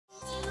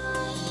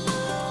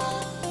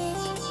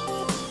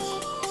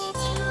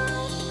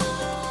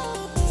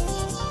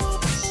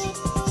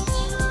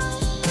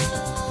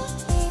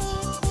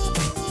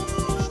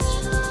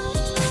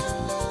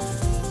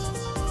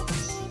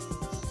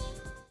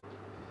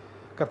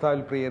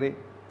കർത്താവിൽ പ്രിയരെ,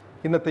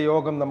 ഇന്നത്തെ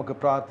യോഗം നമുക്ക്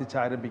പ്രാർത്ഥിച്ച്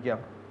ആരംഭിക്കാം.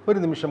 ഒരു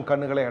നിമിഷം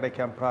കണ്ണുകളെ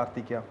അടയ്ക്കാം,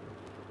 പ്രാർത്ഥിക്കാം.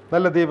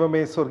 നല്ല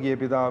ദൈവമേ, സ്വർഗീയ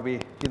പിതാവേ,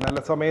 ഈ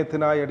നല്ല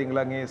സമയത്തിനായി അടിങ്ങൾ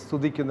അങ്ങേ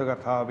സ്തുതിക്കുന്നു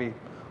കർത്താവേ.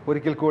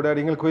 ഒരിക്കൽ കൂടെ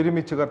അടിങ്ങൾക്ക്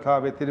ഒരുമിച്ച്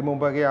കർത്താവെ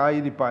തിരുമുമ്പകെ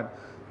ആയിരിക്കാൻ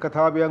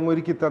കർത്താവെ അങ്ങ്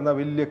ഒരുക്കി തന്ന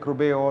വലിയ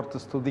കൃപയെ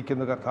ഓർത്ത്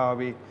സ്തുതിക്കുന്നു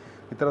കർത്താവേ.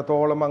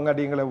 ഇത്രത്തോളം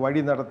അങ്ങടിയങ്ങളെ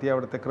വഴി നടത്തി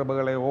അവിടുത്തെ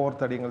കൃപകളെ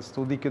ഓർത്തടിയങ്ങൾ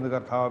സ്തുതിക്കുന്നു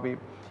കർത്താവേ.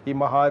 ഈ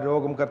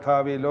മഹാരോഗം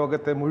കർത്താവെ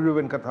ലോകത്തെ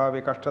മുഴുവൻ കർത്താവെ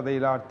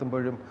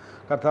കഷ്ടതയിലാഴ്ത്തുമ്പോഴും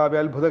കർത്താവെ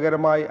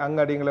അത്ഭുതകരമായി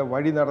അങ്ങടിയങ്ങളെ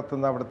വഴി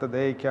നടത്തുന്ന അവിടുത്തെ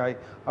ദയയ്ക്കായി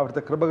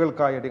അവിടുത്തെ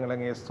കൃപകൾക്കായി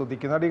അടിയങ്ങളങ്ങയെ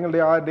സ്തുതിക്കുന്നു.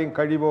 അടിയങ്ങളുടെ ആരുടെയും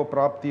കഴിവോ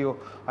പ്രാപ്തിയോ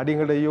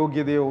അടിയങ്ങളുടെ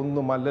യോഗ്യതയോ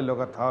ഒന്നുമല്ലല്ലോ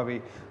കർത്താവെ.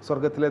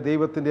 സ്വർഗത്തിലെ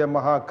ദൈവത്തിൻ്റെ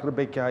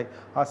മഹാകൃപയ്ക്കായി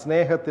ആ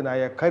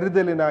സ്നേഹത്തിനായ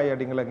കരുതലിനായി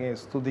അടിയങ്ങളങ്ങയെ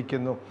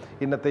സ്തുതിക്കുന്നു.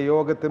 ഇന്നത്തെ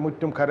യോഗത്തെ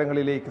മുറ്റും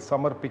കരങ്ങളിലേക്ക്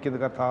സമർപ്പിക്കുന്നു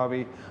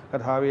കർത്താവെ.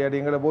 കർത്താവെ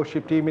അടിയങ്ങളുടെ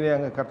വർഷിപ്പ് ടീമിനെ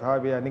അങ്ങ്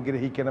കർത്താവെ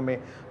അനുഗ്രഹിക്കണമേ.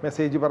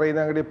 മെസ്സേജ്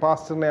പറയുന്ന അങ്ങയുടെ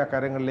പാസ്റ്ററിനെ ആ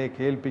കരങ്ങളിലേക്ക്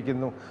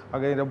ഏൽപ്പിക്കുന്നു.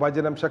 അങ്ങയുടെ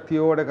വചനം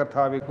ശക്തിയോടെ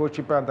കർത്താവെ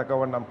ഘോഷിപ്പാൻ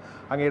തക്കവണ്ണം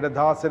അങ്ങയുടെ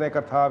ദാസനെ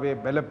കർത്താവെ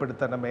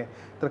ബലപ്പെടുത്തണമേ.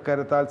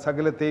 തൃക്കരത്താൽ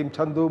സകലത്തെയും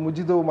ചന്തവും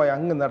ഉചിതവുമായി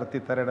അങ്ങ്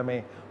നടത്തി തരണമേ.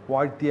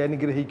 വാഴ്ത്തി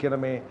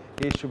അനുഗ്രഹിക്കണമേ.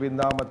 യേശുവിൻ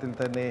നാമത്തിൽ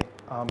തന്നെ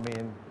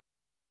ആമേൻ.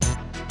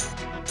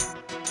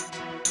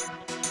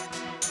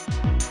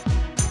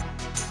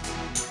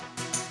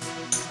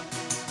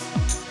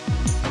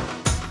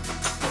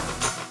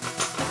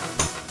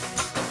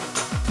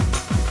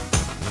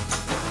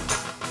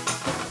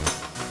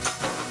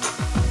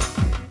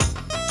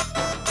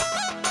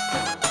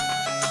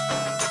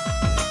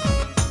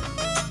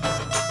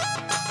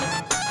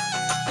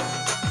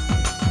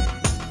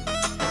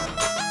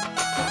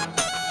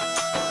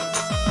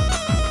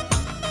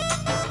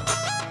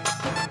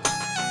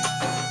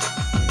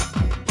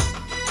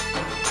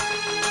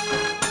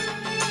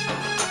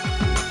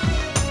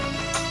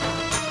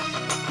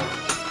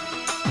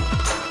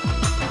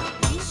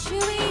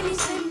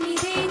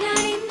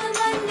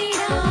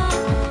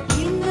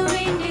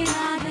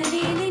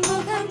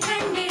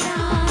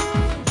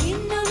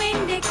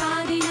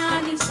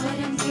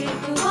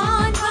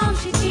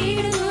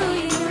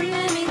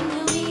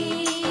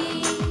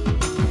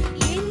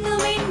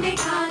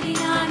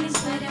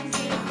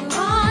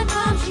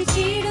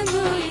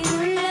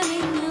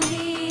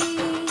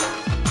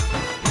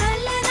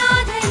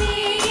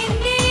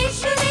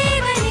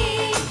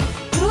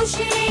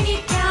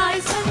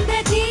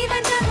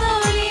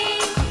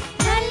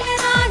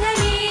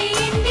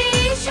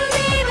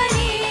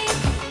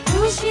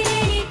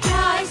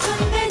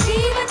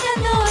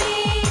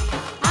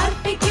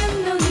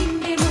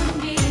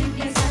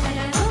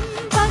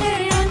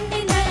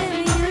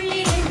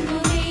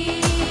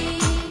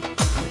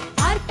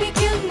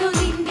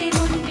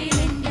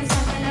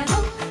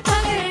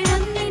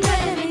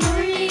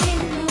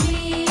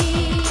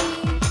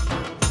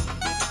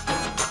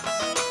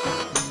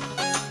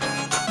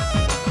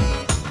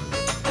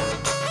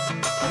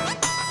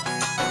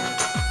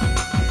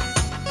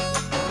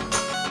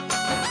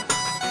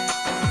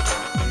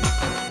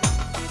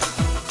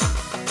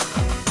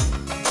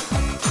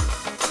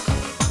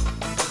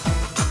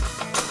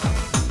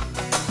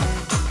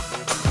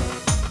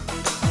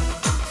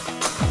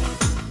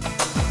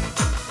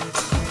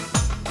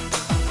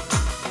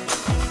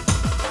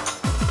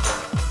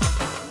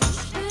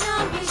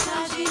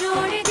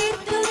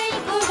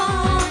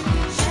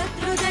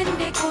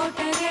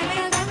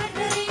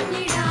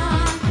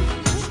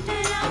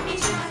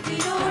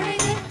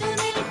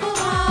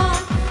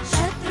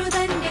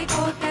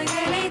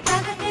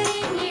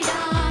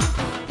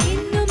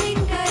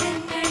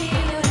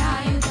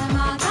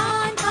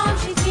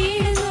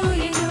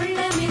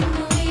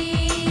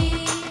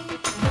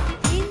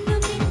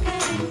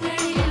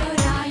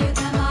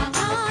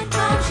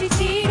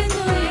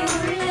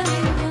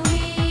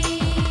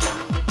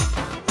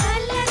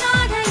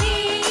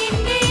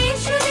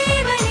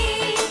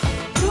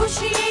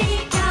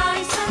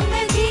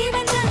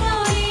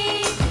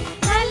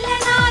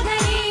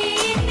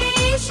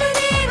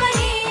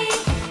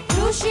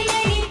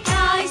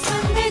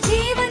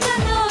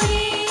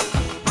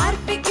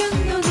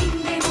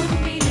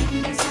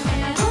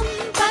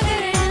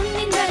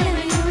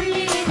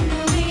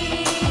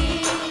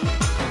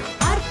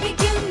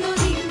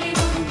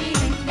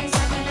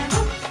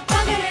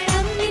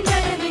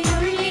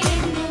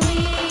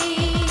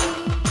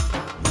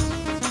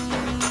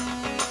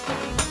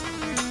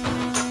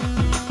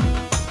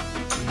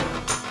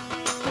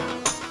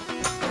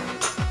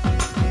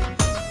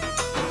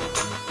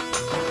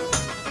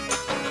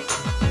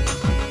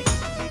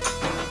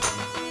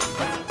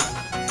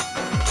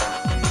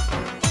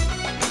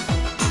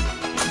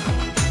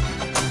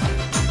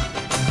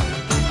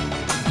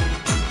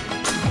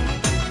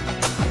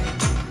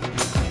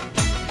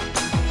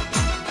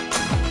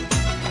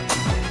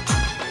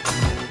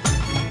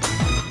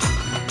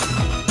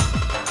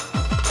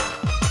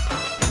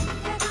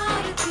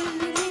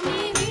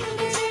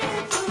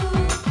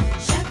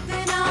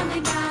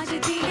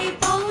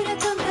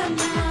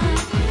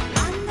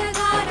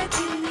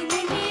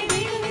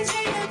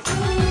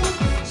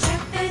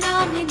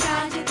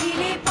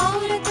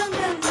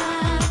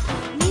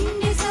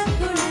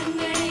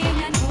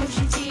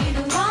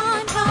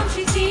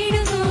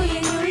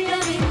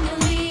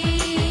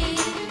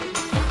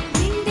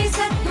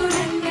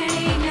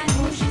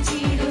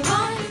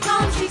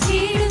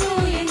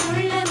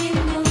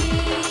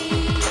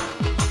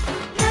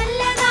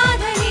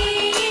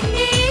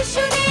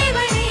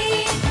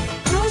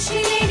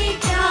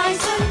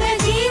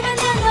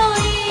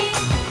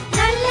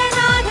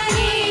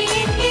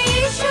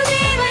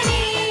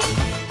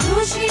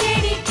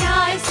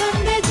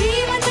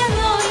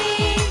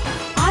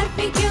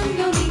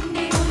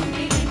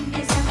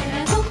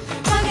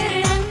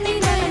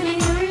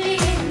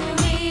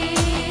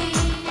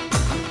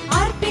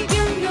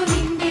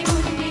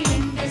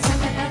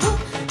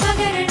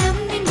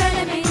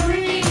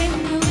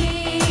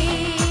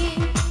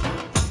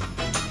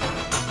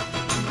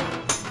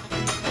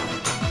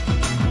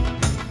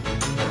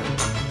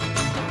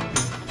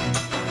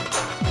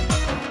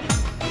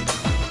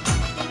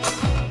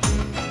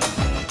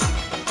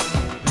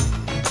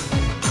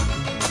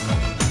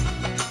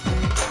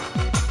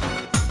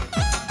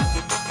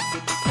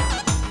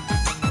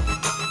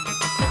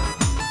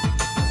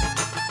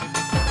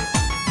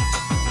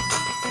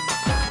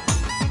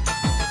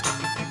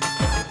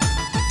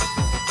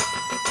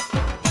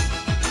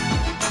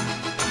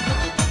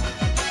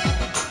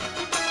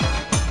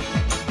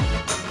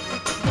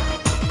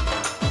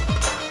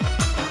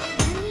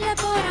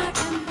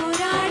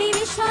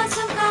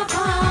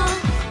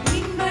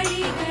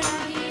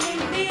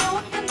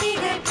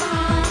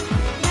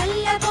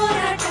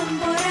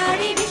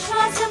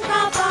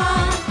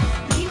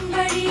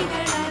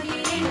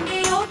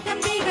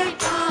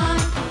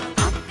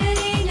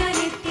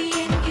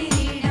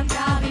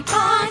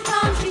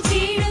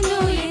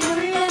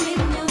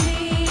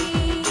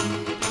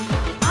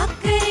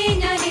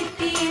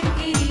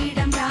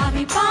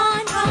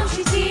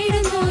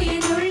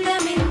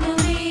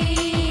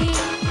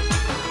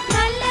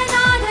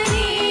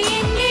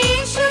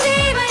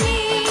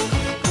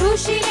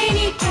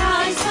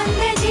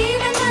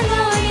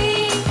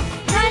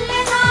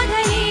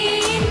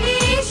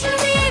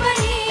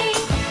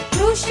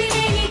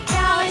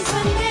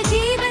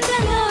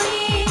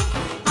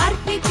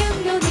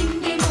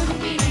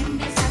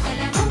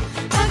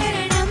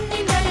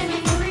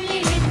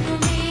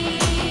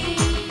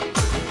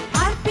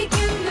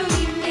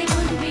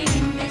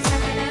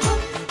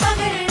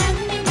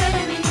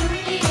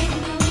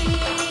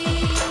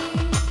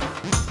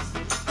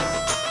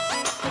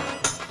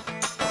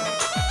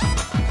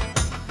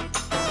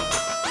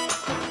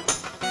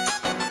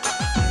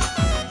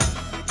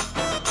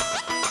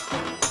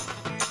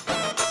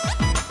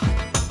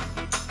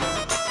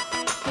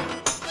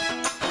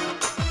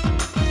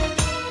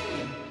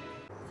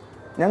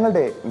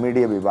 ഞങ്ങളുടെ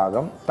മീഡിയ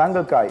വിഭാഗം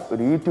താങ്കൾക്കായി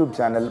ഒരു യൂട്യൂബ്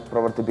ചാനൽ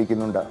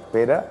പ്രവർത്തിപ്പിക്കുന്നുണ്ട്.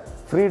 പേര്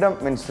ഫ്രീഡം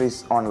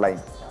മിനിസ്ട്രീസ് ഓൺലൈൻ.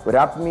 ഒരു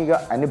ആത്മീക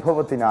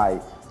അനുഭവത്തിനായി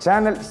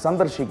ചാനൽ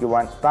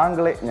സന്ദർശിക്കുവാൻ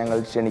താങ്കളെ ഞങ്ങൾ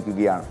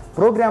ക്ഷണിക്കുകയാണ്.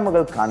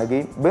 പ്രോഗ്രാമുകൾ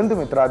കാണുകയും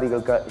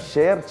ബന്ധുമിത്രാദികൾക്ക്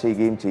ഷെയർ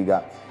ചെയ്യുകയും ചെയ്യുക.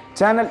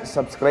 ചാനൽ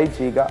സബ്സ്ക്രൈബ്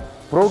ചെയ്യുക.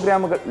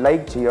 പ്രോഗ്രാമുകൾ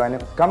ലൈക്ക്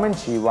ചെയ്യുവാനും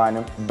കമൻറ്റ്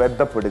ചെയ്യുവാനും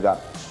ബന്ധപ്പെടുക.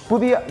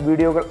 പുതിയ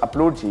വീഡിയോകൾ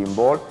അപ്ലോഡ്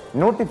ചെയ്യുമ്പോൾ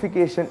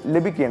നോട്ടിഫിക്കേഷൻ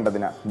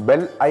ലഭിക്കേണ്ടതിന്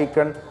ബെൽ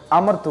ഐക്കൺ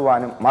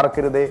അമർത്തുവാനും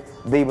മറക്കരുതേ.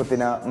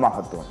 ദൈവത്തിന്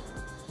മഹത്വം.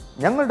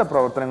 ഞങ്ങളുടെ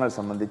പ്രവർത്തനങ്ങൾ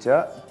സംബന്ധിച്ച്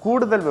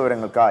കൂടുതൽ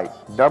വിവരങ്ങൾക്കായി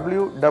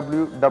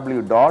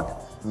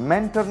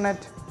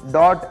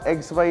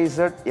www.mentornet.xyz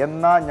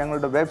എന്ന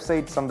ഞങ്ങളുടെ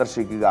വെബ്സൈറ്റ്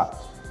സന്ദർശിക്കുക.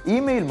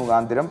 ഇമെയിൽ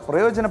മുഖാന്തരം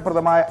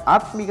പ്രയോജനപ്രദമായ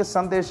ആത്മീക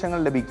സന്ദേശങ്ങൾ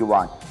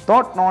ലഭിക്കുവാൻ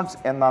തോട്ട് നോട്ട്സ്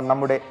എന്ന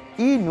നമ്മുടെ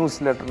ഈ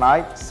ന്യൂസ്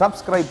ലെറ്ററിനായി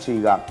സബ്സ്ക്രൈബ്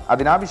ചെയ്യുക.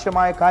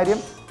 അതിനാവശ്യമായ കാര്യം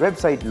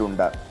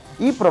വെബ്സൈറ്റിലുണ്ട്.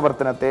 ഈ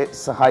പ്രവർത്തനത്തെ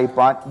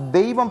സഹായിപ്പാൻ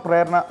ദൈവം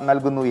പ്രേരണ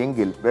നൽകുന്നു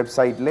എങ്കിൽ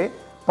വെബ്സൈറ്റിലെ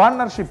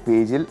പാർട്ണർഷിപ്പ്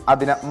പേജിൽ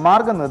അതിന്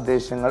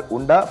മാർഗനിർദ്ദേശങ്ങൾ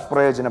ഉണ്ട്.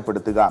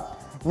 പ്രയോജനപ്പെടുത്തുക.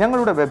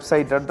 ഞങ്ങളുടെ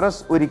വെബ്സൈറ്റ്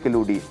അഡ്രസ്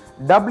ഒരിക്കലൂടി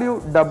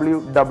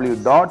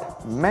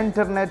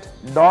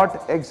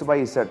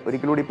www.mentornet.xyz.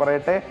 ഒരിക്കലൂടി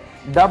പറയട്ടെ,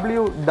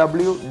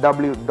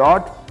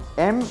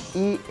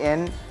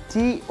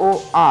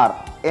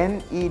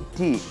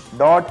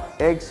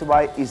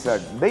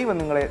 www.mentornet.xyz. ദൈവം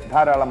നിങ്ങളെ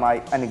ധാരാളമായി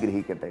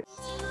അനുഗ്രഹിക്കട്ടെ.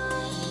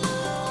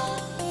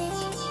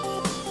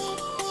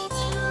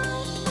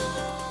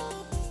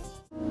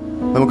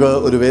 നമുക്ക്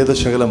ഒരു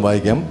വേദശകലം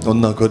വായിക്കാം.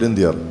 1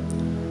 കൊരിന്ത്യർ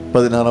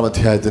 16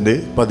 അധ്യായത്തിൻ്റെ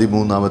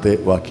 13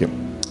 വാക്യം.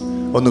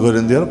 1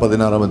 കൊരിന്ത്യർ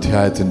 16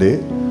 അധ്യായത്തിൻ്റെ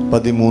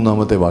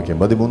 13 വാക്യം.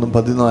 13ഉം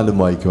 14ഉം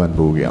വായിക്കുവാൻ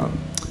പോവുകയാണ്.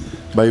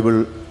 ബൈബിൾ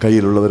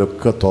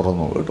കയ്യിലുള്ളവരൊക്കെ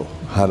തുറന്നു കേട്ടോ.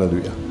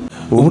 ഹല്ലേലൂയ.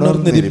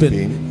 ഉണർന്നിരിപ്പിൻ,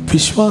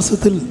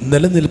 വിശ്വാസത്തിൽ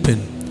നിലനിൽപ്പിൻ,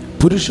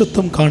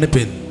 പുരുഷത്വം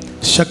കാണിപ്പിൻ,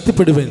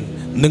 ശക്തിപ്പെടുവിൻ,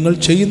 നിങ്ങൾ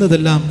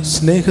ചെയ്യുന്നതെല്ലാം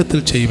സ്നേഹത്തിൽ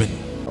ചെയ്യുവിൻ.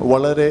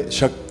 വളരെ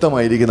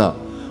ശക്തമായിരിക്കുന്ന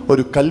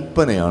ഒരു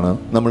കൽപ്പനയാണ്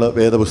നമ്മൾ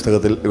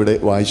വേദപുസ്തകത്തിൽ ഇവിടെ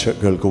വായിച്ച്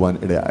കേൾക്കുവാൻ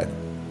ഇടയായത്.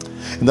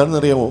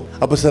 എന്താണെന്നറിയാമോ?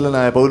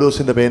 അപ്പോസ്തലനായ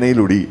പൗലോസിൻ്റെ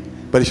പേനയിലൂടെ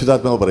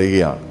പരിശുദ്ധാത്മാവ്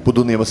പറയുകയാണ്,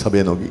 പുതു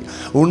നിയമസഭയെ നോക്കി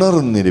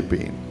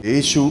ഉണർന്നിരിപ്പീൻ.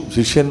 യേശു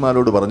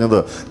ശിഷ്യന്മാരോട് പറഞ്ഞത്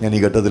ഞാൻ ഈ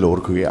ഘട്ടത്തിൽ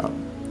ഓർക്കുകയാണ്.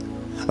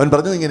 അവൻ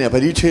പറഞ്ഞത് ഇങ്ങനെയാണ്,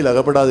 പരീക്ഷയിൽ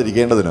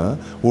അകപ്പെടാതിരിക്കേണ്ടതിന്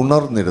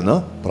ഉണർന്നിരുന്ന്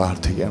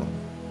പ്രാർത്ഥിക്കണം.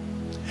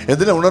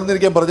 എന്തിനാണ്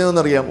ഉണർന്നിരിക്കാൻ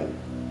പറഞ്ഞതെന്നറിയാമോ?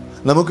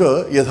 നമുക്ക്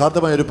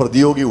യഥാർത്ഥമായൊരു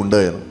പ്രതിയോഗി ഉണ്ട്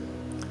എന്ന്.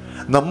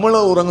 നമ്മൾ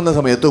ഉറങ്ങുന്ന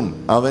സമയത്തും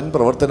അവൻ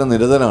പ്രവർത്തന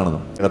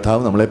നിരതനാണെന്നും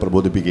കർത്താവ് നമ്മളെ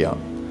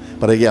പ്രബോധിപ്പിക്കുകയാണ്.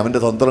 പറയുക, അവൻ്റെ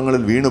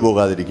തന്ത്രങ്ങളിൽ വീണു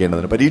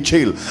പോകാതിരിക്കേണ്ടതിന്,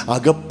 പരീക്ഷയിൽ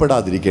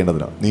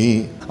അകപ്പെടാതിരിക്കേണ്ടതിന് നീ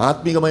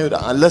ആത്മീകമായ ഒരു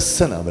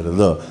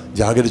അലസനാവരുത്,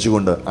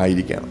 ജാഗരിച്ചുകൊണ്ട്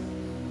ആയിരിക്കണം.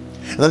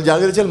 എന്നാൽ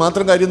ജാഗരിച്ചാൽ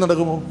മാത്രം കാര്യം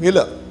നടക്കുമോ? ഇല്ല.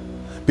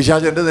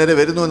 പിശാച് എൻ്റെ നേരെ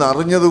വരുന്നു എന്ന്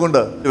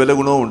അറിഞ്ഞതുകൊണ്ട് വല്ല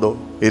ഗുണവും ഉണ്ടോ?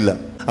 ഇല്ല.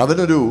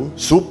 അവനൊരു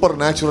സൂപ്പർ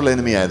നാച്ചുറൽ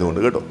എനിമി ആയതുകൊണ്ട്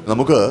കേട്ടോ,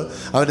 നമുക്ക്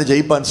അവനെ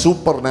ജയിപ്പാൻ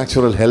സൂപ്പർ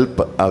നാച്ചുറൽ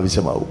ഹെൽപ്പ്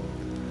ആവശ്യമാവും.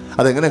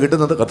 അതെങ്ങനെ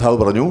കിട്ടുന്നത്? കർത്താവ്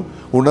പറഞ്ഞു,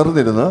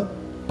 ഉണർന്നിരുന്ന്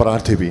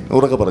പ്രാർത്ഥിപ്പീൻ.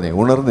 ഉറക്കെ പറഞ്ഞേ,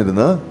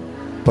 ഉണർന്നിരുന്ന്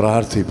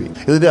പ്രാർത്ഥിപ്പീൻ.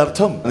 ഇതിൻ്റെ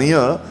അർത്ഥം നീ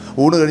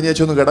ഊണ്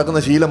കഴിഞ്ഞേച്ചൊന്ന് കിടക്കുന്ന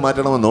ശീലം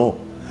മാറ്റണമെന്നോ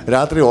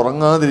രാത്രി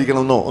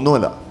ഉറങ്ങാതിരിക്കണമെന്നോ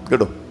ഒന്നുമല്ല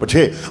കേട്ടോ.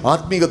 പക്ഷേ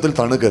ആത്മീകത്തിൽ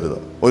തണുക്കരുത്,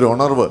 ഒരു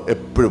ഉണർവ്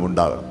എപ്പോഴും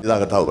ഉണ്ടാകണം. ഇതാ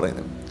കർത്താവ്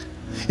പറയുന്നത്.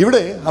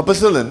 ഇവിടെ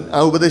അപ്പോസ്തലൻ ആ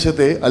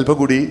ഉപദേശത്തെ അല്പം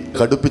കൂടി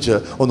കടുപ്പിച്ച്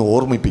ഒന്ന്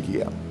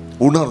ഓർമ്മിപ്പിക്കുകയാണ്.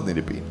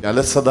 ഉണർന്നിരിപ്പീൻ,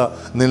 അലസത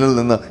നിന്നിൽ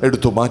നിന്ന്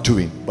എടുത്തു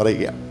മാറ്റുവീൻ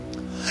പറയുകയാണ്.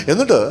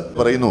 എന്നിട്ട്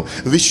പറയുന്നു,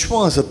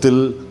 വിശ്വാസത്തിൽ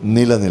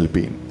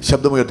നിലനിൽപ്പീൻ.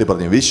 ശബ്ദമുയർത്തി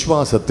പറഞ്ഞു,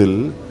 വിശ്വാസത്തിൽ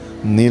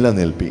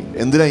നിലനിൽപ്പീൻ.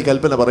 എന്തിനാ ഈ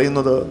കൽപ്പന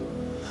പറയുന്നത്?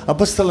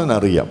 അപ്പോസ്തലൻ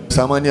അറിയാം,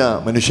 സാമാന്യ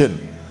മനുഷ്യൻ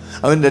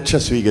അവൻ രക്ഷ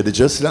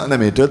സ്വീകരിച്ച്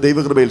സ്നാനമേറ്റ്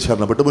ദൈവകൃപയിൽ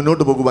ശരണപ്പെട്ട്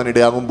മുന്നോട്ട്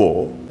പോകുവാനിടയാകുമ്പോൾ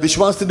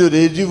വിശ്വാസത്തിൻ്റെ ഒരു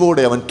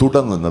എരിവോടെ അവൻ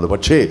തുടങ്ങുന്നത്.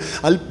 പക്ഷേ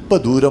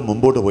അല്പദൂരം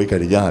മുമ്പോട്ട് പോയി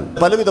കഴിഞ്ഞാൽ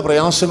പലവിധ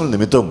പ്രയാസങ്ങൾ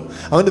നിമിത്തം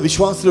അവൻ്റെ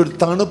വിശ്വാസത്തിലൊരു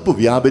തണുപ്പ്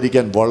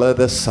വ്യാപരിക്കാൻ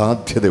വളരെ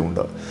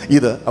സാധ്യതയുണ്ട്.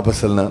 ഇത്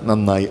അപ്പോസ്തലന്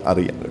നന്നായി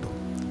അറിയാൻ കേട്ടോ.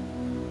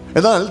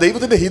 എന്നാൽ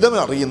ദൈവത്തിൻ്റെ ഹിതം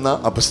അറിയുന്ന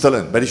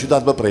അപ്പോസ്തലൻ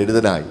പരിശുദ്ധാത്മ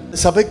പ്രേരിതനായി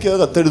സഭയ്ക്ക്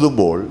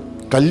കത്തെഴുതുമ്പോൾ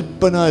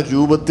കൽപ്പന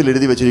രൂപത്തിൽ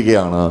എഴുതി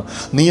വച്ചിരിക്കുകയാണ്,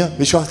 നീ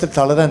വിശ്വാസത്തിൽ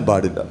തളരാൻ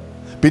പാടില്ല,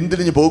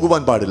 പിന്തിരിഞ്ഞ്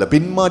പോകുവാൻ പാടില്ല,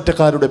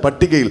 പിന്മാറ്റക്കാരുടെ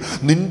പട്ടികയിൽ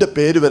നിന്റെ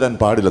പേര് വരാൻ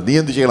പാടില്ല. നീ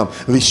എന്ത് ചെയ്യണം?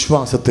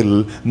 വിശ്വാസത്തിൽ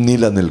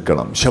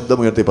നിലനിൽക്കണം.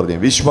 ശബ്ദമുയർത്തി പറഞ്ഞേ,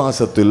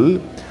 വിശ്വാസത്തിൽ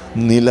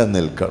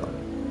നിലനിൽക്കണം,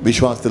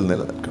 വിശ്വാസത്തിൽ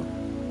നിലനിൽക്കണം.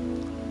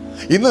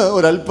 ഇന്ന്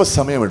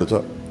ഒരല്പസമയമെടുത്ത്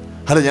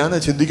ഞാൻ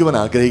ചിന്തിക്കുവാൻ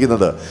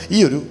ആഗ്രഹിക്കുന്നത് ഈ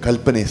ഒരു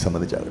കൽപ്പനയെ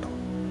സംബന്ധിച്ചാകണം.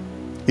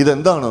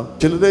 ഇതെന്താണ്?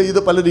 ചിലർ ഇത്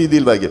പല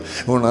രീതിയിൽ വായിക്കും.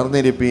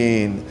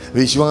 ഉണർന്നിരിപ്പീൻ,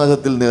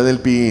 വിശ്വാസത്തിൽ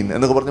നിലനിൽപ്പീൻ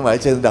എന്നൊക്കെ പറഞ്ഞ്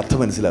വായിച്ചാൽ അതിൻ്റെ അർത്ഥം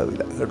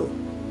മനസ്സിലാവില്ല കേട്ടോ.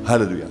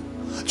 ഹല്ലേലൂയ.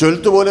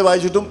 ചൊൽത്തുപോലെ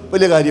വായിച്ചിട്ടും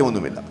വലിയ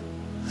കാര്യമൊന്നുമില്ല.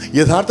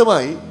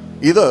 യഥാർത്ഥമായി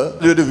ഇത്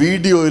ഒരു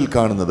വീഡിയോയിൽ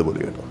കാണുന്നത് പോലെ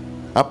കേട്ടോ.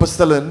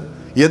 അപ്പോസ്തലൻ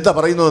എന്താ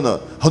പറയുന്നതെന്ന്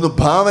ഒന്ന്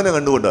ഭാവന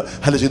കണ്ടുകൊണ്ട്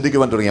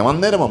ചിന്തിക്കുവാൻ തുടങ്ങിയാൽ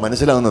അന്നേരമാണ്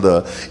മനസ്സിലാകുന്നത്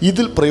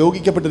ഇതിൽ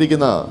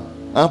പ്രയോഗിക്കപ്പെട്ടിരിക്കുന്ന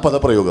ആ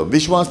പദപ്രയോഗം,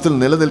 വിശ്വാസത്തിൽ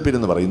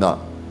നിലനിൽപ്പിനെന്ന് പറയുന്ന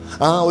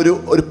ആ ഒരു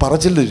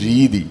പറച്ചിലിൻ്റെ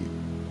രീതി,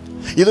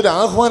 ഇതൊരു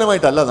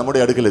ആഹ്വാനമായിട്ടല്ല നമ്മുടെ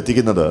അടുക്കൽ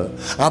എത്തിക്കുന്നത്,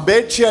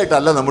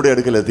 അപേക്ഷയായിട്ടല്ല നമ്മുടെ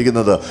അടുക്കൽ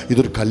എത്തിക്കുന്നത്.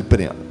 ഇതൊരു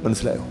കൽപ്പനയാണ്.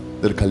 മനസ്സിലായോ?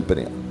 ഇതൊരു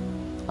കൽപ്പനയാണ്.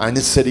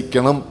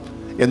 അനുസരിക്കണം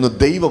എന്ന്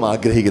ദൈവം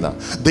ആഗ്രഹിക്കുന്ന,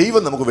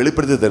 ദൈവം നമുക്ക്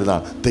വെളിപ്പെടുത്തി തരുന്ന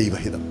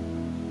ദൈവഹിതം.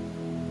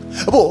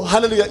 അപ്പോൾ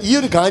ഹല്ലേലൂയ, ഈ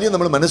ഒരു കാര്യം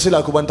നമ്മൾ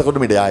മനസ്സിലാക്കുവാൻ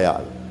തക്കോട്ടും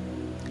ഇടയായാൽ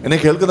എന്നെ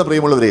കേൾക്കുന്ന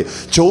പ്രിയമുള്ളവരെ,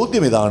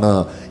 ചോദ്യം ഇതാണ്: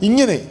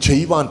 ഇങ്ങനെ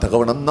ചെയ്യുവാൻ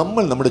തക്കവണ്ണം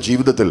നമ്മൾ നമ്മുടെ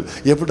ജീവിതത്തിൽ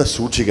എവിടെ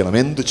സൂക്ഷിക്കണം?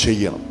 എന്ത്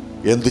ചെയ്യണം?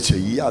 എന്ത്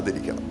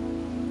ചെയ്യാതിരിക്കണം?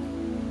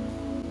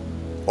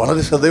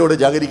 വളരെ ശ്രദ്ധയോടെ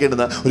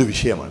ജാഗരിക്കേണ്ടുന്ന ഒരു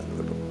വിഷയമാണ്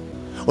കേട്ടോ.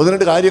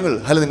 1-2 കാര്യങ്ങൾ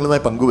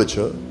നിങ്ങളുമായി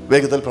പങ്കുവെച്ച്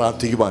വേഗത്തിൽ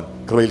പ്രാർത്ഥിക്കുവാൻ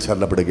കൃപയിൽ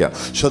ശരണപ്പെടുകയാണ്.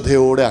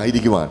 ശ്രദ്ധയോടെ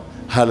ആയിരിക്കുവാൻ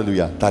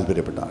ഹല്ലേലൂയ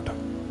താല്പര്യപ്പെട്ടാട്ടെ.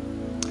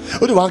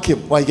 ഒരു വാക്യം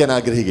വായിക്കാൻ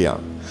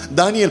ആഗ്രഹിക്കുകയാണ്.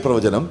 ദാനിയേൽ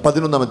പ്രവചനം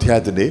 11-ാം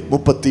അധ്യായത്തിൻ്റെ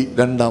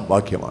 32-ാം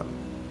വാക്യമാണ്.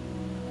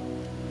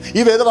 ഈ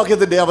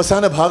വേദവാക്യത്തിൻ്റെ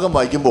അവസാന ഭാഗം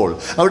വായിക്കുമ്പോൾ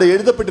അവിടെ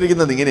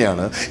എഴുതപ്പെട്ടിരിക്കുന്നത്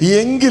ഇങ്ങനെയാണ്: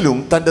 എങ്കിലും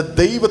തൻ്റെ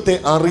ദൈവത്തെ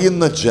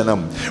അറിയുന്ന ജനം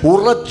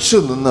ഉറച്ചു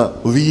നിന്ന്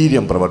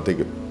വീര്യം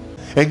പ്രവർത്തിക്കും.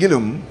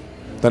 എങ്കിലും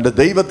തൻ്റെ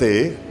ദൈവത്തെ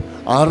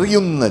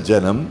അറിയുന്ന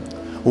ജനം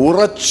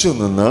ഉറച്ചു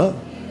നിന്ന്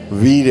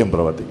വീര്യം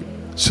പ്രവർത്തിക്കും.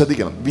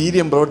 ശ്രദ്ധിക്കണം,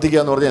 വീര്യം പ്രവർത്തിക്കുക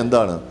എന്ന് പറഞ്ഞാൽ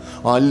എന്താണ്?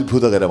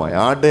 അത്ഭുതകരമായ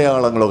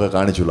അടയാളങ്ങളൊക്കെ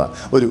കാണിച്ചുള്ള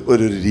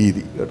ഒരു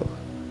രീതി കേട്ടോ.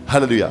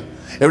 ഹല്ലേലൂയ.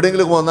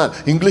 എവിടെയെങ്കിലും വന്നാൽ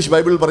ഇംഗ്ലീഷ്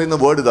ബൈബിളിൽ പറയുന്ന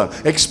വേർഡ് ഇതാണ്: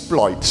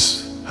 എക്സ്പ്ലോയിറ്റ്സ്.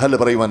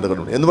 പറയുവാൻ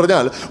തകർന്നു എന്ന്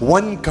പറഞ്ഞാൽ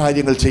വൻ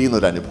കാര്യങ്ങൾ ചെയ്യുന്ന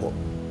ഒരു അനുഭവം.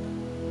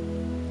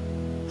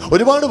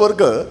 ഒരുപാട്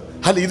പേർക്ക്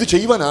ഇത്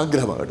ചെയ്യുവാൻ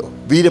ആഗ്രഹമാണ് കേട്ടോ,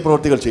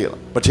 വീര്യപ്രവർത്തികൾ ചെയ്യണം.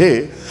 പക്ഷേ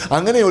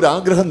അങ്ങനെ ഒരു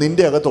ആഗ്രഹം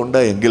നിന്റെ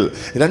അകത്തുണ്ടെങ്കിൽ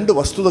 2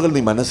 വസ്തുതകൾ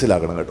നീ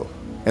മനസ്സിലാക്കണം കേട്ടോ.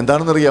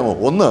 എന്താണെന്നറിയാമോ?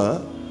 ഒന്ന്,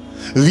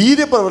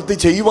 വീര്യപ്രവൃത്തി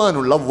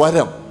ചെയ്യുവാനുള്ള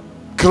വരം,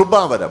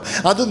 കൃപാവരം,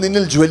 അത്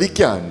നിന്നിൽ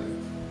ജ്വലിക്കാൻ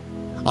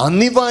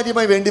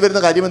അനിവാര്യമായി വേണ്ടി വരുന്ന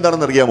കാര്യം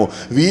എന്താണെന്ന് അറിയാമോ?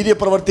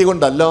 വീര്യപ്രവൃത്തി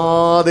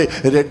കൊണ്ടല്ലാതെ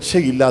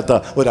രക്ഷയില്ലാത്ത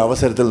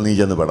ഒരവസരത്തിൽ നീ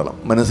ചെന്ന് പെടണം.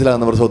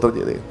 മനസ്സിലാകുന്നവർ സ്വത്രം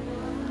ചെയ്തേ.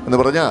 എന്ന്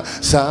പറഞ്ഞാൽ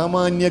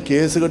സാമാന്യ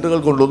കേസുകെട്ടുകൾ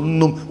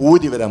കൊണ്ടൊന്നും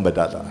ഊരി വരാൻ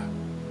പറ്റാത്ത,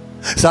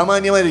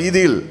 സാമാന്യമായ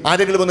രീതിയിൽ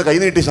ആരെങ്കിലും ഒന്ന്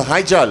കൈനീട്ടി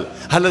സഹായിച്ചാൽ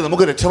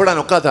നമുക്ക് രക്ഷപ്പെടാൻ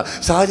ഒക്കാത്ത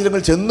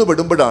സാഹചര്യങ്ങൾ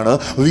ചെന്നുപെടുമ്പോഴാണ്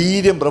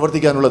വീര്യം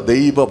പ്രവർത്തിക്കാനുള്ള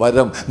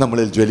ദൈവവരം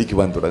നമ്മളിൽ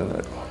ജ്വലിക്കുവാൻ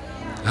തുടങ്ങുന്നത്.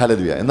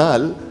 ഹല്ലേലൂയ.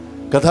 എന്നാൽ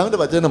കർത്താവിൻ്റെ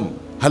വചനം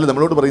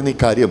നമ്മളോട് പറയുന്ന ഈ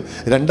കാര്യം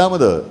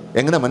രണ്ടാമത്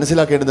എങ്ങനെ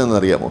മനസ്സിലാക്കേണ്ടതെന്ന്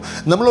അറിയാമോ?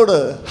 നമ്മളോട്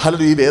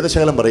ഈ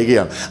വേദശകലം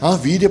പറയുകയാണ്, ആ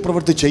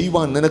വീര്യപ്രവൃത്തി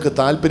ചെയ്യുവാൻ നിനക്ക്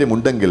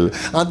താല്പര്യമുണ്ടെങ്കിൽ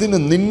അതിന്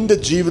നിന്റെ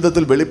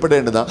ജീവിതത്തിൽ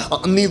വെളിപ്പെടേണ്ടുന്ന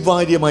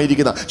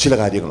അനിവാര്യമായിരിക്കുന്ന ചില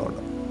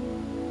കാര്യങ്ങളുണ്ട്.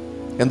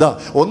 എന്താ?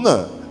 ഒന്ന്,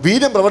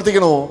 വീര്യം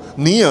പ്രവർത്തിക്കണോ?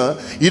 നീ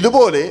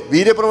ഇതുപോലെ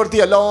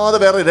വീര്യപ്രവൃത്തി അല്ലാതെ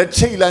വേറെ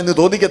രക്ഷയില്ല എന്ന്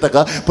തോന്നിക്കത്തക്ക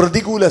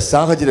പ്രതികൂല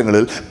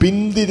സാഹചര്യങ്ങളിൽ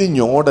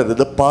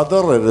പിന്തിരിഞ്ഞോടരുത്,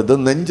 പതറരുത്,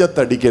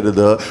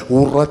 നെഞ്ചത്തടിക്കരുത്,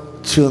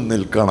 ഉറച്ചു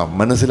നിൽക്കണം.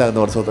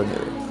 മനസ്സിലാകുന്നവർ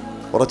സ്വന്തം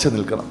ഉറച്ചു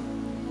നിൽക്കണം.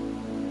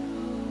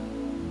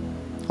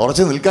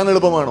 ഉറച്ചു നിൽക്കാൻ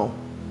എളുപ്പമാണോ?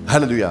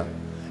 ഹല്ലേലൂയ.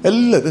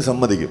 എല്ലാവരും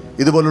സമ്മതിക്കും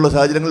ഇതുപോലുള്ള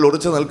സാഹചര്യങ്ങളിൽ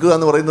ഉറച്ചു നിൽക്കുക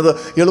എന്ന് പറയുന്നത്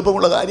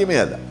എളുപ്പമുള്ള കാര്യമേ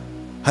അല്ല.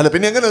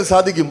 പിന്നെ എങ്ങനെ അത്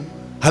സാധിക്കും?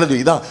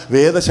 ഇതാ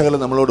വേദശകലം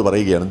നമ്മളോട്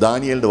പറയുകയാണ്.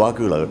 ദാനിയേലിൻ്റെ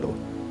വാക്കുകളാണ് കേട്ടോ.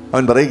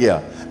 അവൻ പറയുക,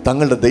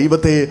 തങ്ങളുടെ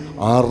ദൈവത്തെ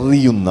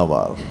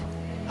അറിയുന്നവർ.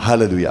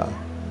 ഹല്ലേലൂയ.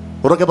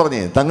 ഉറക്കെ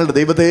പറഞ്ഞേ, തങ്ങളുടെ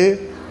ദൈവത്തെ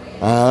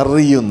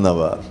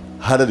അറിയുന്നവർ.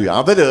 ഹല്ലേലൂയ.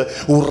 അവര്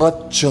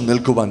ഉറച്ചു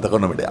നിൽക്കുവാൻ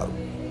തക്കണം ഇടയാകും.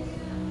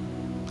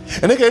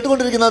 എന്നെ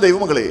കേട്ടുകൊണ്ടിരിക്കുന്ന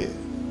ദൈവമക്കളെ,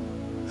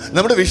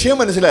 നമ്മുടെ വിഷയം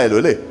മനസ്സിലായല്ലോ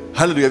അല്ലേ?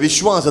 ഹല്ലേലൂയ.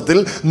 വിശ്വാസത്തിൽ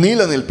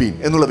നിലനിൽപ്പീൻ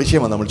എന്നുള്ള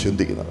വിഷയമാണ് നമ്മൾ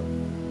ചിന്തിക്കുന്നത്.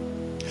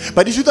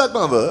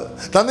 പരിശുദ്ധാത്മാവ്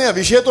തന്നെ ആ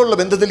വിഷയത്തോടുള്ള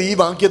ബന്ധത്തിൽ ഈ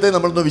വാക്യത്തെ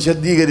നമ്മളൊന്ന്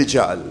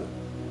വിശദീകരിച്ചാൽ,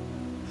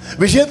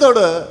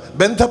 വിഷയത്തോട്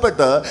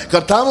ബന്ധപ്പെട്ട്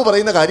കർത്താവ്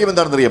പറയുന്ന കാര്യം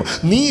എന്താണെന്ന് അറിയാം.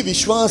 നീ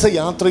വിശ്വാസ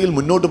യാത്രയിൽ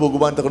മുന്നോട്ട്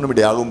പോകുവാൻ തക്കണം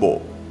ഇടയാകുമ്പോൾ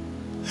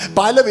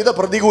പലവിധ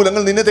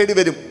പ്രതികൂലങ്ങൾ നിന്നെ തേടി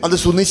വരും. അത്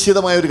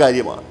സുനിശ്ചിതമായ ഒരു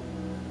കാര്യമാണ്.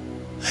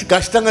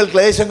 കഷ്ടങ്ങൾ,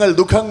 ക്ലേശങ്ങൾ,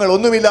 ദുഃഖങ്ങൾ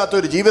ഒന്നുമില്ലാത്ത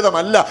ഒരു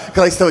ജീവിതമല്ല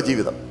ക്രൈസ്തവ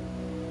ജീവിതം.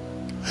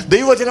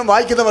 ദൈവവചനം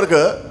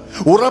വായിക്കുന്നവർക്ക്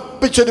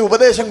ഉറപ്പിച്ചൊരു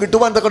ഉപദേശം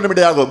കിട്ടുവാൻ തക്കണം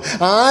ഇടയാകും.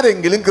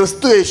 ആരെങ്കിലും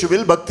ക്രിസ്തു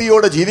യേശുവിൽ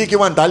ഭക്തിയോടെ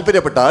ജീവിക്കുവാൻ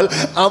താല്പര്യപ്പെട്ടാൽ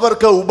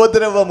അവർക്ക്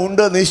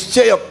ഉപദ്രവമുണ്ട്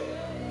നിശ്ചയം.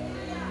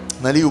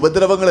 എന്നാൽ ഈ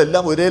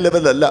ഉപദ്രവങ്ങളെല്ലാം ഒരേ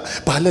ലെവലല്ല,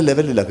 പല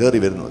ലെവലിലാണ് കയറി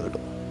വരുന്നത് കേട്ടോ.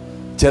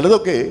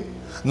 ചിലതൊക്കെ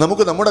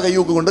നമുക്ക് നമ്മുടെ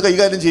കൈയൊക്കെ കൊണ്ട്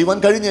കൈകാര്യം ചെയ്യുവാൻ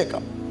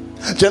കഴിഞ്ഞേക്കാം.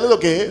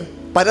 ചിലതൊക്കെ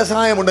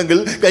പരസഹായമുണ്ടെങ്കിൽ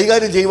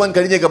കൈകാര്യം ചെയ്യുവാൻ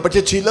കഴിഞ്ഞേക്കാം.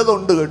 പക്ഷെ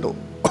ചിലതുണ്ട് കേട്ടോ,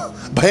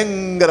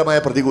 ഭയങ്കരമായ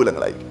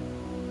പ്രതികൂലങ്ങളായിരിക്കും.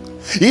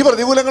 ഈ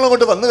പ്രതികൂലങ്ങൾ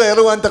കൊണ്ട് വന്നു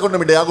കയറുവാൻ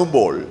തക്കൊണ്ട്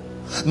ഇടയാകുമ്പോൾ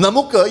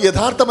നമുക്ക്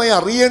യഥാർത്ഥമായി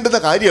അറിയേണ്ടുന്ന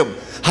കാര്യം,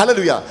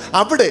 ഹല്ലേലൂയ,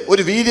 അവിടെ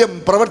ഒരു വീര്യം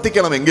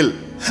പ്രവർത്തിക്കണമെങ്കിൽ,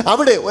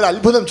 അവിടെ ഒരു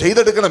അത്ഭുതം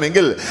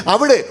ചെയ്തെടുക്കണമെങ്കിൽ,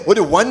 അവിടെ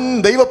ഒരു വൻ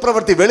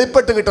ദൈവപ്രവൃത്തി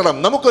വെളിപ്പെട്ട് കിട്ടണം,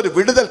 നമുക്കൊരു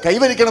വിടുതൽ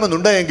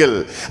കൈവരിക്കണമെന്നുണ്ടെങ്കിൽ,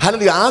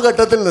 ഹല്ലേലൂയ, ആ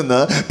ഘട്ടത്തിൽ നിന്ന്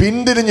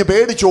പിന്തിരിഞ്ഞ്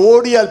പേടിച്ച്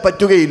ഓടിയാൽ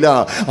പറ്റുകയില്ല.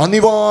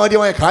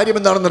 അനിവാര്യമായ കാര്യം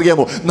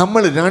എന്താണെന്നറിയാമോ?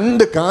 നമ്മൾ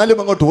 2 കാലും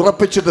അങ്ങോട്ട്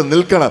ഉറപ്പിച്ചിട്ട്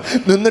നിൽക്കണം.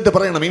 നിന്നിട്ട്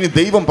പറയണം, ഇനി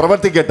ദൈവം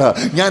പ്രവർത്തിക്കട്ടെ.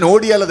 ഞാൻ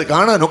ഓടിയാൽ അത്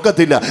കാണാൻ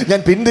ഒക്കത്തില്ല, ഞാൻ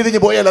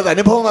പിന്തിരിഞ്ഞ് പോയാൽ അത്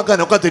അനുഭവമാക്കാൻ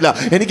ഒക്കത്തില്ല.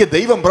 എനിക്ക്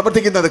ദൈവം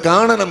പ്രവർത്തിക്കുന്നത്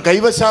കാണണം,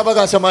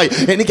 കൈവശാവകാശമായി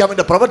എനിക്ക്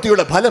അവൻ്റെ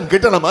പ്രവൃത്തിയുടെ ഫലം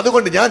കിട്ടണം.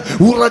 അതുകൊണ്ട് ഞാൻ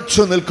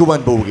ഉറച്ചു നിൽക്കുവാൻ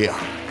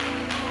പോവുകയാണ്.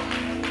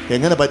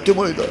 എങ്ങനെ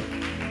പറ്റുമോ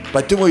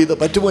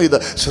ഇത്?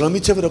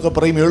 ശ്രമിച്ചവരൊക്കെ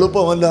പറയും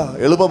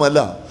എളുപ്പമല്ല.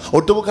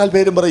 ഒട്ടുമുക്കാൽ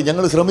പേരും പറയും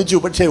ഞങ്ങൾ ശ്രമിച്ചു,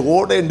 പക്ഷേ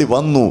ഓടേണ്ടി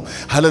വന്നു.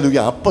 ഹല്ലേലൂയ.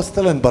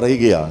 അപ്പസ്തലൻ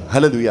പറയുകയാ,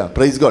 ഹല്ലേലൂയ,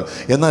 പ്രൈസ് ഗോഡ്.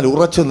 എന്നാൽ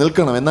ഉറച്ചു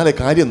നിൽക്കണം, എന്നാലേ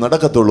കാര്യം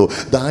നടക്കത്തുള്ളൂ.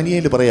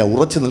 ദാനിയേൽ പറയാ,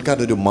 ഉറച്ചു നിൽക്കാൻ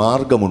ഒരു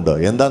മാർഗമുണ്ട്.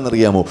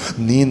 എന്താണെന്നറിയാമോ?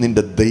 നീ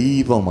നിന്റെ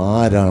ദൈവം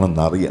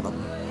ആരാണെന്ന് അറിയണം.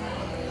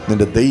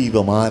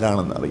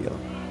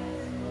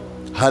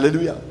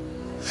 ഹല്ലേലൂയ.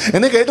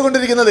 എന്നെ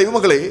കേട്ടുകൊണ്ടിരിക്കുന്ന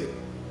ദൈവമക്കളെ,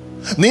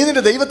 നീ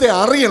നിന്റെ ദൈവത്തെ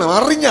അറിയണം.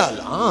 അറിഞ്ഞാൽ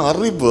ആ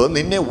അറിവ്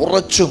നിന്നെ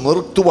ഉറച്ചു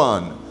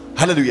നിർത്തുവാൻ,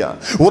 ഹല്ലേലൂയ,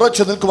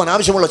 ഉറച്ചു നിൽക്കുവാൻ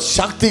ആവശ്യമുള്ള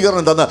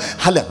ശാക്തീകരണം തന്ന്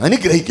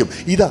അനുഗ്രഹിക്കും.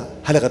 ഇതാ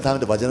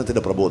കർത്താവിൻ്റെ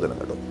വചനത്തിൻ്റെ പ്രബോധനം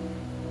കേട്ടോ.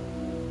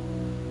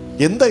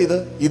 എന്താ ഇത്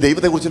ഈ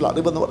ദൈവത്തെക്കുറിച്ചുള്ള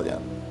അറിവെന്ന്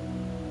പറഞ്ഞാൽ?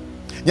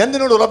 ഞാൻ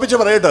നിന്നോട് ഉറപ്പിച്ച്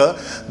പറയട്ടെ,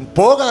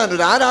 പോകാൻ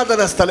ഒരു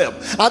ആരാധന സ്ഥലം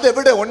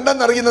അതെവിടെ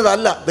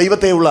ഉണ്ടെന്നറിയുന്നതല്ല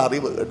ദൈവത്തെയുള്ള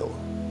അറിവ് കേട്ടോ.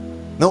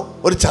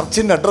 ഒരു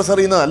ചർച്ചിൻ്റെ അഡ്രസ്സ്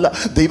അറിയുന്നതല്ല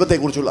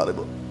ദൈവത്തെക്കുറിച്ചുള്ള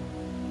അറിവ്.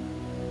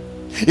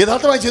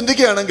 യഥാർത്ഥമായി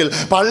ചിന്തിക്കുകയാണെങ്കിൽ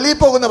പള്ളിയിൽ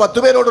പോകുന്ന 10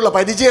 പേരോടുള്ള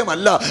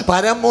പരിചയമല്ല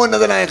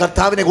പരമോന്നതനായ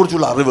കർത്താവിനെ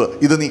കുറിച്ചുള്ള അറിവ്.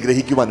 ഇത് നീ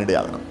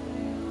ഗ്രഹിക്കുവാനിടയാകണം.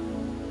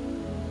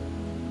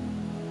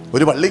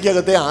 ഒരു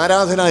പള്ളിക്കകത്തെ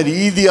ആരാധനാ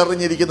രീതി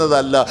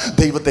അറിഞ്ഞിരിക്കുന്നതല്ല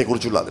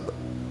ദൈവത്തെക്കുറിച്ചുള്ള അറിവ്.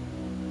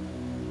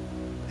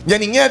 ഞാൻ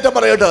ഇങ്ങേയറ്റം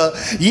പറയട്ടെ,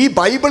 ഈ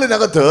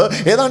ബൈബിളിനകത്ത്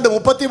ഏതാണ്ട്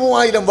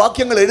 33,000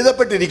 വാക്യങ്ങൾ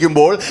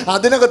എഴുതപ്പെട്ടിരിക്കുമ്പോൾ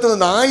അതിനകത്ത്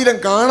നിന്ന് 1000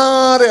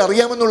 കാണാതെ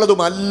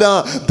അറിയാമെന്നുള്ളതുമല്ല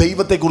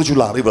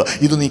ദൈവത്തെക്കുറിച്ചുള്ള അറിവ്.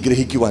 ഇത് നീ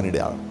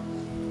ഗ്രഹിക്കുവാനിടയാകണം.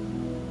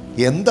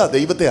 എന്താ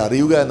ദൈവത്തെ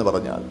അറിയുക എന്ന്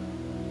പറഞ്ഞാൽ,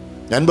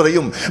 ഞാൻ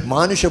പറയും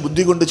മാനുഷ്യ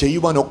ബുദ്ധി കൊണ്ട്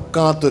ചെയ്യുവാൻ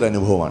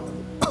ഒക്കാത്തൊരനുഭവമാണ്.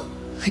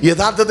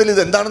 യഥാർത്ഥത്തിൽ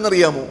ഇത്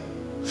എന്താണെന്നറിയാമോ?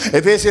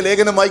 എഫേസ്യ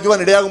ലേഖനം വായിക്കുവാൻ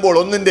ഇടയാകുമ്പോൾ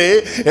 1-ന്റെ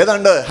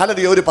ഏതാണ്ട്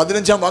ഒരു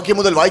 15-ാം വാക്യം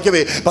മുതൽ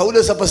വായിക്കവേ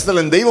പൗലോസ്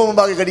അപ്പോസ്തലൻ ദൈവം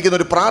മുമ്പാകെ കഴിക്കുന്ന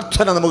ഒരു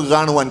പ്രാർത്ഥന നമുക്ക്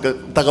കാണുവാൻ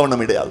തക്കവണ്ണം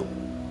ഇടയാകും.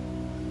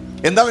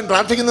 എന്താ അവൻ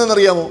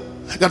പ്രാർത്ഥിക്കുന്നതെന്നറിയാമോ?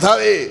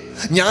 കർത്താവേ,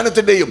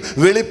 ജ്ഞാനത്തിൻ്റെയും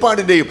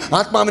വെളിപ്പാടിൻ്റെയും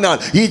ആത്മാവിനാൽ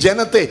ഈ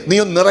ജനത്തെ നീ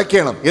ഒന്ന്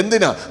നിറയ്ക്കണം.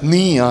 എന്തിനാ?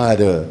 നീ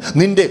ആര്,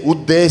 നിന്റെ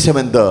ഉദ്ദേശം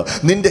എന്ത്,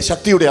 നിന്റെ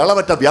ശക്തിയുടെ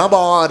അളവറ്റ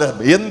വ്യാപാരം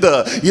എന്ത്,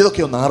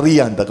 ഇതൊക്കെ ഒന്ന്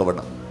അറിയാൻ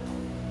തക്കവണ്ണം.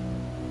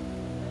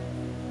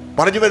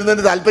 പറഞ്ഞു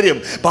വരുന്നതിൻ്റെ താല്പര്യം,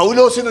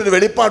 പൗലോസിനൊരു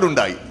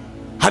വെളിപ്പാടുണ്ടായി.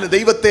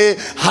 ദൈവത്തെ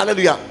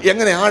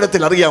എങ്ങനെ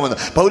ആഴത്തിൽ അറിയാമെന്ന്.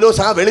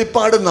 പൗലോസ് ആ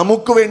വെളിപ്പാട്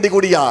നമുക്ക് വേണ്ടി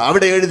കൂടിയാ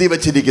അവിടെ എഴുതി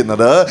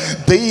വച്ചിരിക്കുന്നത്.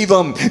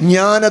 ദൈവം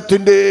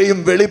ജ്ഞാനത്തിൻ്റെയും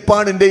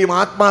വെളിപ്പാടിൻ്റെയും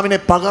ആത്മാവിനെ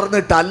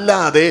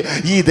പകർന്നിട്ടല്ലാതെ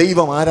ഈ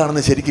ദൈവം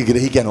ആരാണെന്ന് ശരിക്കും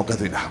ഗ്രഹിക്കാൻ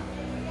ഒക്കത്തില്ല.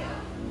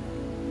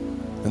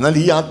 എന്നാൽ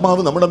ഈ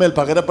ആത്മാവ് നമ്മുടെ മേൽ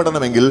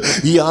പകരപ്പെടണമെങ്കിൽ,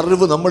 ഈ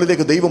അറിവ്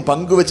നമ്മളിലേക്ക് ദൈവം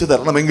പങ്കുവെച്ച്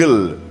തരണമെങ്കിൽ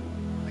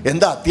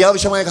എന്താ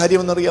അത്യാവശ്യമായ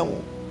കാര്യമെന്നറിയാമോ?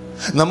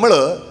 നമ്മൾ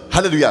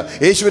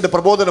യേശുവിൻ്റെ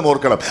പ്രബോധനം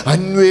ഓർക്കണം.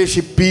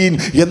 അന്വേഷിപ്പീൻ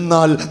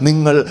എന്നാൽ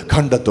നിങ്ങൾ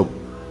കണ്ടെത്തും.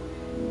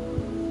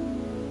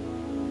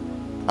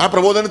 ആ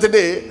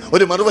പ്രബോധനത്തിൻ്റെ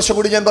ഒരു മറുവശം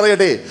കൂടി ഞാൻ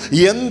പറയട്ടെ.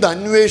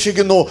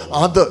 എന്തന്വേഷിക്കുന്നോ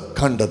അത്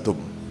കണ്ടെത്തും,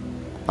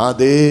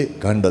 അതേ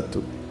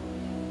കണ്ടെത്തും.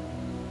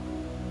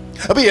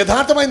 അപ്പൊ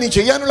യഥാർത്ഥമായി നീ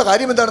ചെയ്യാനുള്ള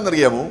കാര്യം എന്താണെന്ന്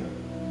അറിയാമോ?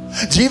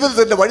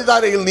 ജീവിതത്തിന്റെ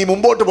വഴിധാരയിൽ നീ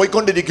മുമ്പോട്ട്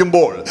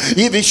പോയിക്കൊണ്ടിരിക്കുമ്പോൾ,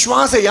 ഈ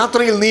വിശ്വാസ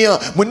യാത്രയിൽ നീ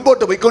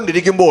മുൻപോട്ട്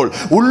പോയിക്കൊണ്ടിരിക്കുമ്പോൾ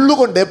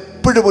ഉള്ളുകൊണ്ട്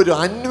എപ്പോഴും ഒരു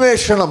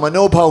അന്വേഷണ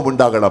മനോഭാവം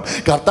ഉണ്ടാകണം.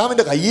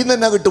 കർത്താവിൻ്റെ കയ്യിൽ നിന്ന്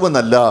തന്നെ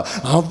കിട്ടുമെന്നല്ല,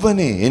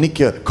 അവനെ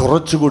എനിക്ക്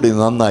കുറച്ചുകൂടി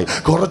നന്നായി,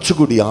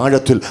 കുറച്ചുകൂടി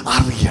ആഴത്തിൽ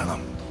അറിയണം.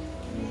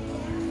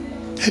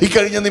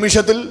 ഇക്കഴിഞ്ഞ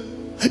നിമിഷത്തിൽ,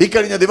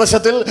 ഇക്കഴിഞ്ഞ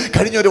ദിവസത്തിൽ,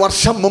 കഴിഞ്ഞ ഒരു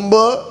വർഷം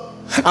മുമ്പ്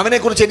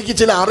അവനെക്കുറിച്ച് എനിക്ക്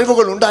ചില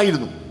അറിവുകൾ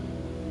ഉണ്ടായിരുന്നു.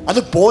 അത്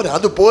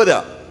പോരാ.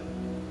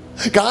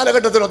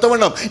 കാലഘട്ടത്തിന്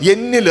ഒത്തവണ്ണം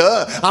എന്നില്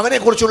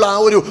അവനെക്കുറിച്ചുള്ള ആ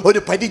ഒരു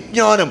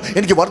പരിജ്ഞാനം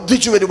എനിക്ക്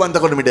വർദ്ധിച്ചു വരുവാൻ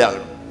തക്കണം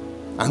ഇടയാകണം.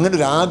 അങ്ങനെ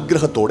ഒരു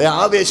ആഗ്രഹത്തോടെ,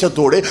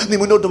 ആവേശത്തോടെ നീ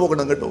മുന്നോട്ട്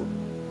പോകണം കേട്ടോ.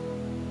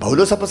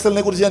 പൗലോസ്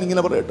അപ്പോസ്തലനെ കുറിച്ച് ഞാൻ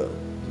ഇങ്ങനെ പറയട്ടെ.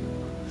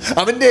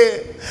 അവൻ്റെ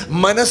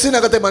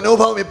മനസ്സിനകത്തെ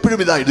മനോഭാവം എപ്പോഴും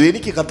ഇതായിരുന്നു,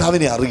 എനിക്ക്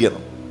കർത്താവിനെ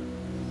അറിയണം.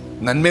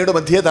 നന്മയുടെ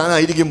മധ്യേ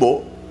താനായിരിക്കുമ്പോൾ,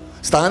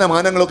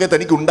 സ്ഥാനമാനങ്ങളൊക്കെ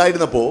തനിക്ക്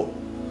ഉണ്ടായിരുന്നപ്പോൾ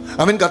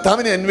അവൻ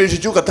കർത്താവിനെ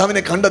അന്വേഷിച്ചു,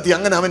 കർത്താവിനെ കണ്ടെത്തി.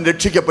 അങ്ങനെ അവൻ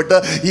രക്ഷിക്കപ്പെട്ട്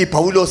ഈ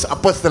പൗലോസ്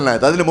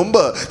അപ്പോസ്തലനായത്. അതിനു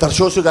മുമ്പ്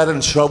തർശോസുകാരൻ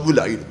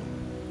ശൗലായിരുന്നു.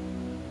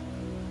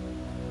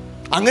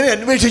 അങ്ങനെ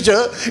അന്വേഷിച്ച്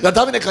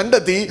കർത്താവിനെ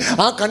കണ്ടെത്തി.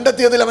 ആ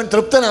കണ്ടെത്തിയതിൽ അവൻ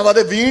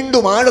തൃപ്തനാവാതെ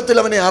വീണ്ടും ആഴത്തിൽ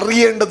അവനെ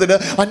അറിയേണ്ടതിന്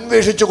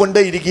അന്വേഷിച്ചു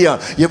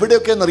കൊണ്ടേയിരിക്കുകയാണ്.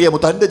 എവിടെയൊക്കെയെന്നറിയാമോ?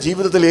 തൻ്റെ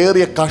ജീവിതത്തിൽ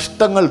ഏറിയ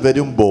കഷ്ടങ്ങൾ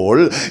വരുമ്പോൾ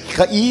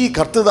ഈ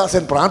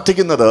കർത്തദാസൻ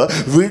പ്രാർത്ഥിക്കുന്നത്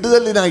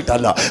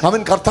വിടുതലിനായിട്ടല്ല. അവൻ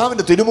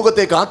കർത്താവിൻ്റെ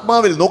തിരുമുഖത്തേക്ക്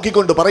ആത്മാവിൽ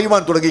നോക്കിക്കൊണ്ട്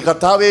പറയുവാൻ തുടങ്ങി,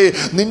 കർത്താവേ,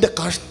 നിന്റെ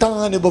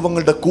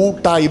കഷ്ടാനുഭവങ്ങളുടെ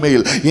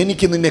കൂട്ടായ്മയിൽ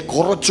എനിക്ക് നിന്നെ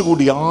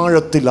കുറച്ചുകൂടി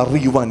ആഴത്തിൽ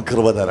അറിയുവാൻ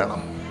കൃപ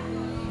തരണം.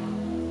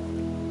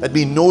 Let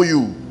me know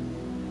you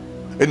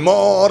in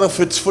more of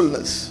its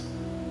fullness,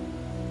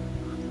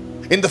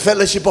 in the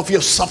fellowship of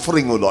your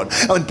suffering, O Lord.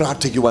 അവൻ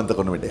പ്രാർത്ഥിക്കുവാൻ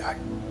തക്കണം ഇടയായി.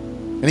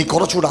 എനിക്ക്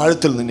കുറച്ചുകൂടെ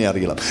ആഴത്തിൽ നിന്നെ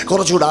അറിയണം,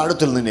 കുറച്ചുകൂടെ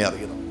ആഴത്തിൽ നിന്നെ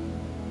അറിയണം.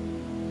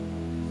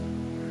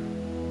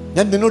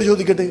 ഞാൻ നിന്നോട്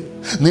ചോദിക്കട്ടെ,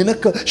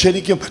 നിനക്ക്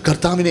ശരിക്കും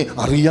കർത്താവിനെ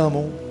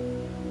അറിയാമോ?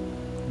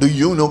 Do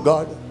you know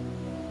God?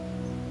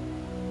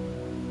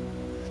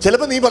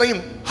 ചിലപ്പോൾ നീ പറയും,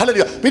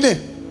 ഹല്ലേലൂയ, പിന്നെ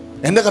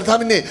എൻ്റെ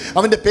കർത്താവിനെ,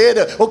 അവൻ്റെ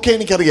പേര് ഒക്കെ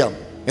എനിക്കറിയാം.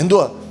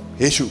 എന്തുവാ?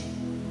 യേശു.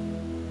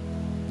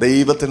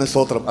 ദൈവത്തിന്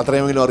സ്തോത്രം.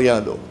 അത്രയെങ്കിലും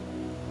അറിയാമല്ലോ.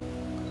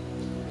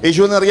 യേശു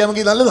എന്ന്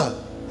അറിയാമെങ്കിൽ നല്ലതാ.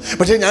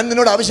 പക്ഷേ ഞാൻ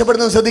നിന്നോട്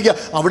ആവശ്യപ്പെടുന്നത് ശ്രദ്ധിക്കുക,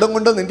 അവിടെ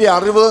കൊണ്ട് നിന്റെ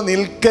അറിവ്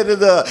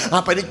നിൽക്കരുത്. ആ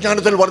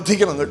പരിജ്ഞാനത്തിൽ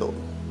വർദ്ധിക്കണം കേട്ടോ.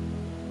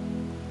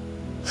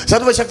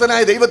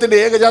 സർവശക്തനായ ദൈവത്തിൻ്റെ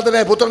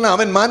ഏകജാതനായ പുത്രൻ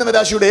അവൻ,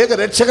 മാനവരാശിയുടെ ഏക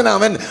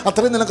രക്ഷകനവൻ.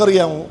 അത്രയും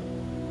നിനക്കറിയാമോ?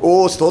 ഓ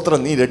സ്തോത്രം,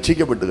 നീ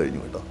രക്ഷിക്കപ്പെട്ട്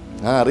കഴിഞ്ഞു കേട്ടോ.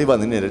 ആ അറിവാ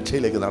നിന്നെ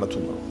രക്ഷയിലേക്ക്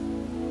നടത്തുന്നത്.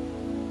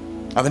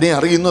 അവനെ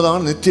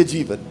അറിയുന്നതാണ്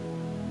നിത്യജീവൻ.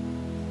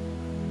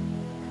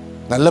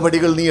 നല്ല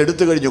പടികൾ നീ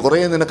എടുത്തു കഴിഞ്ഞു,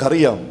 കുറേ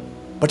നിനക്കറിയാം.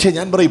 പക്ഷേ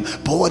ഞാൻ പറയും,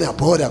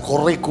 പോരാ,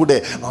 കുറെ കൂടെ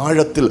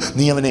ആഴത്തിൽ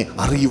നീ അവനെ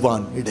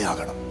അറിയുവാൻ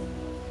ഇടയാകണം.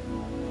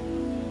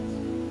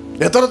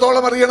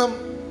 എത്രത്തോളം അറിയണം?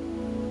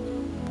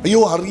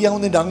 അയ്യോ,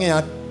 അറിയാവുന്നതിൻ്റെ അങ്ങേ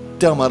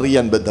അറ്റം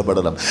അറിയാൻ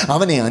ബന്ധപ്പെടണം.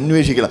 അവനെ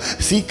അന്വേഷിക്കണം.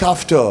 Seek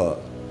after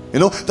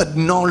that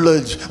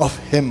knowledge of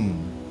him.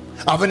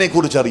 അവനെ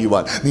കുറിച്ച്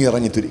അറിയുവാൻ നീ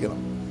ഇറങ്ങിത്തിരിക്കണം.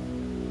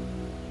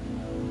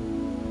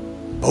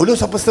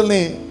 പൗലോസ്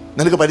അപ്പോസ്തലനെ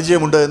നിനക്ക്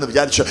പരിചയമുണ്ട് എന്ന്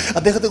വിചാരിച്ചു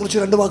അദ്ദേഹത്തെ കുറിച്ച്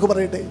 2 വാക്ക്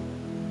പറയട്ടെ.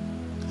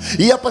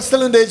 ഈ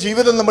അപ്പസ്തലന്റെ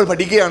ജീവിതം നമ്മൾ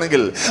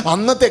പഠിക്കുകയാണെങ്കിൽ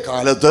അന്നത്തെ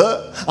കാലത്ത്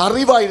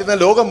അറിവായിരുന്ന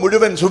ലോകം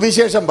മുഴുവൻ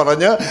സുവിശേഷം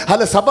പറഞ്ഞ്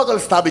സഭകൾ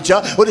സ്ഥാപിച്ച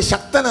ഒരു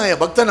ശക്തനായ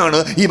ഭക്തനാണ്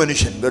ഈ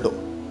മനുഷ്യൻ കേട്ടോ.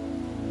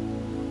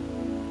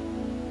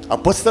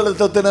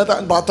 അപ്പസ്തലത്വത്തിന്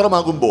താൻ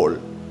പാത്രമാകുമ്പോൾ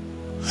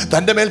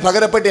തൻ്റെ മേൽ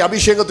പകരപ്പെട്ട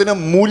അഭിഷേകത്തിന്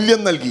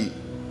മൂല്യം നൽകി.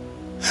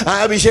 ആ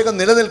അഭിഷേകം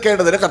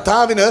നിലനിൽക്കേണ്ടതിന്,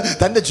 കർത്താവിന്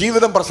തൻ്റെ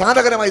ജീവിതം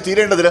പ്രസാദകരമായി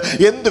തീരേണ്ടതിന്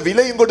എന്ത്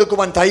വിലയും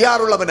കൊടുക്കുവാൻ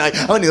തയ്യാറുള്ളവനായി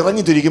അവൻ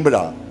ഇറങ്ങി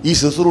തിരിക്കുമ്പോഴാണ് ഈ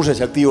ശുശ്രൂഷ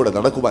ശക്തിയോടെ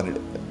നടക്കുവാനിട.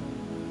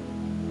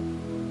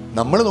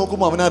 നമ്മൾ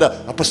നോക്കുമ്പോൾ അവനാരാ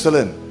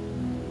അപ്പസ്തലൻ,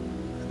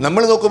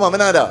 നമ്മൾ നോക്കുമ്പോൾ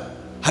അവനാരാ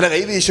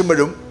കൈ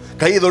വീശുമ്പോഴും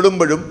കൈ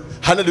തൊടുമ്പോഴും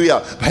ഹല്ലേലൂയ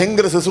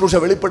ഭയങ്കര ശുശ്രൂഷ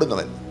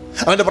വെളിപ്പെടുന്നവൻ.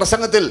 അവൻ്റെ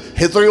പ്രസംഗത്തിൽ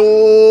എത്രയോ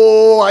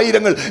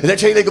ആയിരങ്ങൾ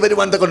രക്ഷയിലേക്ക്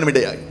വരുവാൻ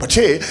തക്കൊണ്ടുമിടയായി.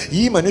 പക്ഷേ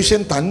ഈ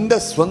മനുഷ്യൻ തൻ്റെ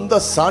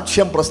സ്വന്തം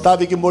സാക്ഷ്യം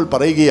പ്രസ്താവിക്കുമ്പോൾ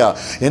പറയുകയാ,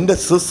 എൻ്റെ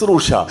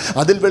ശുശ്രൂഷ,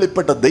 അതിൽ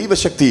വെളിപ്പെട്ട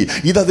ദൈവശക്തി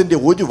ഇതതിൻ്റെ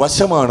ഒരു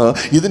വശമാണ്,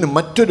 ഇതിന്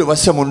മറ്റൊരു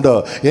വശമുണ്ട്.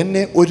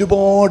 എന്നെ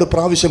ഒരുപാട്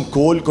പ്രാവശ്യം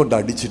കോൽ കൊണ്ട്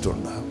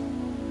അടിച്ചിട്ടുണ്ട്,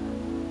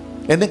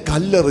 എന്നെ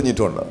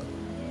കല്ലെറിഞ്ഞിട്ടുണ്ട്,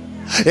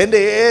 എൻ്റെ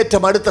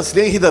ഏറ്റവും അടുത്ത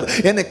സ്നേഹിതർ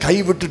എന്നെ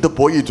കൈവിട്ടിട്ട്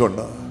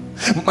പോയിട്ടുണ്ട്.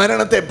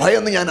 മരണത്തെ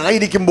ഭയന്ന് ഞാൻ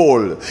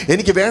ആയിരിക്കുമ്പോൾ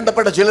എനിക്ക്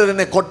വേണ്ടപ്പെട്ട ചിലർ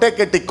എന്നെ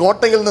കൊട്ടയെക്കെട്ടി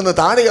കോട്ടയിൽ നിന്ന്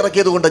താഴെ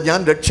ഇറക്കിയത് കൊണ്ട് ഞാൻ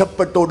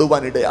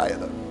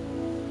രക്ഷപ്പെട്ടോടുവാനിടയായത്.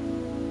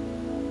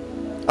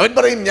 അവൻ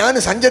പറയും, ഞാൻ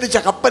സഞ്ചരിച്ച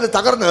കപ്പൽ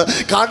തകർന്ന്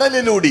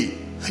കടലിലൂടി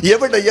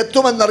എവിടെ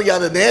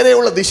എത്തുമെന്നറിയാതെ,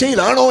 നേരെയുള്ള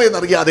ദിശയിലാണോ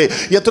എന്നറിയാതെ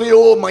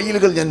എത്രയോ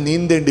മൈലുകൾ ഞാൻ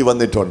നീന്തേണ്ടി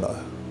വന്നിട്ടുണ്ട്.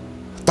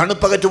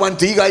 തണുപ്പകറ്റുവാൻ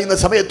തീ കായുന്ന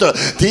സമയത്ത്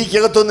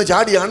തീക്കകത്തുനിന്ന്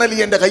ചാടി അണലി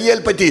എൻ്റെ കയ്യേൽ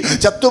പറ്റി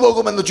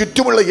ചത്തുപോകുമെന്ന്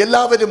ചുറ്റുമുള്ള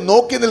എല്ലാവരും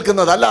നോക്കി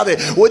നിൽക്കുന്നതല്ലാതെ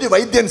ഒരു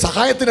വൈദ്യൻ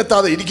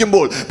സഹായത്തിനെത്താതെ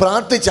ഇരിക്കുമ്പോൾ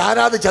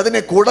പ്രാർത്ഥിച്ചാരാധിച്ച്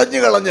അതിനെ കുടഞ്ഞു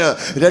കളഞ്ഞ്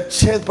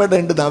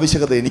രക്ഷപ്പെടേണ്ടുന്ന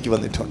ആവശ്യകത എനിക്ക്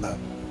വന്നിട്ടുണ്ട്.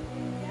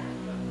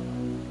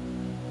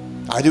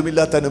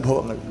 ആരുമില്ലാത്ത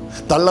അനുഭവങ്ങൾ,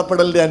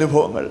 തള്ളപ്പെടലിൻ്റെ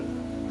അനുഭവങ്ങൾ,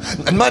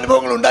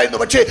 നന്മാനുഭവങ്ങൾ ഉണ്ടായിരുന്നു.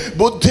 പക്ഷേ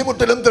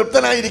ബുദ്ധിമുട്ടിലും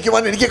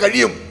തൃപ്തനായിരിക്കുവാൻ എനിക്ക്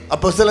കഴിയും.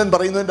 അപ്പോസ്തലൻ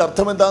പറയുന്നതിൻ്റെ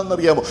അർത്ഥം എന്താണെന്ന്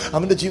അറിയാമോ?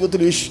 അവൻ്റെ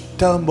ജീവിതത്തിൽ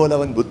ഇഷ്ടം പോലെ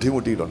അവൻ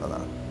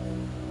ബുദ്ധിമുട്ടിയിട്ടുള്ളതാണ്.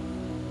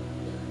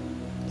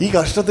 ഈ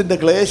കഷ്ടത്തിൻ്റെ,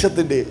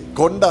 ക്ലേശത്തിൻ്റെ,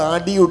 കൊണ്ട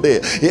അടിയുടെ,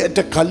 ഏറ്റ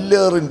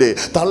കല്ലേറിൻ്റെ,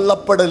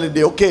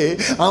 തള്ളപ്പെടലിൻ്റെ ഒക്കെ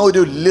ആ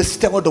ഒരു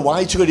ലിസ്റ്റ് അങ്ങോട്ട്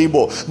വായിച്ചു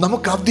കഴിയുമ്പോൾ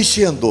നമുക്ക്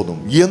അതിശയം തോന്നും.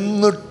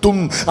 എന്നിട്ടും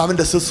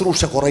അവൻ്റെ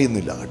ശുശ്രൂഷ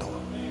കുറയുന്നില്ല കേട്ടോ.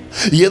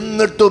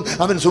 എന്നിട്ടും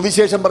അവൻ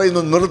സുവിശേഷം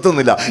പറയുന്നത്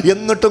നിർത്തുന്നില്ല.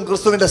 എന്നിട്ടും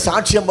ക്രിസ്തുവിൻ്റെ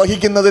സാക്ഷ്യം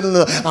വഹിക്കുന്നതിൽ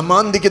നിന്ന്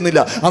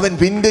അമാന്തിക്കുന്നില്ല. അവൻ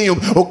പിന്നെയും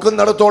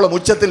ഒക്കുന്നിടത്തോളം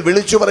ഉച്ചത്തിൽ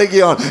വിളിച്ചു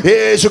പറയുകയാണ്,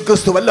 യേശു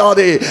ക്രിസ്തു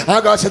അല്ലാതെ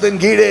ആകാശത്തിന്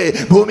കീഴേ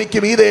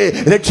ഭൂമിക്ക് മീതെ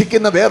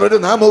രക്ഷിക്കുന്ന വേറൊരു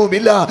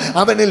നാമവുമില്ല,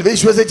 അവനിൽ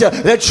വിശ്വസിച്ച്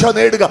രക്ഷ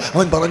നേടുക.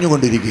 അവൻ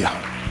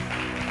പറഞ്ഞുകൊണ്ടിരിക്കുകയാണ്.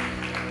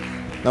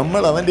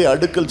 നമ്മൾ അവൻ്റെ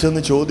അടുക്കൽ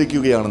ചെന്ന്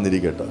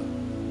ചോദിക്കുകയാണെന്നിരിക്കട്ടെ,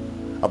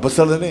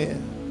 അപ്പോസ്തലനെ,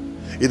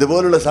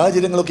 ഇതുപോലുള്ള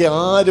സാഹചര്യങ്ങളൊക്കെ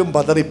ആരും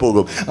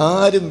പതറിപ്പോകും,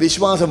 ആരും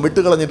വിശ്വാസം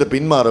വിട്ടുകളഞ്ഞിട്ട്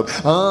പിന്മാറും.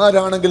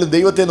 ആരാണെങ്കിലും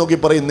ദൈവത്തെ നോക്കി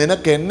പറയും,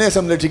 നിനക്ക് എന്നെ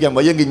സംരക്ഷിക്കാൻ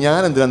വയ്യെങ്കിൽ ഞാൻ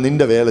എന്തിനാ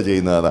നിന്റെ വേല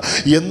ചെയ്യുന്നത്?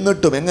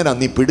 എന്നിട്ടും എങ്ങനെ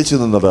നീ പിടിച്ചു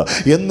നിന്നത്?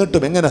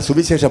 എന്നിട്ടും എങ്ങനെ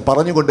സുവിശേഷം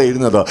പറഞ്ഞുകൊണ്ടേ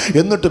ഇരുന്നത്?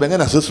 എന്നിട്ടും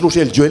എങ്ങനെ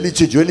ശുശ്രൂഷയിൽ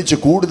ജ്വലിച്ച്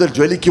കൂടുതൽ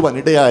ജ്വലിക്കുവാൻ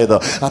ഇടയായത്?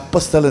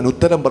 അപ്പോസ്തലൻ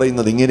ഉത്തരം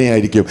പറയുന്നത്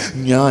ഇങ്ങനെയായിരിക്കും,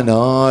 ഞാൻ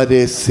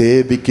ആരെ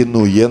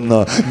സേവിക്കുന്നു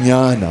എന്ന്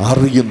ഞാൻ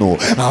അറിയുന്നു.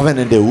 അവൻ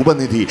എൻ്റെ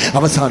ഉപനിധി,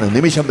 അവസാന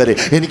നിമിഷം വരെ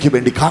എനിക്ക്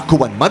വേണ്ടി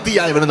കാക്കുവാൻ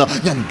മതിയായവനെന്ന്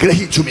ഞാൻ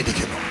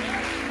ഗ്രഹിച്ചുമിരിക്കുന്നു.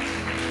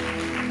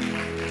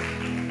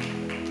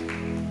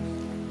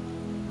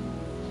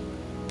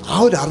 ആ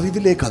ഒരു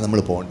അറിവിലേക്കാണ് നമ്മൾ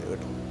പോകേണ്ടത്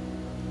കേട്ടോ.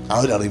 ആ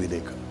ഒരു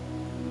അറിവിലേക്ക്.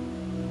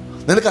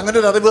 നിനക്ക് അങ്ങനെ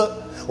ഒരു അറിവ്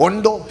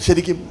ഉണ്ടോ?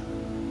 ശരിക്കും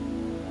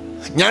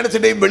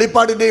ജ്ഞാനത്തിൻ്റെയും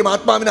വെളിപ്പാടിൻ്റെയും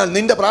ആത്മാവിനാൽ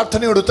നിന്റെ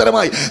പ്രാർത്ഥനയോട്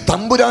ഉത്തരമായി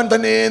തമ്പുരാൻ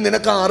തന്നെ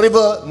നിനക്ക് ആ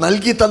അറിവ്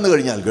നൽകി തന്നു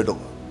കഴിഞ്ഞാൽ കേട്ടോ,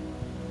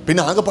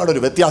 പിന്നെ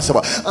ആകെപ്പാടൊരു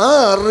വ്യത്യാസമാണ്. ആ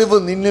അറിവ്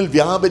നിന്നിൽ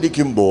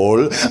വ്യാപരിക്കുമ്പോൾ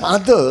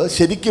അത്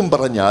ശരിക്കും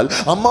പറഞ്ഞാൽ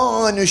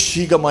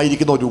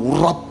അമാനുഷികമായിരിക്കുന്ന ഒരു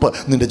ഉറപ്പ്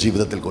നിന്റെ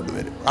ജീവിതത്തിൽ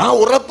കൊണ്ടുവരും. ആ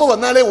ഉറപ്പ്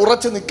വന്നാലേ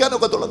ഉറച്ച്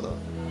നിൽക്കാനൊക്കെ തുടങ്ങും.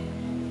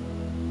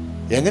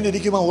 എങ്ങനെ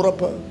ഇരിക്കും ആ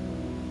ഉറപ്പ്?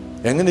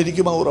 എങ്ങനെ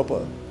ഇരിക്കും ആ ഉറപ്പ്?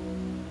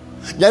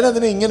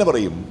 ഞാനതിനെ ഇങ്ങനെ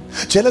പറയും,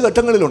 ചില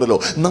ഘട്ടങ്ങളിലുണ്ടല്ലോ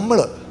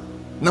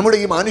നമ്മുടെ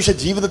ഈ മനുഷ്യ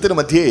ജീവിതത്തിന്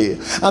മധ്യേ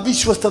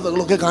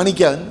അവിശ്വസ്തതകളൊക്കെ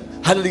കാണിക്കാൻ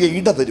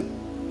ഇടവരും.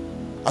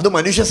 അത്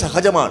മനുഷ്യ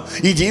സഹജമാണ്,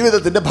 ഈ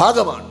ജീവിതത്തിൻ്റെ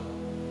ഭാഗമാണ്.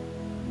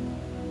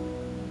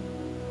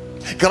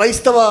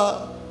 ക്രൈസ്തവ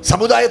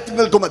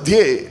സമുദായങ്ങൾക്ക്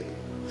മധ്യേ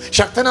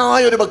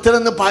ശക്തനായ ഒരു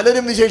ഭക്തനെന്ന്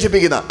പലരും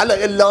വിശേഷിപ്പിക്കുന്ന, അല്ല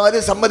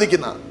എല്ലാവരും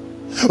സമ്മതിക്കുന്ന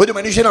ഒരു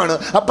മനുഷ്യനാണ്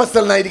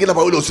അപ്പസ്തലനായിരിക്കുന്ന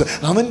പൗലോസ്.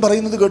 അവൻ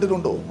പറയുന്നത്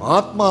കേട്ടിട്ടുണ്ടോ?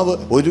 ആത്മാവ്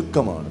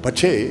ഒരുക്കമാണ്,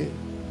 പക്ഷേ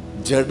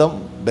ജഡം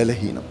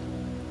ബലഹീനം.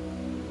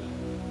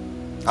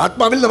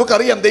 ആത്മാവിൽ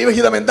നമുക്കറിയാം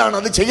ദൈവഹിതം എന്താണ്,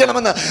 അത്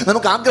ചെയ്യണമെന്ന്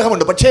നമുക്ക്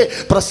ആഗ്രഹമുണ്ട്. പക്ഷേ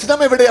പ്രശ്നം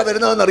എവിടെയാണ്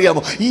വരുന്നതെന്ന്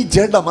അറിയാമോ? ഈ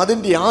ജഡം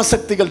അതിൻ്റെ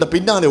ആസക്തികളുടെ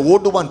പിന്നാലെ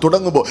ഓടുവാൻ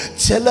തുടങ്ങുമ്പോൾ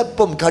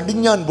ചിലപ്പം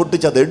കടിഞ്ഞാൻ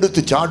പൊട്ടിച്ച് അത്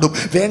എടുത്ത് ചാടും.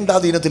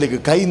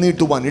 വേണ്ടാതീനത്തിലേക്ക് കൈ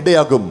നീട്ടുവാൻ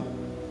ഇടയാകും.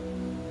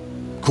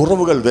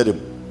 കുറവുകൾ വരും.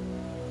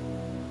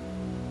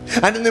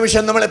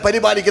 അനുനിമിഷം നമ്മളെ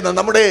പരിപാലിക്കുന്ന,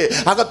 നമ്മുടെ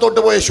അകത്തോട്ട്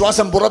പോയ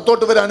ശ്വാസം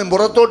പുറത്തോട്ട് വരാനും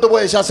പുറത്തോട്ട്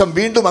പോയ ശ്വാസം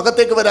വീണ്ടും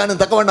അകത്തേക്ക് വരാനും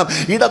തക്കവണ്ണം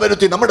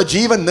ഇടവരുത്തി നമ്മുടെ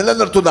ജീവൻ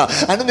നിലനിർത്തുന്ന,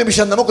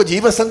 അനുനിമിഷം നമുക്ക്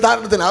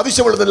ജീവസന്ധാരണത്തിന്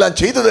ആവശ്യമുള്ളതെല്ലാം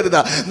ചെയ്തു തരുന്ന,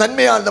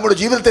 നന്മയാൽ നമ്മുടെ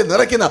ജീവിതത്തെ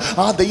നിറയ്ക്കുന്ന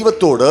ആ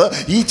ദൈവത്തോട്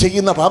ഈ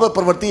ചെയ്യുന്ന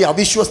പാപപ്രവൃത്തി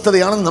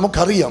അവിശ്വസ്തതയാണെന്ന്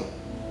നമുക്കറിയാം.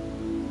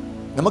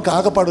 നമുക്ക്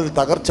ആകെപ്പാടൊരു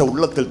തകർച്ച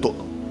ഉള്ളത്തിൽ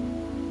തോന്നും.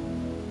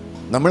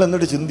 നമ്മൾ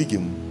എന്നിട്ട്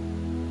ചിന്തിക്കും,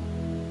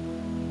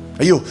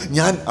 അയ്യോ,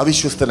 ഞാൻ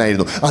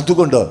അവിശ്വസ്തനായിരുന്നു,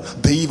 അതുകൊണ്ട്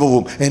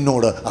ദൈവവും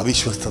എന്നോട്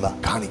അവിശ്വസ്തത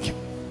കാണിക്കും.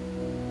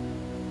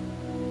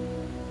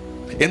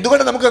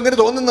 എന്തുകൊണ്ട് നമുക്ക് അങ്ങനെ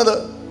തോന്നുന്നത്?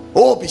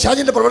 ഓ,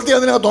 പിശാചിന്റെ പ്രവൃത്തി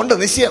അതിനകത്തുണ്ട്,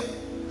 നിശ്ചയം.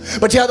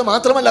 പക്ഷെ അത്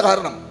മാത്രമല്ല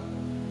കാരണം.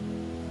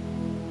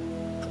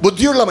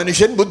 ബുദ്ധിയുള്ള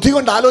മനുഷ്യൻ ബുദ്ധി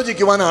കൊണ്ട്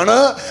ആലോചിക്കുവാനാണ്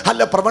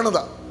അല്ല പ്രവണത.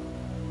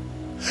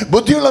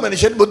 ബുദ്ധിയുള്ള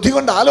മനുഷ്യൻ ബുദ്ധി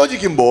കൊണ്ട്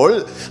ആലോചിക്കുമ്പോൾ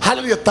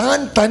താൻ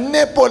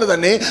തന്നെ പോലെ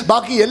തന്നെ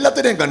ബാക്കി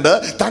എല്ലാത്തിനെയും കണ്ട്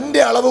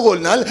തൻ്റെ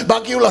അളവുകോലിനാൽ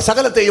ബാക്കിയുള്ള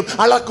സകലത്തെയും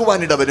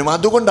അളക്കുവാനിടവരും.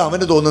 അതുകൊണ്ട്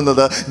അവന്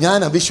തോന്നുന്നത് ഞാൻ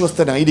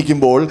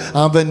അവിശ്വസ്തനായിരിക്കുമ്പോൾ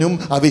അവനും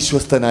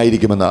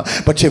അവിശ്വസ്തനായിരിക്കുമെന്ന്.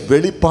 പക്ഷെ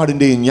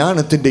വെളിപ്പാടിൻ്റെയും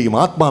ജ്ഞാനത്തിൻ്റെയും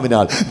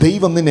ആത്മാവിനാൽ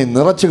ദൈവം നിന്നെ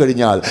നിറച്ചു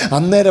കഴിഞ്ഞാൽ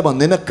അന്നേരമാണ്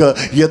നിനക്ക്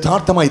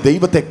യഥാർത്ഥമായി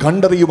ദൈവത്തെ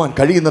കണ്ടറിയുവാൻ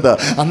കഴിയുന്നത്.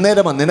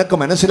 അന്നേരമാണ് നിനക്ക്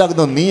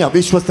മനസ്സിലാകുന്നത് നീ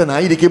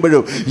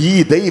അവിശ്വസ്തനായിരിക്കുമ്പോഴും ഈ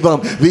ദൈവം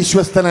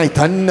വിശ്വസ്തനായി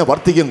തന്നെ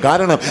വർത്തിക്കും.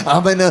 കാരണം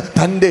അവന്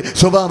തൻ്റെ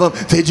സ്വഭാവം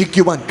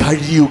ത്യജിക്കുവാൻ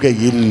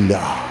കഴിയുകയില്ല.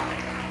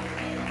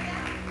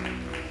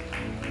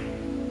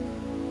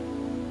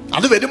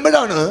 അത്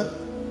വരുമ്പോഴാണ്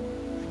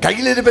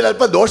കയ്യിലിരിപ്പിൽ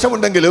അല്പം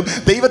ദോഷമുണ്ടെങ്കിലും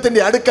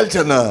ദൈവത്തിന്റെ അടുക്കൽ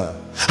ചെന്ന്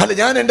അല്ല,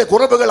 ഞാൻ എൻ്റെ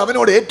കുറവുകൾ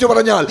അവനോട്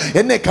ഏറ്റുപറഞ്ഞാൽ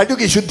എന്നെ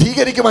കഴുകി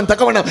ശുദ്ധീകരിക്കുവാൻ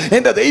തക്കവണ്ണം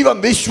എൻ്റെ ദൈവം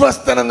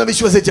വിശ്വസ്തനെന്ന്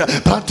വിശ്വസിച്ച്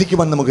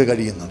പ്രാർത്ഥിക്കുവാൻ നമുക്ക്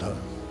കഴിയുന്നത്.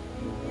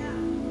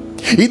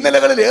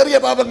 ഇന്നലകളിൽ ഏറിയ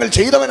പാപങ്ങൾ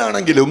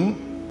ചെയ്തവനാണെങ്കിലും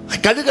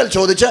കഴുകൽ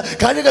ചോദിച്ച്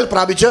കഴുകൽ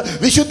പ്രാപിച്ച്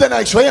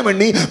വിശുദ്ധനായി സ്വയം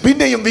എണ്ണി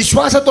പിന്നെയും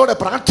വിശ്വാസത്തോടെ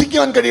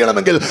പ്രാർത്ഥിക്കുവാൻ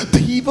കഴിയണമെങ്കിൽ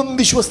ദൈവം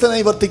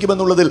വിശ്വസ്തനായി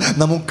വർത്തിക്കുമെന്നുള്ളതിൽ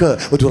നമുക്ക്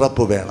ഒരു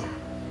ഉറപ്പ് വേണം.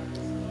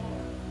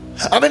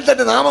 അവൻ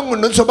തന്റെ നാമം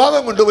കൊണ്ടും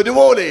സ്വഭാവം കൊണ്ടും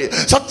ഒരുപോലെ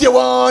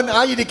സത്യവാൻ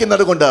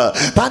ആയിരിക്കുന്നത് കൊണ്ട്,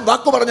 താൻ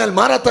വാക്കു പറഞ്ഞാൽ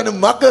മാറാത്തനും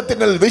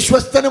വാഗ്ദത്തങ്ങളിൽ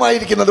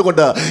വിശ്വസ്തനുമായിരിക്കുന്നത്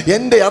കൊണ്ട്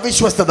എൻ്റെ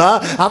അവിശ്വസ്തത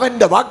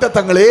അവൻ്റെ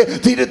വാഗ്ദത്തങ്ങളെ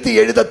തിരുത്തി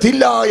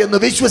എഴുതത്തില്ല എന്ന്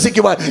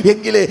വിശ്വസിക്കുവാൻ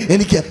എങ്കിലേ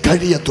എനിക്ക്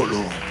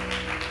കഴിയത്തുള്ളൂ.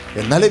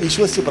 എന്നാലേ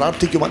വിശ്വസിച്ച്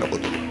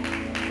പ്രാർത്ഥിക്കുവാനൊക്കത്തുള്ളൂ.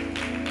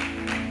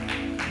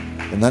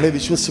 എന്നാലേ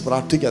വിശ്വസിച്ച്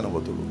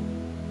പ്രാർത്ഥിക്കാനൊക്കത്തുള്ളൂ.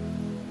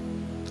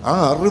 ആ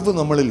അറിവ്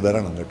നമ്മളിൽ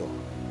വരണം കേട്ടോ.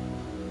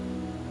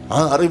 ആ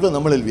അറിവ്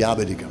നമ്മളിൽ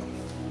വ്യാപരിക്കണം.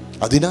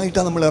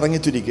 അതിനായിട്ടാണ് നമ്മൾ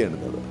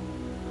ഇറങ്ങിത്തിരിക്കേണ്ടത്.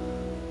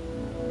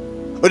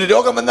 ഒരു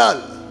രോഗം വന്നാൽ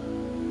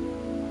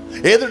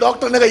ഏത്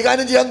ഡോക്ടറിനെ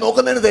കൈകാര്യം ചെയ്യാൻ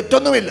നോക്കുന്നതിന്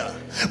തെറ്റൊന്നുമില്ല.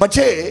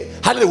 പക്ഷേ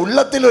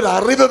ഉള്ളത്തിൽ ഒരു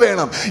അറിവ്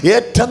വേണം.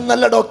 ഏറ്റവും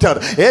നല്ല ഡോക്ടർ,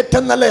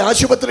 ഏറ്റവും നല്ല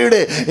ആശുപത്രിയുടെ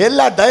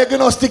എല്ലാ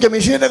ഡയഗ്നോസ്റ്റിക്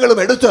മെഷീനുകളും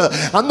എടുത്ത്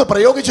അന്ന്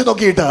പ്രയോഗിച്ചു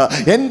നോക്കിയിട്ട്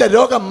എൻ്റെ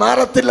രോഗം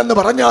മാറത്തില്ലെന്ന്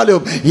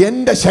പറഞ്ഞാലും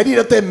എൻ്റെ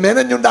ശരീരത്തെ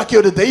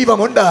മെനഞ്ഞുണ്ടാക്കിയ ഒരു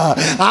ദൈവമുണ്ട്.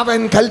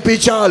 അവൻ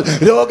കൽപ്പിച്ചാൽ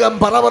രോഗം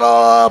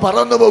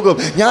പറന്നു പോകും.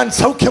 ഞാൻ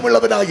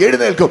സൗഖ്യമുള്ളവനായി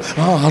എഴുന്നേൽക്കും.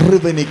 ആ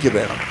അറിവ് എനിക്ക്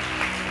വേണം.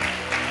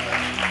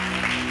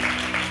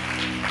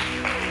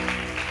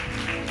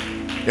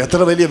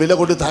 എത്ര വലിയ വില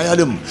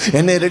കൊടുത്തായാലും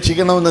എന്നെ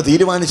രക്ഷിക്കണമെന്ന്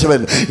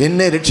തീരുമാനിച്ചവൻ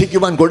എന്നെ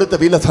രക്ഷിക്കുവാൻ കൊടുത്ത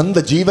വില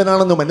സ്വന്തം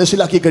ജീവനാണെന്ന്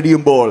മനസ്സിലാക്കി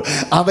കഴിയുമ്പോൾ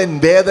അവൻ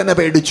വേദന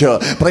പേടിച്ച്,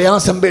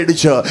 പ്രയാസം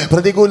പേടിച്ച്,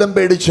 പ്രതികൂലം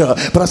പേടിച്ച്,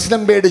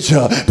 പ്രശ്നം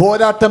പേടിച്ച്,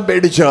 പോരാട്ടം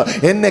പേടിച്ച്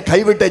എന്നെ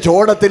കൈവിട്ട്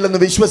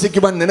ചോടത്തില്ലെന്ന്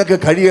വിശ്വസിക്കുവാൻ നിനക്ക്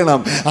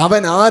കഴിയണം.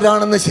 അവൻ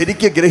ആരാണെന്ന്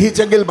ശരിക്ക്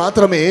ഗ്രഹിച്ചെങ്കിൽ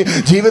മാത്രമേ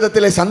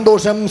ജീവിതത്തിലെ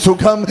സന്തോഷം,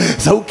 സുഖം,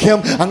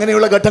 സൗഖ്യം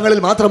അങ്ങനെയുള്ള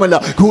ഘട്ടങ്ങളിൽ മാത്രമല്ല,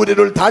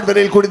 കൂരിരുൾ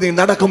താഴ്വരയിൽ കൂടി നീ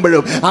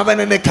നടക്കുമ്പോഴും അവൻ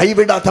എന്നെ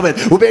കൈവിടാത്തവൻ,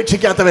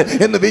 ഉപേക്ഷിക്കാത്തവൻ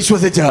എന്ന്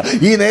വിശ്വസിച്ച്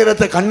ഈ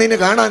നേരത്തെ കണ്ണിന്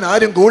കാണാൻ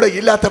ആരും കൂടെ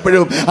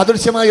ഇല്ലാത്തപ്പോഴും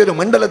അദൃശ്യമായ ഒരു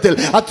മണ്ഡലത്തിൽ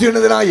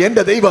അത്യുന്നതനായ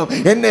എൻ്റെ ദൈവം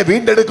എന്നെ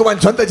വീണ്ടെടുക്കുവാൻ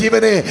സ്വന്തം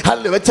ജീവനെ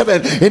വെച്ചവൻ,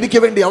 എനിക്ക്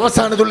വേണ്ടി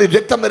അവസാനത്തുള്ളിൽ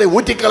രക്തം വരെ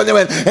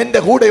ഊറ്റിക്കളഞ്ഞവൻ എൻ്റെ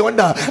കൂടെ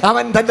ഉണ്ട്.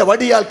 അവൻ തൻ്റെ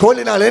വടിയാൽ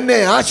കോലിനാൽ എന്നെ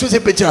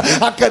ആശ്വസിപ്പിച്ച്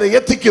അക്കരെ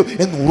എത്തിക്കും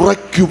എന്ന്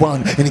ഉറയ്ക്കുവാൻ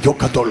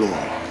എനിക്കൊക്കത്തുള്ളൂ.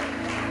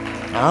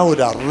 ആ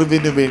ഒരു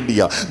അറിവിന്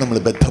വേണ്ടിയാ നമ്മൾ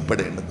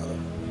ബന്ധപ്പെടേണ്ടത്.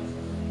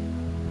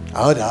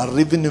 ആ ഒരു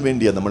അറിവിന്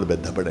വേണ്ടിയാ നമ്മൾ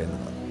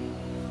ബന്ധപ്പെടേണ്ടത്.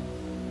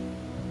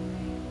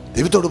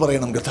 ദൈവത്തോട്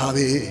പറയണം,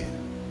 കർത്താവേ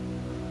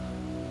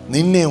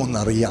നിന്നെ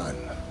ഒന്നറിയാൻ,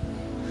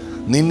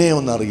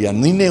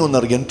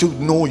 to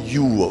know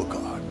U oh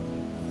God.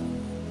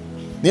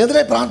 നീ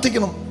അതിനെ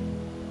പ്രാർത്ഥിക്കണം.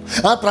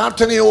 ആ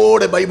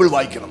പ്രാർത്ഥനയോടെ ബൈബിൾ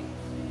വായിക്കണം.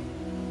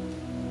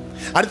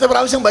 അടുത്ത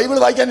പ്രാവശ്യം ബൈബിൾ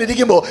വായിക്കാൻ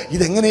ഇരിക്കുമ്പോൾ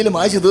ഇതെങ്ങനെയും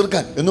വായിച്ച്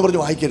തീർക്കാൻ എന്ന്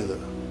പറഞ്ഞ് വായിക്കരുത്.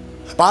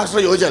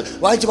 പാസ്റ്റർ ചോദിച്ചാൽ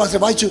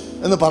വായിച്ചു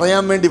എന്ന്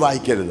പറയാൻ വേണ്ടി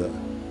വായിക്കരുത്.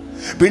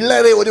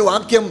 പിള്ളേരെ ഒരു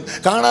വാക്യം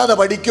കാണാതെ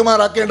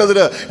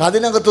പഠിക്കുമാറാക്കേണ്ടതിന്,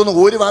 അതിനകത്തുനിന്ന്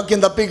ഒരു വാക്യം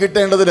തപ്പി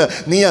കിട്ടേണ്ടതിന്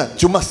നീ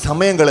ചുമ്മാ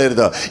സമയം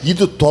കളയരുത്.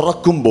 ഇത്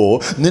തുറക്കുമ്പോൾ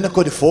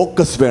നിനക്കൊരു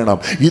ഫോക്കസ് വേണം.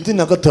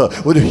 ഇതിനകത്ത്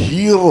ഒരു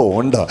ഹീറോ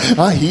ഉണ്ട്.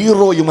 ആ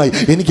ഹീറോയുമായി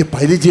എനിക്ക്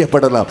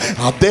പരിചയപ്പെടണം.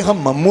 അദ്ദേഹം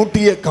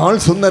മമ്മൂട്ടിയേക്കാൾ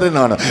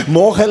സുന്ദരനാണ്,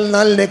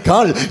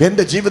 മോഹൻലാലിനേക്കാൾ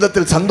എൻ്റെ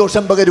ജീവിതത്തിൽ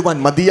സന്തോഷം പകരുവാൻ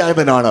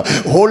മതിയായവനാണ്,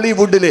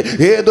 ഹോളിവുഡിലെ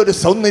ഏതൊരു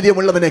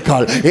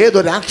സൗന്ദര്യമുള്ളവനേക്കാൾ,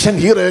 ഏതൊരു ആക്ഷൻ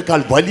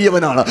ഹീറോയേക്കാൾ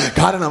വലിയവനാണ്.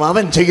 കാരണം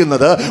അവൻ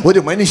ചെയ്യുന്നത് ഒരു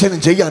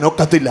മനുഷ്യനും ചെയ്യാൻ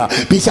ഒക്കത്തില്ല.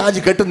 പിശാച്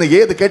കെട്ടുന്ന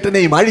ഏത്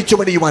കെട്ടിനെയും അഴിച്ചു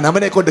പണിയുവാൻ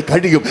അവനെ കൊണ്ട്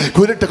കഴിയും.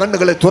 കുരുട്ട്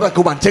കണ്ണുകളെ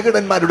തുറക്കുവാൻ,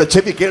 ചെകിടന്മാരുടെ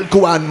ചെവി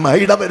കേൾക്കുവാൻ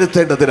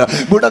ഇടവരുത്തേണ്ടതിന്,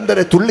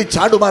 മുടന്തരെ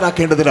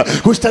തുള്ളിച്ചാടുമാറാക്കേണ്ടതിന്,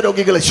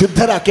 കുഷ്ഠരോഗികളെ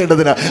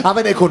ശുദ്ധരാക്കേണ്ടതിന്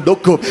അവനെ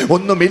കൊണ്ടൊക്കും.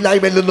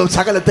 ഒന്നുമില്ലായ്മയിൽ നിന്നും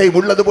സകലത്തെയും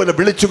ഉള്ളതുപോലെ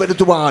വിളിച്ചു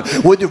വരുത്തുവാൻ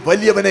ഒരു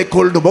വലിയവനെ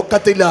കൊണ്ടും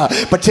ഒക്കത്തില്ല.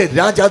 പക്ഷേ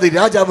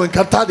രാജാവും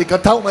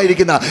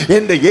കർത്താവുമായിരിക്കുന്ന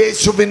എൻ്റെ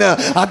യേശുവിന്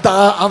അതാ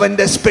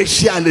അവൻ്റെ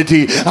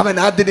സ്പെഷ്യാലിറ്റി. അവൻ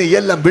അതിനെ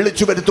എല്ലാം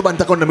വിളിച്ചു വരുത്തുവാൻ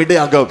തക്കൊണ്ടും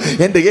ഇടയാകും.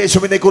 എൻ്റെ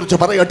യേശുവിനെ കുറിച്ച്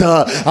പറയട്ടെ,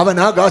 അവൻ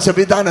ആകാശ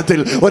വിധാനത്തിൽ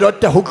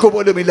ഒരൊറ്റ ഹുക്ക്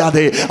പോലും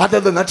ഇല്ലാതെ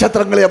അതത്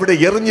നക്ഷത്രങ്ങളെ അവിടെ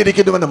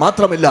എറിഞ്ഞിരിക്കുന്നുവെന്ന്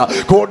മാത്രമല്ല,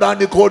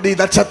 കോടാനുകോടി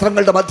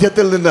നക്ഷത്രങ്ങളുടെ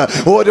മധ്യത്തിൽ നിന്ന്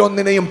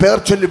ഓരോന്നിനെയും പേർ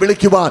ചൊല്ലി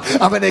വിളിക്കുവാൻ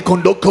അവനെ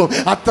കൊണ്ടൊക്കും.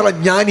 അത്ര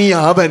ജ്ഞാനിയ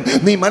അവൻ.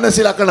 നീ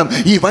മനസ്സിലാക്കണം,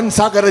 ഈ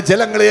വൻസാഗര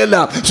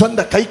ജലങ്ങളെയെല്ലാം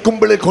സ്വന്തം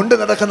കൈക്കുമ്പിളിൽ കൊണ്ടു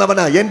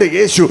നടക്കുന്നവനാ എൻ്റെ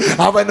യേശു.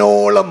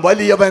 അവനോളം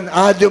വലിയവൻ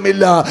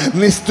ആരുമില്ല.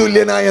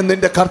 നിസ്തുല്യനായ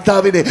നിന്റെ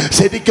കർത്താവിനെ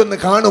ശരിക്കൊന്ന്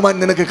കാണുവാൻ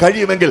നിനക്ക്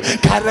കഴിയുമെങ്കിൽ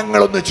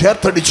കരങ്ങളൊന്ന്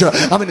ചേർത്തടിച്ച്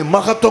അവന്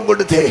മഹത്വം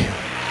കൊടുത്തേ.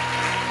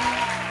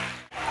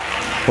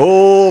 ഓ,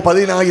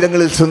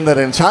 10,000-ങ്ങളിൽ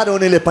സുന്ദരൻ,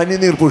 ഷാരോനിലെ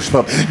പനിനീർ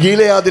പുഷ്പം,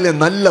 ഗിലെയാദിലെ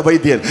നല്ല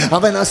വൈദ്യൻ,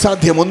 അവൻ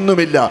അസാധ്യം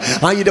ഒന്നുമില്ല.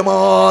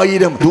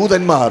 1000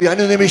 ദൂതന്മാർ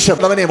അനുനിമിഷം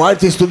അവനെ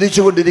വാഴ്ത്തി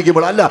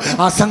സ്തുതിച്ചുകൊണ്ടിരിക്കുമ്പോൾ, അല്ല,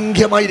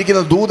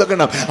 അസംഖ്യമായിരിക്കുന്ന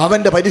ദൂതഗണം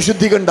അവന്റെ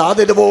പരിശുദ്ധി കണ്ട്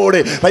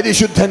ആദരവോടെ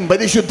പരിശുദ്ധൻ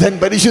പരിശുദ്ധൻ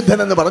പരിശുദ്ധൻ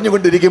എന്ന്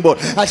പറഞ്ഞുകൊണ്ടിരിക്കുമ്പോൾ,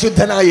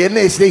 അശുദ്ധനായി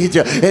എന്നെ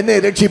സ്നേഹിച്ച് എന്നെ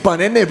രക്ഷിപ്പാൻ,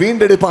 എന്നെ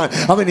വീണ്ടെടുപ്പാൻ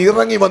അവൻ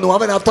ഇറങ്ങി വന്നു.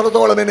 അവൻ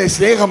അത്രത്തോളം എന്നെ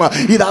സ്നേഹമാ.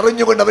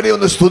 ഇതറിഞ്ഞുകൊണ്ട് അവനെ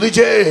ഒന്ന്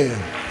സ്തുതിച്ചേ.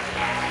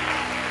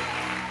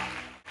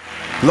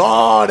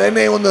 ലോർഡ്,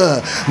 എന്നെ ഒന്ന്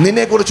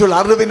നിന്നെക്കുറിച്ചുള്ള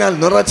അറിവിനാൽ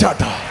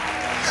നിറച്ചാട്ട.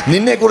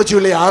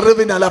 നിന്നെക്കുറിച്ചുള്ള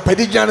അറിവിനാൽ, ആ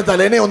പരിജ്ഞാനത്താൽ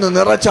എന്നെ ഒന്ന്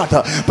നിറച്ചാട്ട.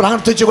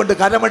 പ്രാർത്ഥിച്ചുകൊണ്ട്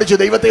കരമടിച്ച്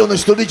ദൈവത്തെ ഒന്ന്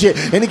സ്തുതിച്ച്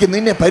എനിക്ക്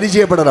നിന്നെ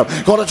പരിചയപ്പെടണം.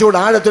 കുറച്ചുകൂടെ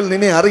ആഴത്തിൽ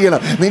നിന്നെ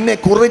അറിയണം. നിന്നെ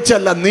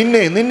കുറിച്ചല്ല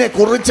നിന്നെ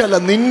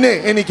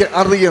എനിക്ക്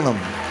അറിയണം.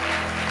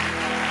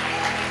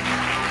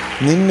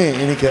 നിന്നെ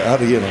എനിക്ക്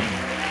അറിയണം.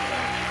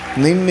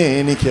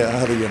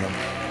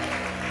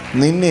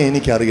 നിന്നെ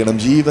എനിക്കറിയണം.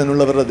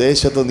 ജീവനുള്ളവരുടെ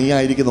ദേശത്ത് നീ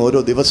ആയിരിക്കുന്ന ഓരോ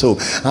ദിവസവും,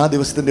 ആ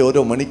ദിവസത്തിൻ്റെ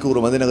ഓരോ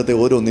മണിക്കൂറും, അതിനകത്തെ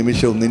ഓരോ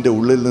നിമിഷവും നിൻ്റെ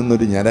ഉള്ളിൽ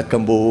നിന്നൊരു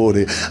ഞരക്കം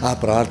പോലെ ആ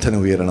പ്രാർത്ഥന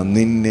ഉയരണം.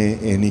 നിന്നെ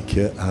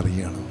എനിക്ക്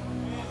അറിയണം.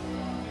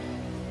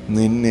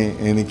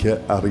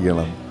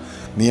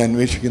 നീ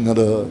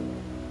അന്വേഷിക്കുന്നത്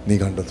നീ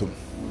കണ്ടെത്തും.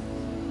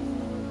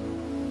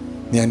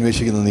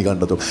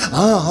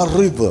 ആ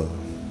അറിവ്,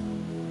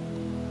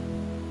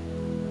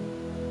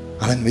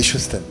 അവൻ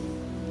വിശ്വസ്തൻ,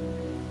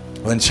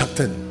 അവൻ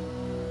ശക്തൻ,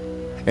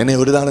 എന്നെ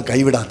ഒരു നാളും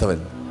കൈവിടാത്തവൻ.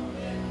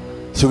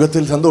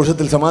 സുഖത്തിൽ,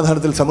 സന്തോഷത്തിൽ,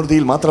 സമാധാനത്തിൽ,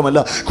 സമൃദ്ധിയിൽ മാത്രമല്ല,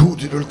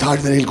 കൂരിരുൾ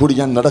താഴ്വരയിൽ കൂടി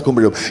ഞാൻ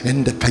നടക്കുമ്പോഴും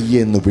എൻ്റെ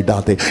കയ്യെന്ന്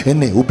വിടാതെ,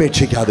 എന്നെ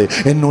ഉപേക്ഷിക്കാതെ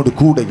എന്നോട്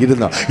കൂടെ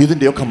ഇരുന്ന,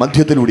 ഇതിൻ്റെയൊക്കെ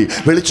മധ്യത്തിലൂടി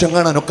വെളിച്ചം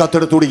കാണാൻ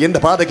ഒക്കാത്തിടത്തൂടി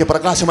എൻ്റെ പാതയ്ക്ക്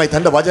പ്രകാശമായി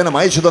തൻ്റെ വചനം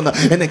അയച്ചു തന്ന്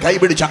എന്നെ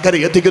കൈപിടിച്ച് അക്കരെ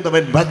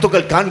എത്തിക്കുന്നവൻ.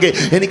 ഭക്തുക്കൾ കാണുകെ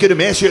എനിക്കൊരു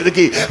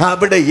മേശയൊരുക്കി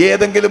അവിടെ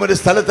ഏതെങ്കിലും ഒരു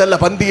സ്ഥലത്തല്ല,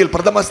 പന്തിയിൽ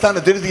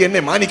പ്രഥമസ്ഥാനത്തിരുത്തി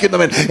എന്നെ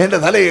മാനിക്കുന്നവൻ, എൻ്റെ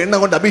തലയെ എണ്ണ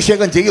കൊണ്ട്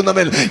അഭിഷേകം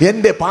ചെയ്യുന്നവൻ,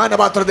 എൻ്റെ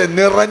പാനപാത്രത്തെ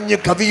നിറഞ്ഞ്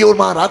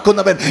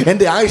കവിയൂർമാറാക്കുന്നവൻ,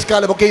 എൻ്റെ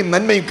ആയുഷ്കാലമൊക്കെയും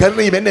നന്മയും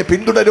കരുണയും എന്നെ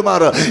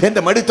പിന്തുടരുമാറ്,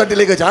 എൻ്റെ മടിത്തട്ടിൽ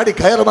ചാടി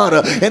കയറുമാറ്,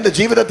 എന്റെ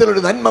ജീവിതത്തിൽ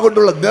ഒരു നന്മ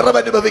കൊണ്ടുള്ള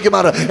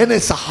നിറവനുഭവിക്കുമാറ് എന്നെ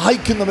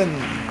സഹായിക്കുന്നവൻ.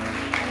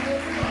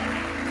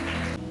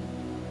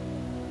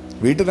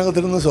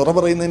 വീട്ടിനകത്തിരുന്ന് സൊറ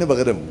പറയുന്നതിന്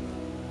പകരം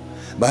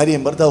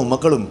ഭാര്യയും ഭർത്താവും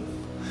മക്കളും,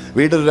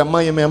 വീട്ടിലൊരു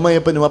അമ്മായിയമ്മ,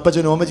 അമ്മയപ്പനും,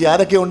 അപ്പച്ചനും, അമ്മച്ചി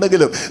ആരൊക്കെ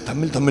ഉണ്ടെങ്കിലും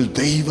തമ്മിൽ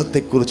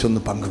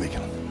ദൈവത്തെക്കുറിച്ചൊന്ന്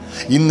പങ്കുവെക്കണം.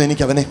 ഇന്ന്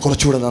എനിക്ക് അവനെ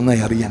കുറച്ചുകൂടെ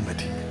നന്നായി അറിയാൻ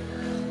പറ്റി.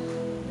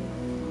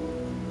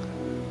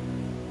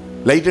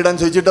 ലൈറ്റ് ഇടാൻ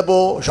ചോദിച്ചിട്ടപ്പോ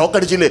ഷോക്ക്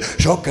അടിച്ചില്ലേ?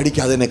 ഷോക്ക്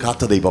അടിക്കാതെ എന്നെ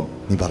കാത്ത ദൈവം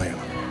നീ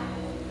പറയണം.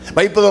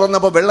 പൈപ്പ്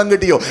തുറന്നപ്പോൾ വെള്ളം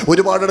കിട്ടിയോ?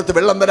 ഒരുപാടിടത്ത്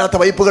വെള്ളം വരാത്ത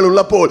പൈപ്പുകൾ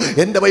ഉള്ളപ്പോൾ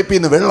എൻ്റെ പൈപ്പിൽ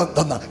നിന്ന് വെള്ളം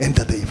തന്ന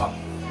എൻ്റെ ദൈവം.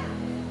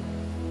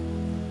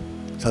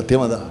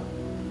 സത്യമതാ.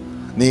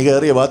 നീ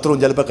കയറിയ ബാത്റൂം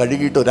ചിലപ്പോൾ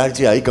കഴുകിയിട്ട്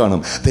ഒരാഴ്ചയായി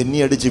കാണും.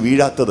 തെന്നിയടിച്ച്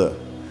വീഴാത്തത്,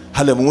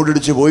 അല്ല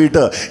മൂടിടിച്ച്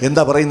പോയിട്ട്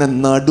എന്താ പറയുന്നത്,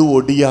 നടു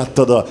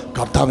ഒടിയാത്തത്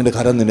കർത്താവിൻ്റെ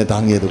കരം നിന്നെ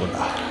താങ്ങിയത്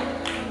കൊണ്ടാണ്.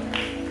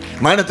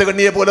 മാനത്ത്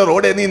കണ്ണിയെ പോലെ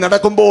റോഡെ നീ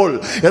നടക്കുമ്പോൾ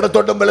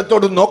ഇടത്തോട്ടും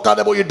വെള്ളത്തോട്ടും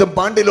നോക്കാതെ പോയിട്ടും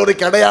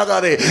പാണ്ടിലോറിക്ക്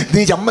അടയാകാതെ,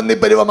 നീ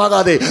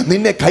ചമ്മന്തിപ്പരുവമാകാതെ,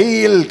 നിന്നെ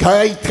കയ്യിൽ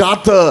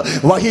കാത്ത്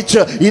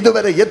വഹിച്ച്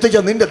ഇതുവരെ എത്തിച്ച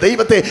നിന്റെ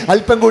ദൈവത്തെ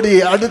അല്പം കൂടി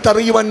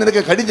അടുത്തറിയുവാൻ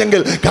നിനക്ക്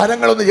കഴിഞ്ഞെങ്കിൽ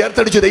കരങ്ങളൊന്ന്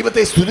ചേർത്തടിച്ച്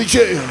ദൈവത്തെ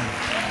സ്തുതിച്ച്.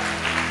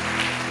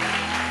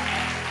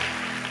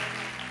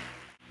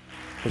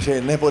 പക്ഷെ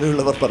എന്നെ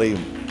പോലെയുള്ളവർ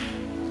പറയും,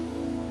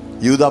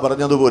 യൂദാ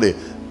പറഞ്ഞതുപോലെ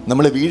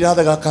നമ്മളെ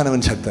വീഴാതെ കാക്കാൻ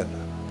അവൻ ശക്തൻ,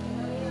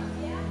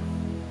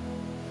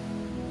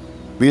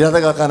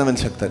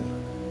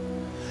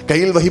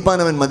 കയ്യിൽ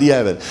വഹിപ്പാനവൻ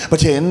മതിയായവൻ.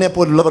 പക്ഷെ എന്നെ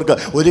പോലുള്ളവർക്ക്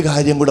ഒരു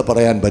കാര്യം കൂടെ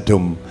പറയാൻ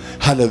പറ്റും,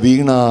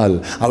 വീണാൽ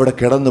അവിടെ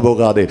കിടന്നു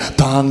പോകാതെ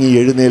താങ്ങി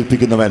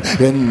എഴുന്നേൽപ്പിക്കുന്നവൻ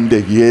എൻ്റെ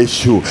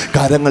യേശു.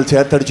 കരങ്ങൾ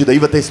ചേർത്തടിച്ച്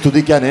ദൈവത്തെ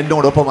സ്തുതിക്കാൻ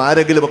എന്നോടൊപ്പം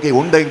ആരെങ്കിലുമൊക്കെ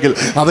ഉണ്ടെങ്കിൽ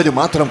അവർ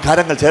മാത്രം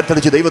കരങ്ങൾ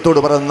ചേർത്തടിച്ച് ദൈവത്തോട്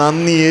പറ,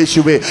 നന്ദി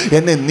യേശുവേ,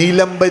 എന്നെ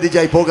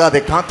നിലംപരിചായി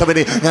പോകാതെ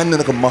കാത്തവനെ ഞാൻ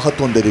നിനക്ക്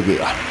മഹത്വം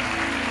തരികയാണ്.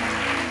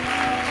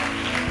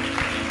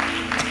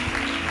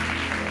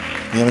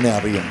 നീ അവനെ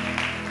അറിയണം.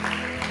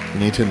 You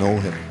need to know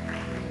him.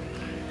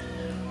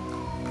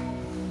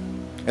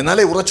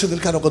 എന്നാലേ ഉറച്ചു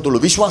നിൽക്കാനൊക്കത്തുള്ളൂ,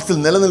 വിശ്വാസത്തിൽ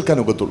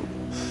നിലനിൽക്കാനൊക്കത്തുള്ളൂ.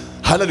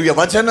 ഹല്ലേലൂയ.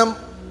 വചനം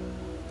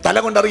തല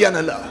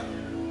കൊണ്ടറിയാനല്ല,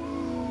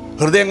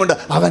 ഹൃദയം കൊണ്ട്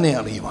അവനെ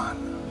അറിയുവാൻ.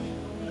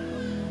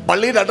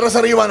 പള്ളിയുടെ അഡ്രസ്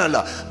അറിയുവാനല്ല,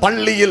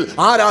 പള്ളിയിൽ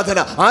ആരാധന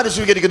ആര്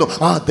സ്വീകരിക്കുന്നു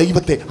ആ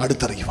ദൈവത്തെ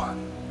അടുത്തറിയുവാൻ.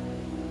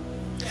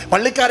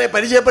 പള്ളിക്കാരെ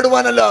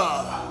പരിചയപ്പെടുവാനല്ല,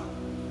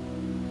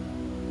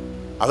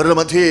 അവരുടെ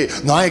മധ്യേ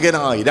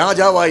നായകനായി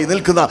രാജാവായി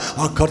നിൽക്കുന്ന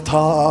ആ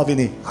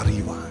കർത്താവിനെ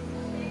അറിയുവാൻ.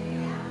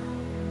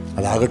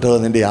 അതാകട്ടെ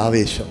നിന്റെ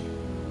ആവേശം.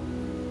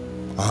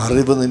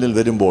 അറിവ് നിന്നിൽ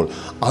വരുമ്പോൾ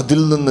അതിൽ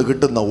നിന്ന്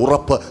കിട്ടുന്ന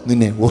ഉറപ്പ്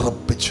നിന്നെ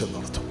ഉറപ്പിച്ചു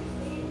നിർത്തും.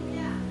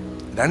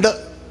 2,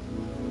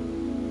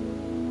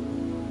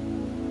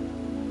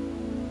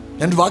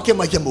 ഞാൻ വാക്യം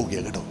വായിക്കാൻ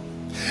പോവുകയാണ് കേട്ടോ.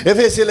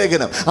 എഫേസ്യ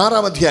ലേഖനം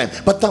 6-ാം അധ്യായം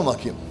 10-ാം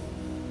വാക്യം.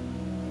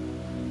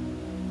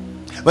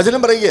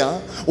 വചനം പറയുക,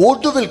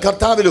 ഒടുവിൽ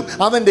കർത്താവിലും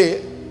അവന്റെ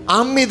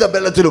അമിത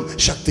ബലത്തിലും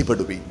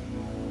ശക്തിപ്പെടുവീൻ.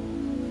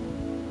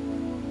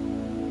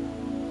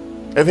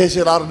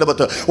 എഫേസ്യർ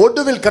 6:10,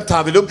 ഒടുവിൽ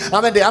കർത്താവിലും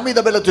അവന്റെ അമിത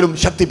ബലത്തിലും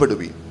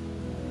ശക്തിപ്പെടുവീൻ.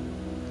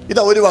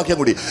 ഇതാ ഒരു വാക്യം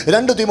കൂടി,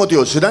 2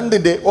 തീമോത്തിയോസ്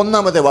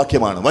 2:1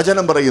 വാക്യമാണ്.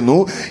 വചനം പറയുന്നു,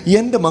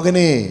 എൻ്റെ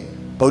മകനെ,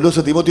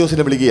 പൗലോസ്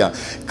തീമോത്തിയോസിനെ വിളിക്കുക,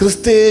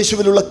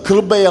 ക്രിസ്തയേശുവിലുള്ള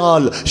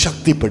കൃപയാൽ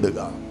ശക്തിപ്പെടുക.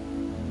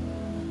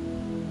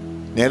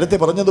 നേരത്തെ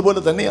പറഞ്ഞതുപോലെ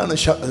തന്നെയാണ്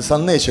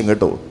സന്ദേശം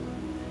കേട്ടോ.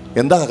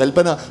 എന്താ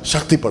കൽപ്പന?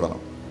 ശക്തിപ്പെടണം.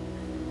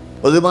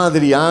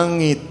 ഒരുമാതിരി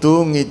ആങ്ങി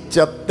തൂങ്ങി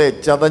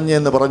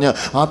ചതഞ്ഞെന്ന് പറഞ്ഞ്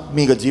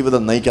ആത്മീക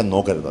ജീവിതം നയിക്കാൻ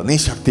നോക്കരുത്. നീ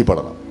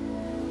ശക്തിപ്പെടണം.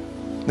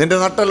 നിന്റെ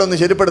നട്ടെല്ലൊന്ന്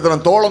ശരിപ്പെടുത്തണം,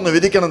 തോളൊന്ന്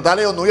വിരിക്കണം,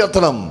 തലയൊന്ന്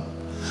ഉയർത്തണം.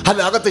 അല്ല,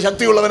 അകത്ത്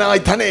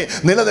ശക്തിയുള്ളവനായി തന്നെ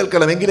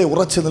നിലനിൽക്കണം. എങ്കിലേ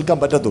ഉറച്ചു നിൽക്കാൻ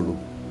പറ്റത്തുള്ളൂ.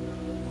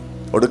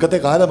 ഒടുക്കത്തെ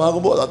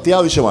കാലമാകുമ്പോൾ അത്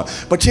അത്യാവശ്യമാണ്.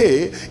 പക്ഷേ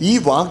ഈ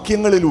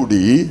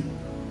വാക്യങ്ങളിലൂടെ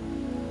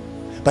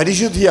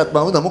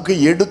പരിശുദ്ധാത്മാവ് നമുക്ക്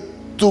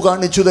എടുത്തു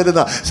കാണിച്ചു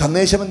തരുന്ന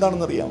സന്ദേശം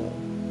എന്താണെന്ന് അറിയാമോ?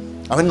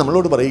 അവൻ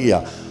നമ്മളോട് പറയുക,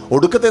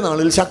 ഒടുക്കത്തെ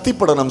നാളിൽ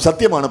ശക്തിപ്പെടണം,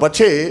 സത്യമാണ്.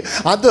 പക്ഷേ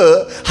അത്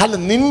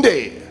നിന്റെ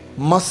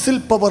മസിൽ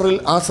പവറിൽ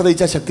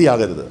ആശ്രയിച്ച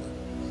ശക്തിയാകരുത്,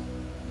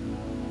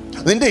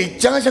 നിന്റെ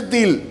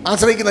ഇച്ഛാശക്തിയിൽ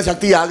ആശ്രയിക്കുന്ന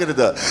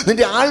ശക്തിയാകരുത്,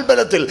 നിന്റെ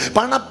ആൾബലത്തിൽ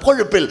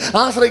പണപ്പൊഴുപ്പിൽ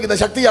ആശ്രയിക്കുന്ന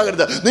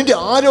ശക്തിയാകരുത്, നിന്റെ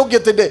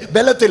ആരോഗ്യത്തിന്റെ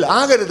ബലത്തിൽ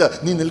ആകരുത്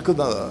നീ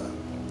നിൽക്കുന്നത്.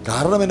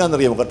 കാരണം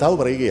എന്നാണെന്നറിയാമോ? കർത്താവ്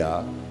പറയുകയാ,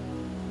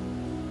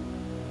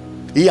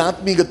 ഈ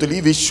ആത്മീകത്തിൽ, ഈ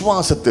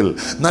വിശ്വാസത്തിൽ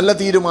നല്ല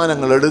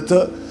തീരുമാനങ്ങൾ എടുത്ത്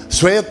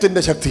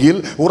സ്വയത്തിന്റെ ശക്തിയിൽ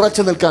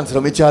ഉറച്ചു നിൽക്കാൻ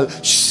ശ്രമിച്ചാൽ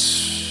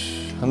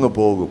അങ്ങ്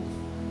പോകും.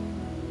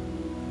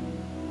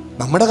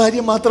 നമ്മുടെ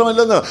കാര്യം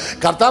മാത്രമല്ലെന്ന്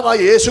കർത്താവായ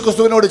യേശു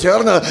ക്രിസ്തുവിനോട്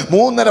ചേർന്ന്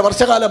 3.5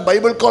 വർഷക്കാലം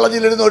ബൈബിൾ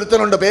കോളേജിൽ ഇരുന്ന്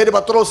ഒരുത്തനുണ്ട്, പേര്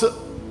പത്രോസ്.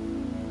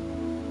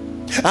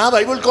 ആ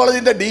ബൈബിൾ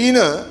കോളേജിന്റെ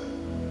ഡീന്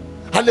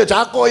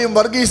ചാക്കോയും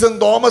വർഗീസും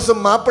തോമസും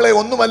മാപ്പിളയും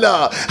ഒന്നുമല്ല.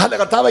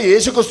 കർത്താവായ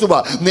യേശു ക്രിസ്തുവ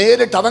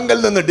നേരിട്ട് അവങ്കൽ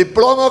നിന്ന്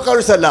ഡിപ്ലോമ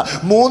കോഴ്സ് അല്ല,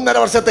 3.5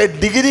 വർഷത്തെ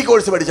ഡിഗ്രി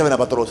കോഴ്സ് പഠിച്ചവനാ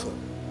പത്രോസ്.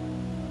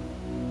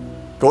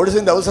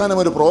 കോഴ്സിൻ്റെ അവസാനം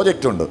ഒരു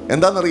പ്രോജക്റ്റ് ഉണ്ട്.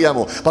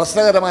 എന്താണെന്നറിയാമോ?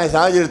 പ്രശ്നകരമായ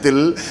സാഹചര്യത്തിൽ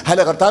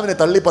കർത്താവിനെ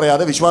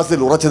തള്ളിപ്പറയാതെ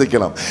വിശ്വാസത്തിൽ ഉറച്ചു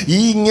നിൽക്കണം. ഈ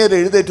ഇങ്ങനെ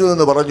എഴുന്നേറ്റു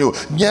എന്ന് പറഞ്ഞു,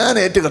 ഞാൻ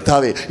ഏറ്റു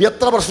കർത്താവേ,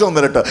 എത്ര പ്രശ്നവും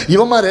വരട്ടെ,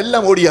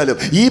 ഇവന്മാരെല്ലാം ഓടിയാലും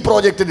ഈ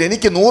പ്രോജക്റ്റിന്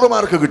എനിക്ക് 100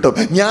 മാർക്ക് കിട്ടും,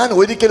 ഞാൻ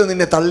ഒരിക്കലും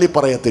നിന്നെ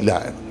തള്ളിപ്പറയത്തില്ല.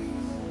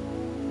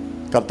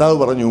 കർത്താവ്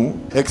പറഞ്ഞു,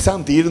 എക്സാം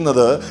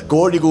തീരുന്നത്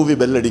കോഴി കൂവി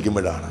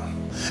ബെല്ലടിക്കുമ്പോഴാണ്.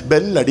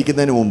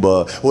 ബെല്ലടിക്കുന്നതിന് മുമ്പ്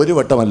 1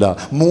 വട്ടമല്ല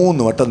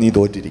 3 വട്ടം നീ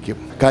തോറ്റിരിക്കും.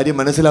 കാര്യം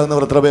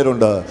മനസ്സിലാകുന്നവർ എത്ര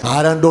പേരുണ്ട്?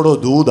 ആരാണ്ടോടോ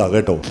ദൂതാ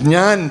കേട്ടോ.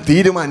 ഞാൻ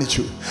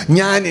തീരുമാനിച്ചു,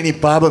 ഞാൻ ഇനി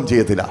പാപം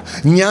ചെയ്യത്തില്ല.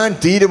 ഞാൻ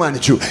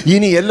തീരുമാനിച്ചു,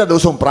 ഇനി എല്ലാ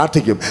ദിവസവും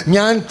പ്രാർത്ഥിക്കും.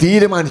 ഞാൻ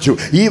തീരുമാനിച്ചു,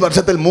 ഈ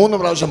വർഷത്തിൽ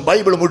 3 പ്രാവശ്യം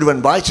ബൈബിൾ മുഴുവൻ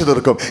വായിച്ചു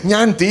തീർക്കും.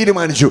 ഞാൻ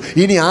തീരുമാനിച്ചു,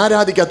 ഇനി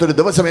ആരാധിക്കാത്തൊരു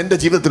ദിവസം എൻ്റെ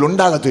ജീവിതത്തിൽ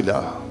ഉണ്ടാകത്തില്ല.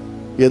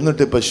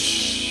 എന്നിട്ടിപ്പോൾ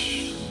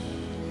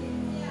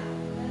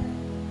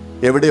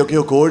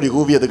എവിടെയൊക്കെയോ കോഴി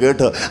കൂവിയത്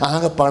കേട്ട്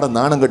ആകപ്പാടെ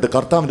നാണം കെട്ട്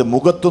കർത്താവിൻ്റെ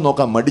മുഖത്ത്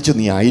നോക്കാൻ മടിച്ച്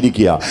നീ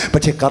ആയിരിക്കുക.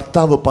 പക്ഷെ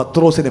കർത്താവ്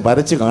പത്രോസിനെ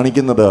വരച്ച്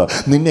കാണിക്കുന്നത്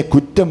നിന്നെ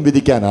കുറ്റം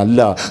വിധിക്കാനല്ല,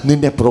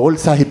 നിന്നെ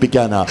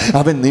പ്രോത്സാഹിപ്പിക്കാനാ.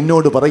 അവൻ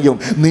നിന്നോട് പറയും,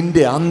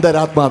 നിന്റെ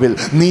അന്തരാത്മാവിൽ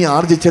നീ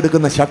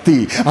ആർജിച്ചെടുക്കുന്ന ശക്തി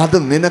അത്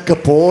നിനക്ക്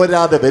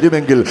പോരാതെ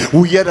വരുമെങ്കിൽ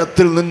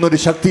ഉയരത്തിൽ നിന്നൊരു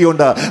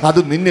ശക്തിയുണ്ട്,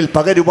 അത് നിന്നിൽ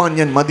പകരുവാൻ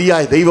ഞാൻ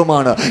മതിയായ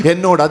ദൈവമാണ്.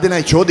 എന്നോട്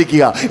അതിനായി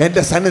ചോദിക്കുക,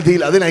 എൻ്റെ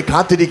സന്നിധിയിൽ അതിനായി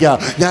കാത്തിരിക്കുക.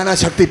 ഞാൻ ആ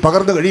ശക്തി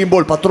പകർന്നു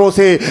കഴിയുമ്പോൾ,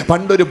 പത്രോസേ,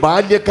 പണ്ടൊരു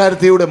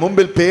ബാല്യക്കാരത്തിയുടെ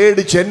മുമ്പിൽ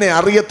എന്നെ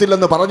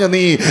അറിയത്തില്ലെന്ന് പറഞ്ഞ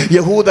നീ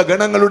യഹൂദ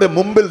ഗണങ്ങളുടെ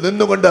മുമ്പിൽ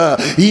നിന്നുകൊണ്ട്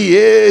ഈ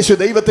യേശു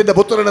ദൈവത്തിന്റെ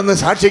പുത്രനെന്ന്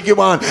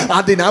സാക്ഷിക്കുവാൻ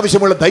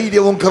അതിനാവശ്യമുള്ള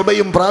ധൈര്യവും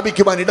കൃപയും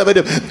പ്രാപിക്കുവാൻ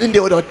ഇടവരും. നിന്റെ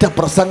ഒരൊറ്റ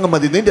പ്രസംഗം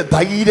മതി, നിന്റെ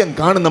ധൈര്യം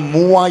കാണുന്ന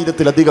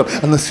 3000-ലധികം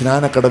അന്ന്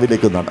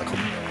സ്നാനക്കടവിലേക്ക് നടക്കും.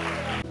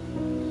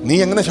 നീ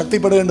എങ്ങനെ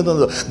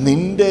ശക്തിപ്പെടേണ്ടുന്നത്?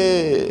 നിന്റെ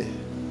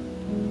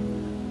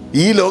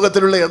ഈ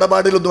ലോകത്തിലുള്ള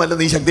ഇടപാടിലൊന്നുമല്ല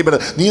നീ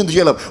ശക്തിപ്പെടുക. നീ എന്ത്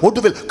ചെയ്യണം?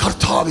 ഒടുവിൽ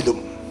കർത്താവിലും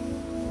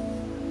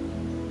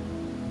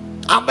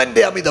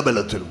അവന്റെ അമിത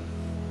ബലത്തിലും.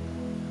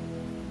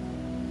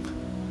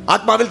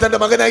 ആത്മാവിൽ തന്റെ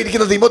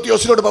മകനായിരിക്കുന്ന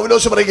തീമോത്തിയോസിനോട്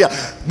പൗലോസ് പറയുക,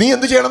 നീ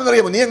എന്ത് ചെയ്യണമെന്ന്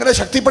അറിയാമോ? നീ എങ്ങനെ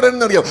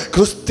ശക്തിപ്പെടണമെന്ന് അറിയാമോ?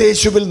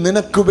 ക്രിസ്തയേശുവിൽ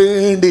നിനക്ക്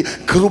വേണ്ടി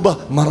കൃപ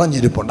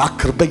മറഞ്ഞിരിപ്പുണ്ട്. ആ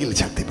കൃപയിൽ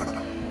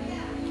ശക്തിപ്പെടണം.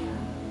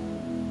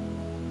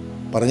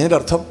 പറഞ്ഞതിൻ്റെ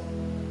അർത്ഥം,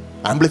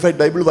 ആംപ്ലിഫൈഡ്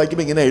ബൈബിൾ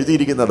വായിക്കുമ്പോൾ ഇങ്ങനെ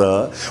എഴുതിയിരിക്കുന്നത്,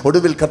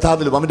 ഒടുവിൽ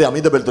കർത്താവിലും അവന്റെ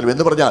അമിത ബലത്തിലും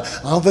എന്ന് പറഞ്ഞാൽ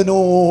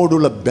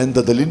അവനോടുള്ള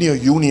ബന്ധത്തിൽ, in your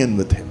union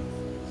with him.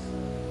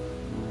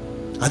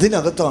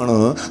 അതിനകത്താണ്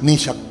നീ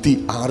ശക്തി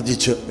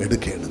ആർജിച്ച്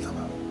എടുക്കേണ്ടത്.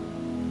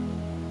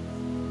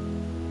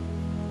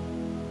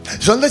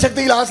 സ്വന്തം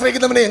ശക്തിയിൽ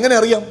ആശ്രയിക്കുന്നവനെ എങ്ങനെ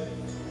അറിയാം?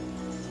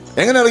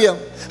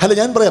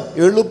 ഞാൻ പറയാം,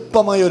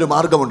 എളുപ്പമായ ഒരു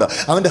മാർഗമുണ്ട്.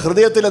 അവൻ്റെ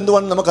ഹൃദയത്തിൽ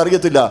എന്തുവാണെന്ന്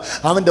നമുക്കറിയത്തില്ല.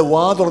 അവൻ്റെ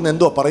വാ തുറന്ന്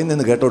എന്തോ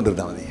പറയുന്നതെന്ന്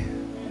കേട്ടോണ്ടിരുന്നാൽ മതി.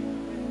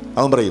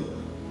 അവൻ പറയും,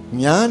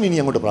 ഞാൻ ഇനി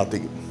അങ്ങോട്ട്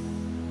പ്രാർത്ഥിക്കും,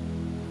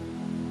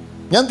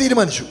 ഞാൻ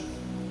തീരുമാനിച്ചു,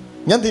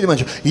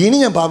 ഇനി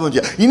ഞാൻ പാപം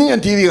ചെയ്യാം, ഇനി ഞാൻ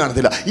TV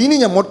കാണത്തില്ല, ഇനി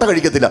ഞാൻ മുട്ട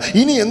കഴിക്കത്തില്ല,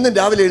 ഇനി എന്നും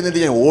രാവിലെ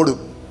എഴുന്നേറ്റ് ഞാൻ ഓടും.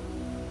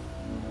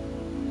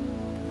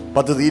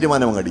 10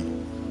 തീരുമാനം കടി.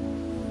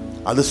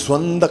 അത്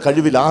സ്വന്തം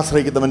കഴിവിൽ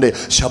ആശ്രയിക്കുന്നവൻ്റെ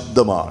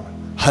ശബ്ദമാണ്.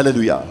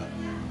 ഹല്ലേലൂയ.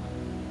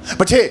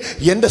 പക്ഷേ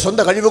എൻ്റെ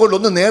സ്വന്തം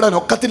കഴിവുകളൊന്നും നേടാൻ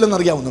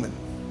ഒക്കത്തില്ലെന്നറിയാവുന്നവൻ,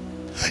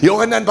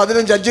 യോഹന്നാൻ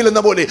 15:5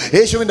 എന്ന പോലെ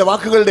യേശുവിൻ്റെ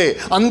വാക്കുകളുടെ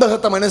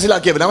അന്തഹത്ത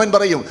മനസ്സിലാക്കിയവൻ, അവൻ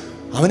പറയും,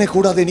 അവനെ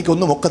കൂടാതെ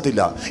എനിക്കൊന്നും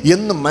ഒക്കത്തില്ല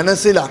എന്ന്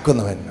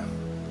മനസ്സിലാക്കുന്നവൻ,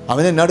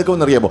 അവൻ എന്നാ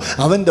എടുക്കുമെന്നറിയാമോ?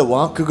 അവൻ്റെ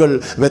വാക്കുകൾ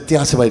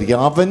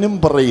വ്യത്യാസമായിരിക്കും. അവനും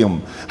പറയും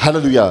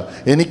ഹല്ലേലൂയ,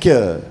 എനിക്ക്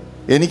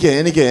എനിക്ക്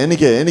എനിക്ക്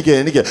എനിക്ക് എനിക്ക്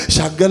എനിക്ക്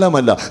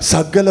ശകലമല്ല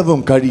സകലവും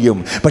കഴിയും.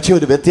 പക്ഷെ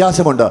ഒരു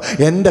വ്യത്യാസമുണ്ട്.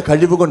 എൻ്റെ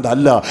കഴിവ്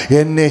കൊണ്ടല്ല,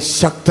 എന്നെ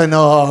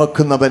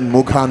ശക്തനാക്കുന്നവൻ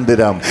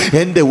മുഖാന്തരം,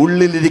 എൻ്റെ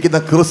ഉള്ളിലിരിക്കുന്ന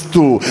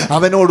ക്രിസ്തു,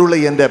 അവനോടുള്ള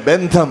എൻ്റെ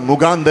ബന്ധം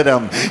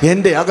മുഖാന്തരം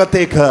എൻ്റെ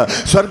അകത്തേക്ക്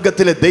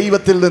സ്വർഗത്തിലെ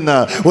ദൈവത്തിൽ നിന്ന്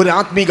ഒരു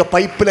ആത്മീക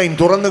പൈപ്പ് ലൈൻ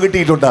തുറന്നു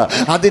കിട്ടിയിട്ടുണ്ട്.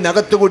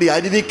 അതിനകത്തുകൂടി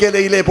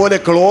അരുവിക്കലയിലെ പോലെ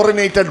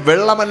ക്ലോറിനേറ്റഡ്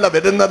വെള്ളമല്ല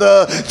വരുന്നത്,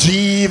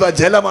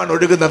 ജീവജലമാണ്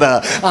ഒഴുകുന്നത്.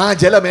 ആ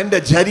ജലം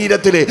എൻ്റെ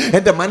ശരീരത്തിലെ,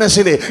 എൻ്റെ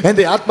മനസ്സിലെ,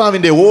 എൻ്റെ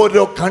ആത്മാവിൻ്റെ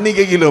ഓരോ കണികയിലും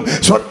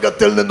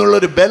സ്വർഗത്തിൽ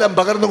നിന്നുള്ളൊരു ബലം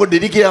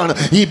പകർന്നുകൊണ്ടിരിക്കുകയാണ്.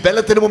 ഈ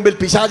ബലത്തിന് മുമ്പിൽ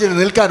പിശാചിന്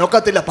നിൽക്കാൻ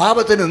ഒക്കത്തില്ല,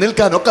 പാപത്തിന്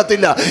നിൽക്കാൻ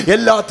ഒക്കത്തില്ല.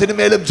 എല്ലാത്തിനു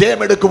മേലും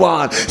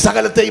ജയമെടുക്കുവാൻ,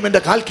 സകലത്തെയും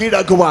എൻ്റെ കാൽ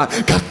കീഴാക്കുവാൻ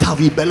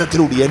കർത്താവ് ഈ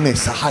ബലത്തിലൂടെ എന്നെ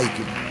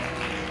സഹായിക്കും.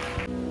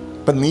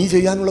 ഇപ്പം നീ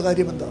ചെയ്യാനുള്ള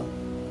കാര്യം എന്താ?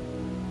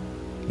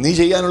 നീ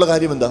ചെയ്യാനുള്ള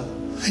കാര്യം എന്താ?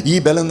 ഈ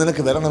ബലം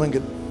നിനക്ക്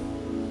വരണമെങ്കിൽ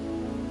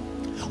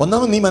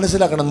ഒന്നാമത് നീ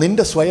മനസ്സിലാക്കണം,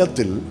 നിന്റെ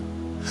സ്വയത്തിൽ,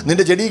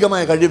 നിന്റെ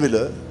ജഡീകമായ കഴിവിൽ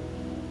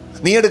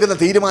നീ എടുക്കുന്ന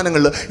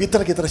തീരുമാനങ്ങളിൽ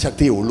ഇത്ര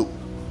ശക്തിയേ ഉള്ളൂ.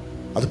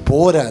 അത്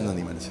പോരാ എന്ന്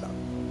നീ മനസ്സിലാക്കണം.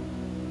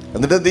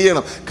 എന്നിട്ട് എന്ത്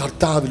ചെയ്യണം?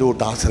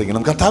 കർത്താവിലോട്ട്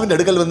ആശ്രയിക്കണം. കർത്താവിൻ്റെ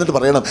അടുക്കൽ വന്നിട്ട്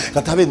പറയണം,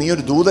 കർത്താവേ, നീ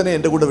ഒരു ദൂതനെ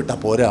എൻ്റെ കൂടെ വിട്ടാൽ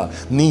പോരാ,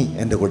 നീ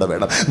എൻ്റെ കൂടെ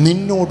വേണം.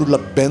 നിന്നോടുള്ള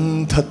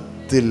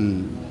ബന്ധത്തിൽ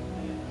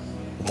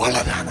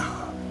വളരാനാ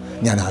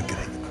ഞാൻ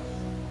ആഗ്രഹിക്കുന്നത്.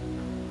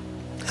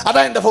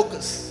 അതാ എൻ്റെ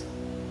ഫോക്കസ്.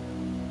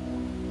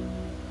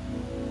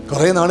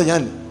 കുറേ നാൾ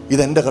ഞാൻ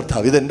ഇതെൻ്റെ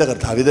കർത്താവ്, ഇതെൻ്റെ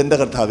കർത്താവ്, ഇതെൻ്റെ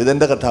കർത്താവ്,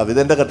 ഇതെൻ്റെ കർത്താവ്,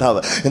 ഇതെൻ്റെ കർത്താവ്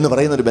എന്ന്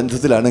പറയുന്ന ഒരു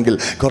ബന്ധത്തിലാണെങ്കിൽ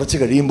കുറച്ച്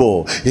കഴിയുമ്പോൾ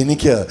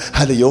എനിക്ക്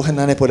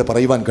യോഹന്നാനെ പോലെ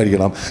പറയുവാൻ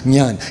കഴിയണം,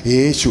 ഞാൻ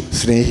യേശു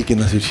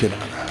സ്നേഹിക്കുന്ന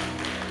ശിഷ്യനാണ്,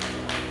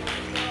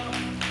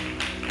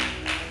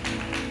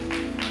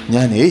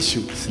 ഞാൻ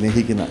യേശു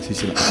സ്നേഹിക്കുന്ന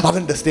ശിഷ്യനാണ്,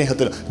 അവൻ്റെ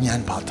സ്നേഹത്തിൽ ഞാൻ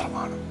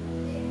പാത്രമാണ്.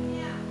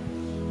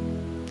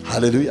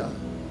 ഹല്ലേലൂയ.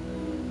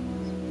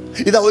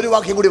 ഇതാ ഒരു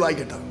വാക്യം കൂടി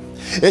വായിക്കട്ടെ.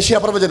 യെശയ്യാ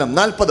പ്രവചനം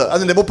 40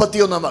 അതിൻ്റെ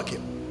 31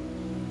 വാക്യം.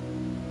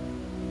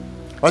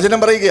 വചനം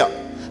പറയുക,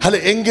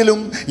 എങ്കിലും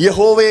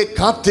യഹോവയെ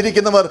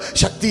കാത്തിരിക്കുന്നവർ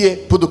ശക്തിയെ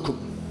പുതുക്കും,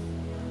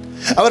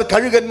 അവർ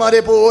കഴുകന്മാരെ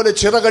പോലെ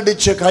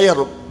ചിറകടിച്ച്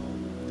കയറും,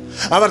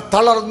 അവർ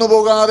തളർന്നു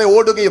പോകാതെ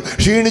ഓടുകയും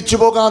ക്ഷീണിച്ചു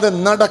പോകാതെ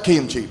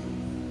നടക്കുകയും ചെയ്യും.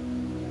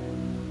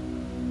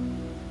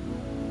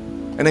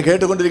 എന്നെ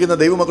കേട്ടുകൊണ്ടിരിക്കുന്ന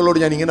ദൈവമക്കളോട്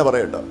ഞാൻ ഇങ്ങനെ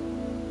പറയട്ടെ,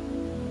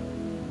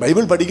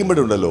 ബൈബിൾ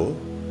പഠിക്കുമ്പോഴുണ്ടല്ലോ,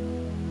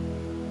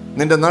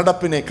 നിന്റെ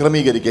നടപ്പിനെ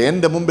ക്രമീകരിക്കുക,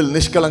 എൻ്റെ മുമ്പിൽ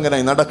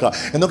നിഷ്കളങ്കനായി നടക്കുക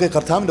എന്നൊക്കെ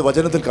കർത്താവിൻ്റെ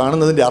വചനത്തിൽ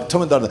കാണുന്നതിൻ്റെ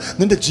അർത്ഥം എന്താണ്?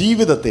 നിന്റെ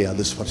ജീവിതത്തെ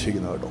അത്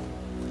സ്പർശിക്കുന്ന കേട്ടോ.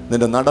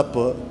 നിന്റെ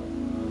നടപ്പ്,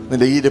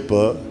 നിന്റെ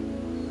ഇരിപ്പ്,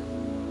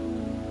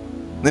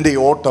 നിന്റെ ഈ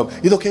ഓട്ടം,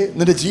 ഇതൊക്കെ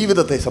നിന്റെ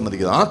ജീവിതത്തെ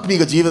സംബന്ധിക്കുന്ന,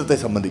 ആത്മീക ജീവിതത്തെ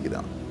സംബന്ധിക്കുന്ന.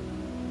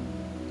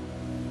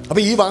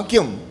 അപ്പം ഈ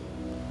വാക്യം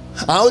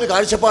ആ ഒരു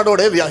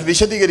കാഴ്ചപ്പാടോടെ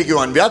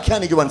വിശദീകരിക്കുവാൻ,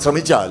 വ്യാഖ്യാനിക്കുവാൻ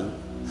ശ്രമിച്ചാൽ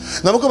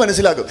നമുക്ക്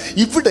മനസ്സിലാക്കും,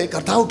 ഇവിടെ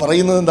കർത്താവ്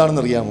പറയുന്നത്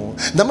എന്താണെന്ന് അറിയാമോ?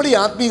 നമ്മുടെ ഈ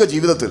ആത്മീക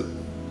ജീവിതത്തിൽ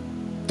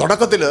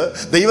തുടക്കത്തിൽ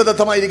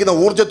ദൈവദത്തമായിരിക്കുന്ന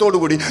ഊർജ്ജത്തോടു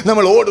കൂടി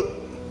നമ്മൾ ഓടും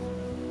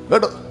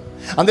കേട്ടോ.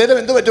 അന്നേരം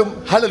എന്ത് പറ്റും?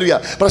 ഹല്ലേലൂയ.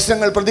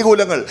 പ്രശ്നങ്ങൾ,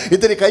 പ്രതികൂലങ്ങൾ,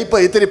 ഇത്തിരി കയ്പ്,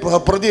 ഇത്തിരി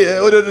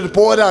ഒരു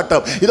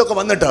പോരാട്ടം, ഇതൊക്കെ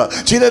വന്നിട്ട്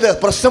ചിലർ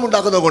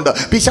പ്രശ്നമുണ്ടാക്കുന്നത് കൊണ്ട്,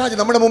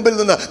 പിശാച് നമ്മുടെ മുമ്പിൽ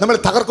നിന്ന് നമ്മളെ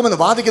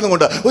തകർക്കുമെന്ന്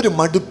വാദിക്കുന്നതുകൊണ്ട് ഒരു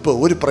മടുപ്പ്,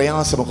 ഒരു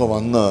പ്രയാസമൊക്കെ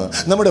വന്ന്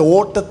നമ്മുടെ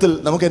ഓട്ടത്തിൽ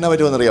നമുക്ക് എന്നാ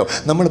പറ്റുമെന്നറിയാം?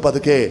 നമ്മൾ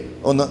പതുക്കെ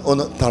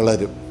ഒന്ന്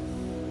തളരും,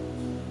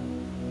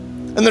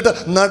 എന്നിട്ട്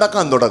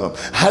നടക്കാൻ തുടങ്ങും.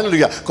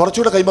 ഹല്ലേലൂയ.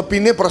 കുറച്ചുകൂടെ കഴിയുമ്പോൾ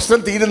പിന്നെ പ്രശ്നം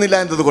തീരുന്നില്ല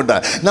എന്നതുകൊണ്ട്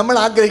നമ്മൾ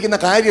ആഗ്രഹിക്കുന്ന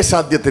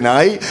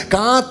കാര്യസാധ്യത്തിനായി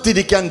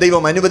കാത്തിരിക്കാൻ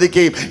ദൈവം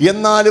അനുവദിക്കുകയും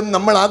എന്നാലും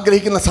നമ്മൾ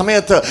ആഗ്രഹിക്കുന്ന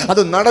സമയത്ത്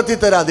അത് നടത്തി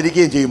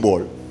തരാതിരിക്കുകയും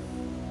ചെയ്യുമ്പോൾ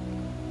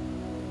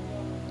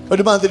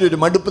ഒരുമാതിരി ഒരു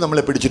മടുപ്പ്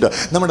നമ്മളെ പിടിച്ചിട്ട്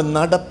നമ്മുടെ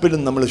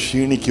നടപ്പിലും നമ്മൾ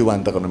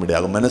ക്ഷീണിക്കുവാൻ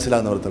തകർന്നിടയാകും.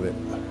 മനസ്സിലാകുന്നവർക്ക്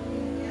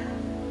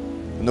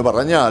എന്ന്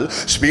പറഞ്ഞാൽ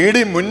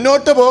സ്പീഡിൽ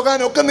മുന്നോട്ട് പോകാൻ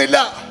ഒക്കുന്നില്ല.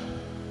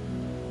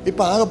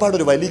 ഇപ്പം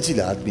ആകെപ്പാടൊരു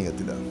വലിച്ചില്ല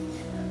ആത്മീയത്തിൽ.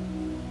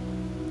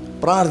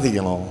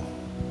 പ്രാർത്ഥിക്കണോ?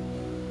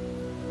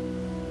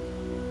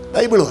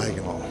 ബൈബിൾ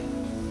വായിക്കണോ?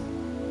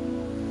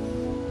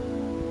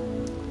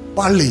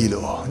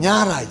 പള്ളിയിലോ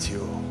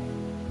ഞായറാഴ്ചയോ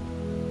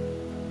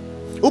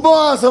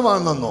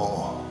ഉപവാസമാണെന്നോ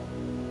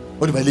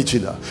ഒരു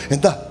വലിച്ചില്ല.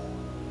 എന്താ?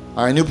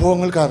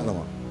 അനുഭവങ്ങൾ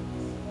കാരണമാണ്.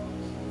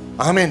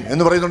 ആമേൻ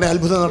എന്ന് പറയുന്നുണ്ടെങ്കിൽ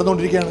അത്ഭുതം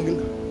നടന്നുകൊണ്ടിരിക്കുകയാണെങ്കിൽ,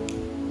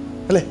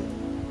 അല്ലേ?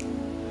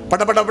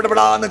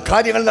 പടപടാന്ന്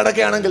കാര്യങ്ങൾ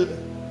നടക്കുകയാണെങ്കിൽ,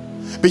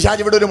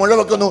 പിശാച് ഇവിടെ ഒരു മുഴ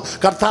വെക്കുന്നു,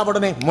 കർത്താവ്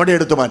ഉടനെ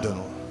മുഴയെടുത്ത്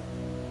മാറ്റുന്നു.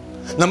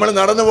 നമ്മൾ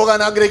നടന്നു പോകാൻ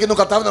ആഗ്രഹിക്കുന്നു,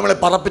 കർത്താവ് നമ്മളെ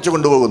പറപ്പിച്ചു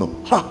കൊണ്ടുപോകുന്നു.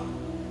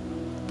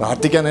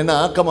 പ്രാർത്ഥിക്കാൻ എന്നെ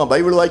ആക്കമാ,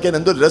 ബൈബിൾ വായിക്കാൻ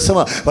എന്തൊരു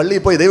രസമാ,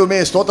 പള്ളിയിൽ പോയി ദൈവമേ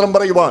സ്തോത്രം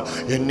പറയുവാൻ,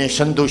 എന്നെ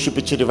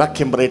സന്തോഷിപ്പിച്ചൊരു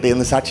വാക്യം പറയട്ടെ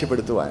എന്ന്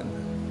സാക്ഷ്യപ്പെടുത്തുവാൻ.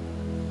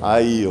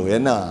 അയ്യോ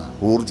എന്നാ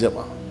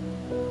ഊർജമാ.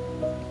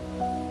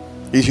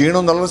 ഈ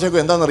ക്ഷീണവും തളർച്ചയൊക്കെ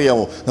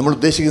എന്താണെന്നറിയാമോ? നമ്മൾ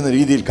ഉദ്ദേശിക്കുന്ന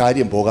രീതിയിൽ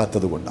കാര്യം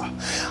പോകാത്തത് കൊണ്ടാണ്.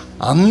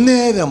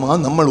 അന്നേരമാ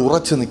നമ്മൾ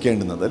ഉറച്ചു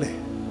നിൽക്കേണ്ടുന്നത്, അല്ലേ?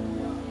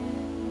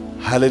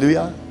 ഹല്ലേലൂയ.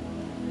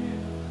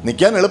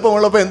 നിൽക്കാൻ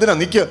എളുപ്പമുള്ളപ്പോൾ എന്തിനാ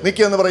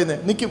നിൽക്കുക എന്ന്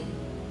പറയുന്നത്? നിൽക്കും.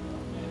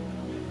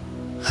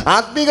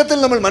 ആത്മീകത്തിൽ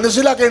നമ്മൾ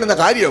മനസ്സിലാക്കേണ്ടുന്ന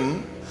കാര്യം,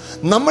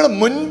 നമ്മൾ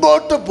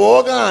മുൻപോട്ട്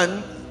പോകാൻ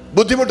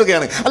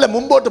ബുദ്ധിമുട്ടുകയാണ്, അല്ല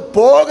മുമ്പോട്ട്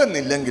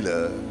പോകുന്നില്ലെങ്കിൽ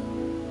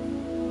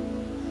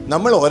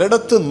നമ്മൾ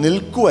ഒരിടത്ത്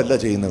നിൽക്കുകയല്ല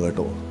ചെയ്യുന്നത്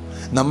കേട്ടോ.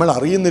 നമ്മൾ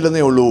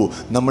അറിയുന്നില്ലെന്നേ ഉള്ളൂ,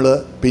 നമ്മൾ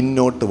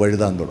പിന്നോട്ട്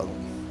വഴുതാൻ തുടങ്ങും.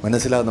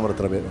 മനസ്സിലാകുന്നവർ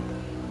എത്ര പേരുണ്ട്?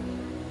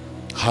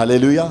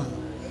 Hallelujah,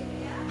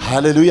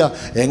 hallelujah.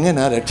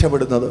 എങ്ങനെയാ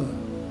രക്ഷപ്പെടുന്നത്?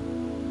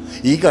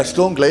 ഈ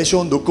കഷ്ടവും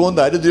ക്ലേശവും ദുഃഖവും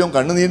ദാരിദ്ര്യവും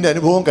കണ്ണുനീരിൻ്റെ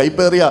അനുഭവവും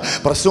കൈപ്പേറിയ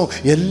പ്രശ്നവും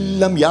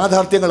എല്ലാം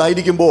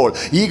യാഥാർത്ഥ്യങ്ങളായിരിക്കുമ്പോൾ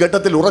ഈ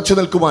ഘട്ടത്തിൽ ഉറച്ചു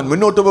നിൽക്കുവാൻ,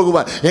 മുന്നോട്ട്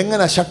പോകുവാൻ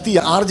എങ്ങനെ ശക്തി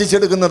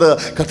ആർജിച്ചെടുക്കുന്നത്?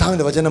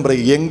 കർത്താവിൻ്റെ വചനം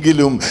പറയും,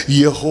 എങ്കിലും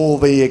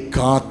യഹോവയെ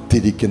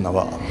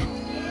കാത്തിരിക്കുന്നവർ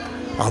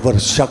അവർ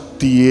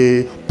ശക്തിയെ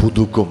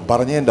പുതുക്കും.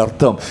 പറഞ്ഞതിൻ്റെ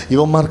അർത്ഥം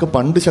ഇവന്മാർക്ക്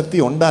പണ്ട് ശക്തി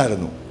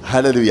ഉണ്ടായിരുന്നു.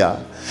 ഹല്ലേലൂയ.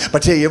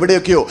 പക്ഷേ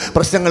എവിടെയൊക്കെയോ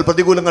പ്രശ്നങ്ങൾ,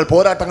 പ്രതികൂലങ്ങൾ,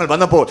 പോരാട്ടങ്ങൾ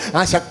വന്നപ്പോൾ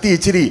ആ ശക്തി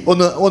ഇച്ചിരി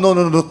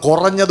ഒന്ന്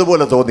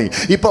കുറഞ്ഞതുപോലെ തോന്നി.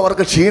 ഇപ്പം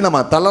അവർക്ക്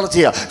ക്ഷീണമാണ്,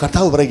 തളർച്ചയാണ്.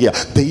 കർത്താവ് പറയുക,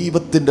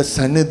 ദൈവത്തിൻ്റെ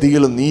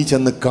സന്നിധിയിൽ നീ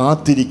ചെന്ന്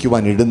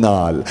കാത്തിരിക്കുവാൻ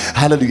ഇടുന്നാൽ,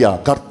 ഹല്ലേലൂയ,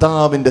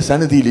 കർത്താവിൻ്റെ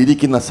സന്നിധിയിൽ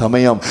ഇരിക്കുന്ന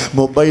സമയം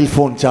മൊബൈൽ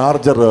ഫോൺ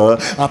ചാർജർ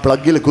ആ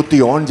പ്ലഗിൽ കുത്തി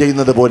ഓൺ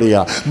ചെയ്യുന്നത്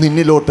പോലെയാ.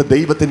 നിന്നിലോട്ട്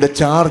ദൈവത്തിൻ്റെ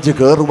ചാർജ്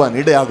കയറുവാൻ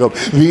ഇടയാകും.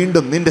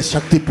 വീണ്ടും നിന്റെ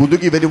ശക്തി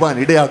പുതുകി വരുവാൻ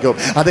ഇടയാകും.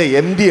 അതെ,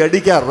 MD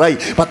അടിക്കാറായി,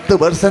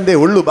 10%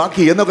 ഉള്ളൂ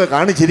ബാക്കി എന്നൊക്കെ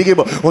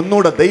കാണിച്ചിരിക്കുമ്പോൾ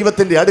ഒന്നുകൂടെ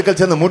ദൈവത്തിൻ്റെ അടുക്കൽ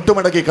ചെന്ന്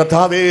മുട്ടുമടക്കി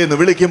കർത്താവേ എന്ന്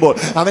വിളിക്കുമ്പോൾ,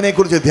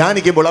 അവനെക്കുറിച്ച്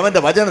ധ്യാനിക്കുമ്പോൾ,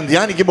 അവൻ്റെ വചനം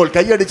ധ്യാനിക്കുമ്പോൾ,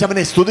 കൈയടിച്ച്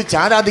അവനെ സ്തുതിച്ച്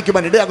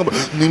ആരാധിക്കുവാൻ ഇടയാകുമ്പോൾ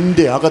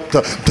നിന്റെ അകത്ത്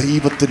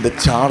ദൈവത്തിൻ്റെ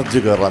ചാർജ്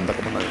കയറാൻ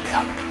തക്കമല്ല.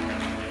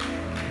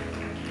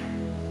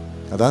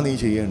 അതാ നീ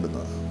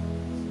ചെയ്യേണ്ടത്.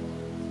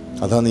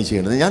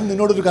 ഞാൻ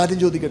നിന്നോടൊരു കാര്യം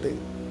ചോദിക്കട്ടെ,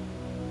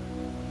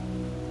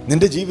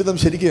 നിന്റെ ജീവിതം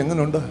ശരിക്കും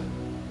എങ്ങനെയുണ്ട്?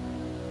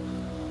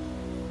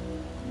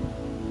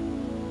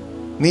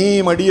 നീ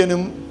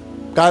മടിയനും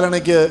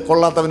കാലണയ്ക്ക്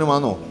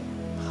കൊള്ളാത്തവനുമാണോ?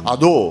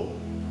 അതോ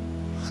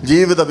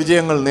ജീവിത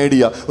വിജയങ്ങൾ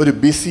നേടിയ ഒരു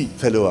ബിസി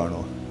ഫെലോ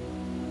ആണോ?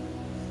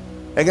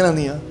 എങ്ങനെയാ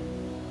നീയാ?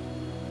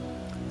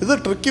 ഇത്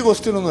ട്രിക്കി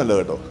ക്വസ്റ്റ്യൻ ഒന്നുമല്ല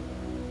കേട്ടോ.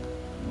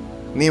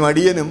 നീ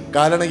മടിയനും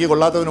കാലണയ്ക്ക്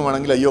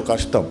കൊള്ളാത്തവനുമാണെങ്കിൽ അയ്യോ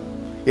കഷ്ടം,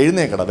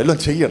 എഴുന്നേക്കടാ,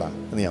 വല്ലതും ചെയ്യടാ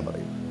എന്ന് ഞാൻ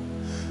പറയും.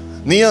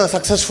 നീ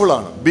സക്സസ്ഫുൾ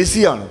ആണ്,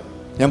 ബിസിയാണ്,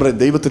 ഞാൻ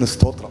പറയും ദൈവത്തിന്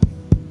സ്തോത്രം,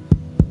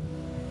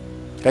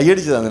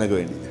 കൈയടിച്ചതാ നിനക്ക്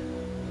വേണ്ടി,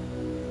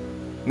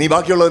 നീ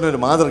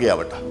ബാക്കിയുള്ളവനൊരു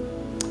മാതൃകയാവട്ടെ.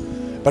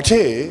 പക്ഷേ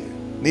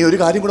നീ ഒരു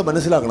കാര്യം കൂടെ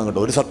മനസ്സിലാക്കണം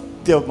കേട്ടോ, ഒരു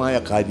സത്യമായ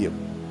കാര്യം.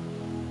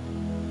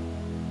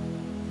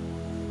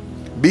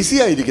 ബിസി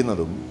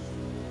ആയിരിക്കുന്നതും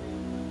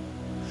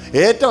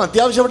ഏറ്റവും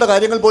അത്യാവശ്യപ്പെട്ട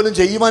കാര്യങ്ങൾ പോലും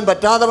ചെയ്യുവാൻ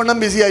പറ്റാതെ വണ്ണം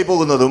ബിസിയായി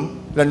പോകുന്നതും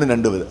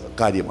രണ്ട്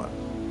കാര്യമാണ്.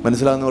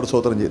 മനസ്സിലാകുന്നവർ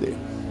സ്തോത്രം ചെയ്തേ.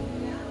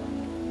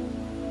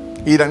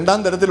 ഈ രണ്ടാം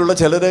തരത്തിലുള്ള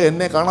ചിലർ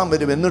എന്നെ കാണാൻ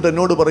വരും, എന്നിട്ട്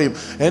എന്നോട് പറയും,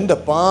 എൻ്റെ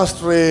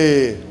പാസ്റ്ററേ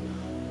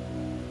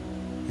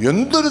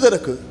എന്തൊരു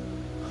തിരക്ക്,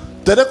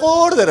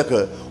 തിരക്കോട്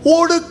തിരക്ക്,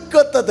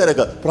 ഒടുക്കത്തെ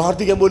തിരക്ക്,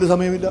 പ്രാർത്ഥിക്കാൻ പോലും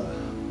സമയമില്ല.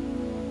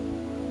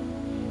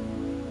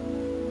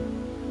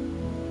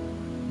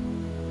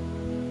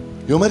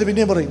 യുവമാര്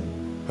പിന്നെയും പറയും,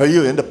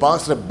 അയ്യോ എൻ്റെ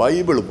പാസ്റ്ററെ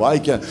ബൈബിൾ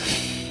വായിക്കാൻ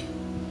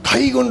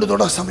കൈ കൊണ്ട്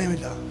തൊടാൻ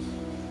സമയമില്ല.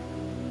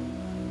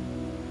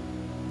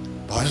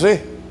 പാസ്റ്ററേ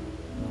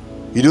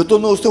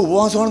 21 ദിവസത്തെ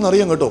ഉപവാസമാണെന്ന്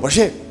അറിയാം കേട്ടോ,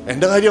 പക്ഷേ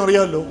എൻ്റെ കാര്യം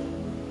അറിയാമല്ലോ,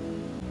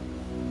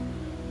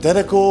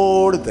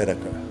 തിരക്കോട്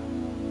തിരക്ക്,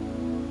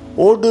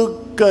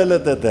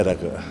 ഒടുക്കലത്തെ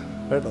തിരക്ക്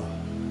കേട്ടോ.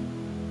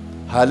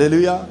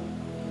 ഹല്ലേലൂയ.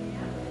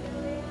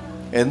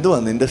 എന്തുവാ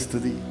നിന്റെ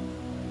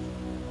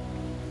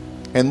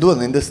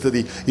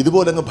സ്ഥിതി?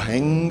 ഇതുപോലെ അങ്ങ്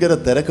ഭയങ്കര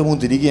തിരക്കമോ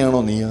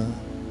തിരികെയാണോ നീ?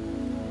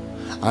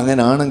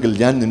 അങ്ങനാണെങ്കിൽ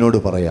ഞാൻ നിന്നോട്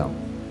പറയാം,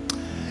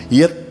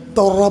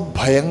 എത്ര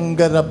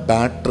ഭയങ്കര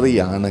ബാറ്ററി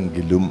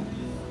ആണെങ്കിലും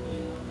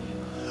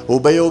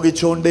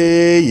ഉപയോഗിച്ചുകൊണ്ടേ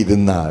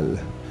ഇരുന്നാൽ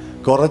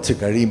കുറച്ച്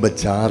കഴിയുമ്പോൾ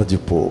ചാർജ്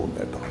പോകും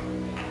കേട്ടോ.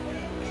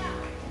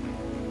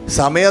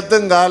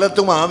 സമയത്തും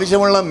കാലത്തും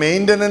ആവശ്യമുള്ള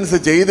മെയിൻ്റനൻസ്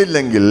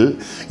ചെയ്തില്ലെങ്കിൽ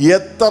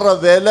എത്ര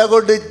വില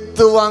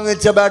കൊടുത്ത്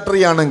വാങ്ങിച്ച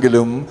ബാറ്ററി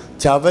ആണെങ്കിലും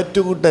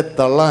ചവറ്റുകൂട്ടെ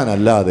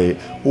തള്ളാനല്ലാതെ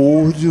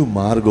ഒരു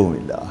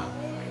മാർഗവുമില്ല.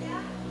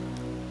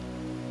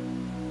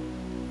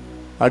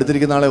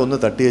 അടുത്തിരിക്കുന്ന ആളെ ഒന്ന്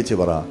തട്ടിയേച്ച്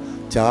പറ,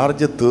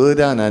 ചാർജ്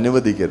തീരാൻ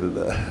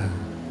അനുവദിക്കരുത്.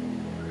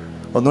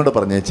 ഒന്നുകൂടെ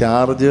പറഞ്ഞേ,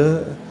 ചാർജ്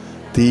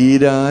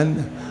തീരാൻ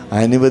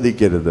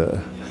അനുവദിക്കരുത്.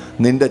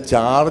 നിന്റെ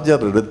ചാർജർ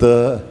എടുത്ത്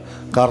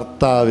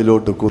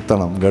കർത്താവിലോട്ട്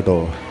കുത്തണം കേട്ടോ.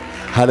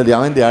 ഹല്ലേലൂയ.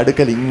 അവൻ്റെ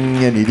അടുക്കൽ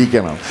ഇങ്ങനെ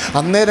ഇരിക്കണം.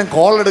 അന്നേരം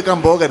കോൾ എടുക്കാൻ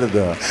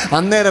പോകരുത്,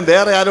 അന്നേരം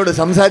വേറെ ആരോട്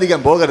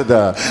സംസാരിക്കാൻ പോകരുത്,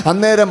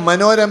 അന്നേരം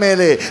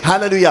മനോരമയിലെ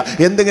ഹല്ലേലൂയ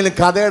എന്തെങ്കിലും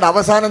കഥയുടെ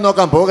അവസാനം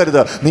നോക്കാൻ പോകരുത്.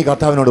 നീ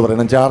കർത്താവിനോട്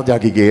പറയണം, ചാർജ്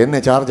ആക്കിക്കേ, എന്നെ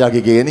ചാർജ്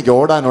ആക്കിക്കേ, എനിക്ക്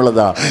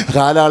ഓടാനുള്ളതാ.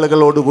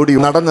 കാലാളുകളോടുകൂടി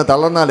നടന്ന്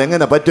തളർന്നാൽ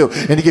എങ്ങനെ പറ്റും?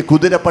 എനിക്ക്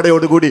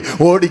കുതിരപ്പടയോടുകൂടി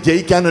ഓടി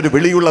ജയിക്കാനൊരു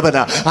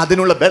വിളിയുള്ളവനാ.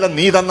 അതിനുള്ള ബലം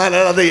നീ തന്നാൽ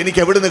അത്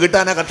എനിക്ക് എവിടുന്ന്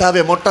കിട്ടാനാ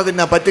കർത്താവെ? മുട്ട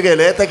തിന്നാൻ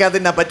പറ്റുകയില്ല, ഏത്തക്ക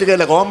തിന്നാൻ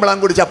പറ്റുകയില്ല, കോമ്പളം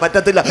കുടിച്ചാൽ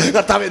പറ്റത്തില്ല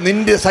കർത്താവെ.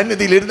 നിന്റെ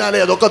സന്നിധിയിൽ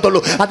ഇരുന്നാലേ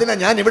അതൊക്കത്തുള്ളൂ. അതിനാ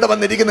ഞാൻ ഇവിടെ വന്നിരിക്കുന്ന.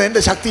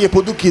 എൻ്റെ ശക്തിയെ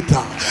പുതുക്കിത്ത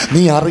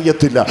നീ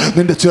അറിയത്തില്ല.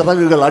 നിന്റെ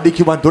ചിറകുകൾ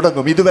അടിക്കുവാൻ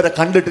തുടങ്ങും. ഇതുവരെ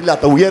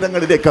കണ്ടിട്ടില്ലാത്ത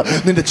ഉയരങ്ങളിലേക്ക്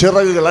നിന്റെ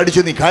ചിറകുകൾ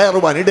അടിച്ച് നീ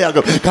കയറുവാൻ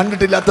ഇടയാകും.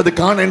 കണ്ടിട്ടില്ലാത്തത്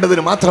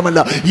കാണേണ്ടതിന് മാത്രമല്ല,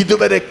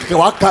 ഇതുവരെ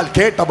വാക്കാൽ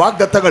കേട്ട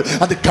വാഗ്ദത്തങ്ങൾ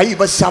അത്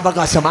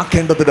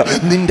കൈവശാവകാശമാക്കേണ്ടതിന്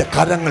നിന്റെ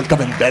കരങ്ങൾക്ക്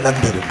അവൻ ബലം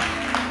തരും.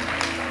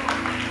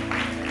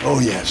 ഓ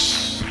യെസ്.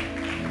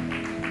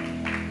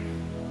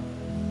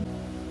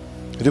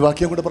 ഒരു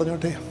വാക്യം കൂടെ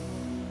പറഞ്ഞോട്ടെ.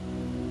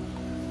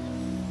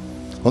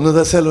 1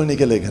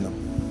 തെസ്സലോനിക്ക ലേഖനം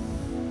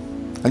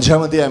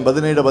 5-ാം അധ്യായം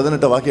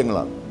 17-18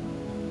 വാക്യങ്ങളാണ്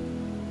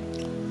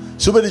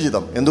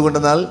സുപരിചിതം.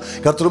 എന്തുകൊണ്ടെന്നാൽ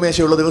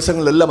കർത്തൃമേശയുള്ള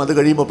ദിവസങ്ങളിലെല്ലാം അത്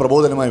കഴിയുമ്പോൾ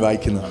പ്രബോധനമായി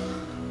വായിക്കുന്നതാണ്.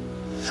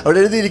 അവിടെ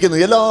എഴുതിയിരിക്കുന്നു,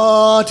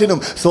 എല്ലാറ്റിനും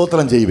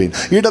സ്തോത്രം ചെയ്യുവീൻ,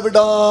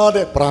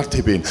 ഇടവിടാതെ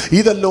പ്രാർത്ഥിപ്പീൻ,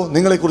 ഇതല്ലോ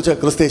നിങ്ങളെക്കുറിച്ച്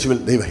ക്രിസ്തയേശുവിൽ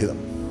ദൈവഹിതം.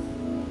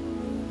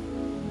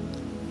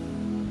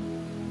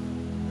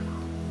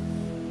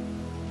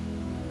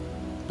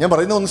 ഞാൻ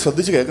പറയുന്ന ഒന്ന്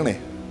ശ്രദ്ധിച്ച് കേൾക്കണേ.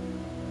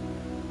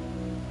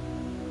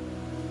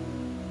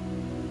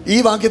 ഈ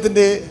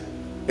വാക്യത്തിൻ്റെ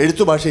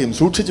എഴുത്തു ഭാഷയും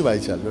സൂക്ഷിച്ച്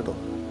വായിച്ചാൽ കേട്ടോ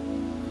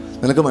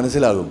നിനക്ക്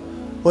മനസ്സിലാകും.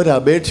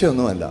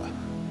 ഒരപേക്ഷയൊന്നുമല്ല,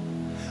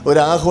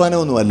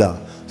 ഒരാഹ്വാനമൊന്നുമല്ല,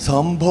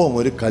 സംഭവം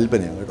ഒരു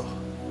കൽപ്പനയാണ് കേട്ടോ.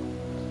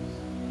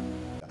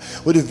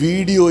 ഒരു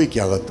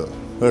വീഡിയോയ്ക്കകത്ത്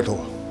കേട്ടോ,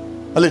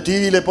 അല്ലെ ടി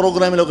വിയിലെ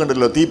പ്രോഗ്രാമിലൊക്കെ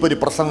ഉണ്ടല്ലോ തീപ്പൊരി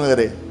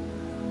പ്രസംഗകരെ,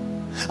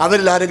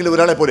 അവരിൽ ആരെങ്കിലും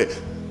ഒരാളെ പോലെ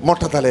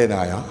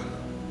മൊട്ടത്തലയനായ,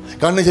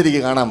 കണ്ണ്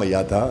ശരിക്ക് കാണാൻ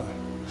വയ്യാത്ത,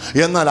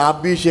 എന്നാൽ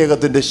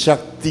അഭിഷേകത്തിൻ്റെ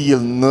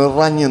ശക്തിയിൽ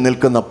നിറഞ്ഞു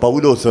നിൽക്കുന്ന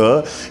പൗലോസ്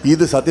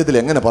ഇത് സത്യത്തിൽ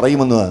എങ്ങനെ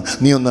പറയുമെന്ന്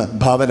നീ ഒന്ന്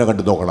ഭാവന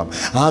കണ്ടു നോക്കണം.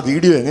 ആ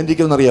വീഡിയോ എങ്ങനെ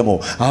ഇരിക്കുമെന്ന് അറിയാമോ?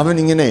 അവൻ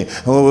ഇങ്ങനെ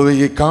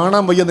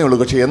കാണാൻ വയ്യെന്നേ ഉള്ളൂ,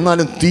 പക്ഷെ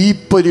എന്നാലും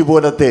തീപ്പൊരി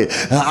പോലത്തെ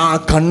ആ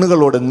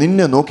കണ്ണുകളോടെ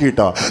നിന്നെ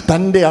നോക്കിയിട്ട്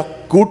തൻ്റെ ആ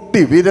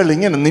കുട്ടി വിരൽ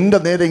ഇങ്ങനെ നിന്റെ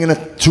നേരെ ഇങ്ങനെ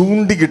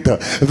ചൂണ്ടിക്കിട്ട്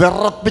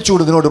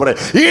വിറപ്പിച്ചുകൊണ്ട് നിന്നോട് പറയും,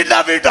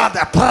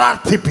 ഇടവിടാതെ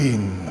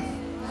പ്രാർത്ഥിപ്പീൻ,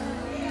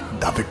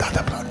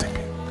 ഇടവിടാതെ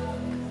പ്രാർത്ഥിപ്പീൻ.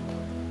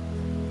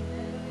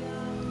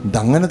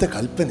 ഇതങ്ങനത്തെ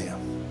കൽപ്പനയാണ്.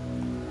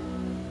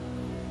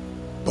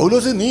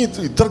 പൗലോസ്, നീ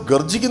ഇത്ര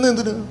ഗർജിക്കുന്ന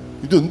എന്തിന്?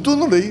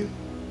 ഇതെന്തോന്നുണ്ടേ,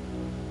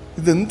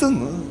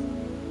 ഇതെന്തെന്ന്?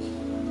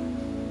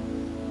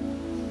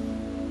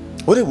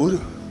 ഒരു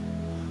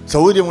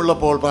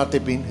സൗകര്യമുള്ളപ്പോൾ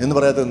പ്രാർത്ഥിപ്പീൻ എന്ന്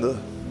പറയാത്തത് എന്ത്?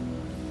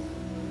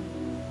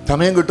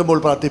 സമയം കിട്ടുമ്പോൾ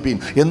പ്രാർത്ഥിപ്പീൻ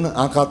എന്ന്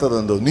ആക്കാത്തത്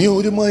എന്തോ? നീ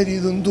ഒരുമാതിരി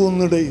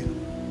ഇതെന്തോന്നിടേ.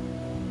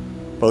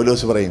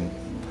 പൗലോസ് പറയും,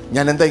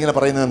 ഞാൻ എന്താ ഇങ്ങനെ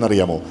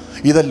പറയുന്നതെന്നറിയാമോ?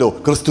 ഇതല്ലോ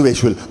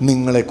ക്രിസ്തുയേശുവിൽ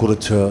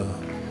നിങ്ങളെക്കുറിച്ച്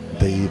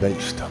ദൈവ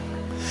ഇഷ്ടം.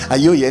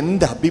 അയ്യോ,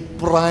 എൻ്റെ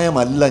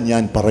അഭിപ്രായമല്ല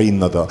ഞാൻ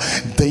പറയുന്നത്,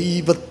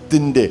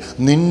 ദൈവത്തിൻ്റെ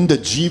നിൻ്റെ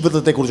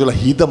ജീവിതത്തെക്കുറിച്ചുള്ള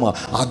ഹിതമാണ്.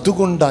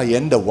 അതുകൊണ്ടാണ്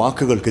എൻ്റെ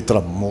വാക്കുകൾക്ക് ഇത്ര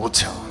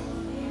മൂർച്ച.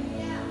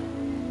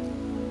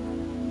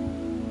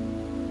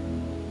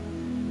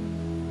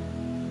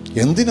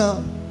 എന്തിനാ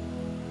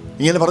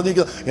ഇങ്ങനെ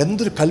പറഞ്ഞിരിക്കുന്നത്?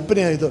 എന്തൊരു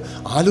കൽപ്പനയായത്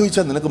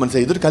ആലോചിച്ചാൽ നിനക്ക്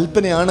മനസ്സിലായി. ഇതൊരു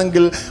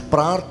കൽപ്പനയാണെങ്കിൽ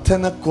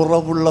പ്രാർത്ഥന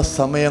കുറവുള്ള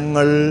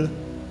സമയങ്ങൾ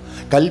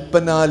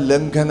കൽപ്പനാ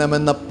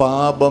ലംഘനമെന്ന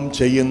പാപം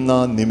ചെയ്യുന്ന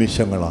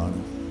നിമിഷങ്ങളാണ്.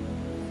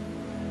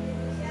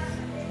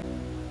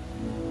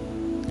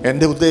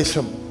 എൻ്റെ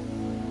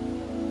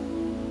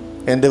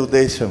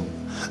ഉദ്ദേശം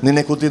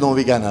നിന്നെ കുത്തി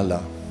നോവിക്കാനല്ല.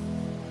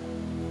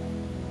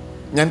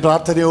 ഞാൻ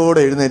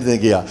പ്രാർത്ഥനയോടെ എഴുന്നേറ്റ്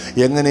നിൽക്കുക,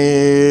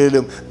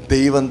 എങ്ങനെയും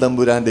ദൈവം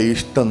തമ്പുരാൻ്റെ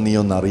ഇഷ്ടം നീ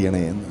ഒന്ന്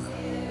അറിയണേ എന്ന്.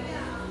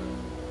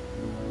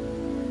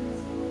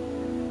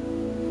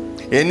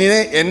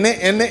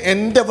 എന്നെ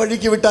എൻ്റെ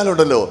വഴിക്ക്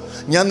വിട്ടാലുണ്ടല്ലോ,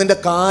 ഞാൻ നിൻ്റെ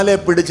കാലെ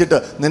പിടിച്ചിട്ട്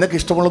നിനക്ക്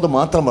ഇഷ്ടമുള്ളത്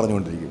മാത്രം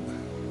പറഞ്ഞുകൊണ്ടിരിക്കും.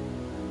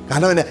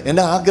 കാരണം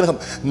എൻ്റെ ആഗ്രഹം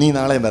നീ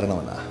നാളെ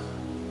വരണമെന്നാ.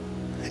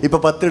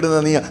 ഇപ്പം 10 ഇടുന്ന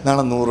നീ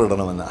നാളെ 100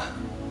 ഇടണമെന്നാ.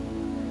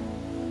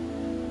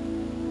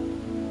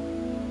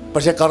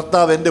 പക്ഷെ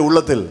കർത്താവ് എൻ്റെ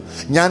ഉള്ളത്തിൽ,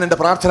 ഞാൻ എൻ്റെ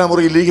പ്രാർത്ഥനാ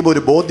മുറിയിൽ ഇരിക്കുമ്പോൾ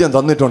ഒരു ബോധ്യം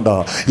തന്നിട്ടുണ്ട്.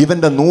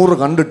 ഇവൻ്റെ 100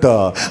 കണ്ടിട്ട്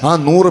ആ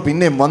 100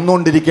 പിന്നെ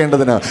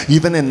വന്നുകൊണ്ടിരിക്കേണ്ടതിന്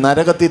ഇവനെ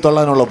നരകത്തിൽ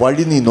തള്ളാനുള്ള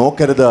വഴി നീ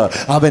നോക്കരുത്.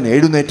 അവൻ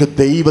എഴുന്നേറ്റ്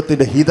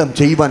ദൈവത്തിൻ്റെ ഹിതം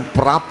ചെയ്യുവാൻ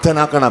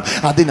പ്രാപ്തനാക്കണം.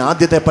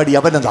 അതിനാദ്യത്തെ പടി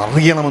അവനത്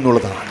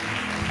അറിയണമെന്നുള്ളതാണ്.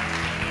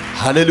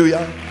 ഹല്ലേലൂയ.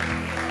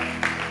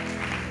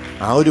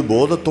 ആ ഒരു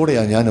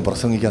ബോധത്തോടെയാണ് ഞാൻ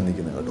പ്രസംഗിക്കാൻ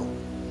നിൽക്കുന്നത് കേട്ടോ.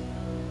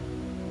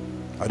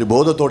 ആ ഒരു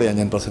ബോധത്തോടെയാണ്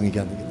ഞാൻ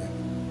പ്രസംഗിക്കാൻ നിൽക്കുന്നത്.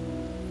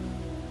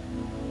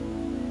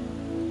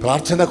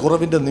 പ്രാർത്ഥന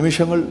കുറവിൻ്റെ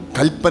നിമിഷങ്ങൾ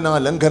കൽപ്പനാ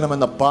ലംഘനം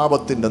എന്ന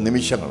പാപത്തിൻ്റെ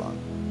നിമിഷങ്ങളാണ്.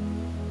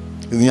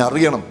 ഇത് നീ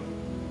അറിയണം.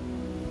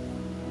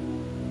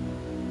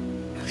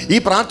 ഈ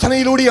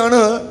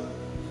പ്രാർത്ഥനയിലൂടെയാണ്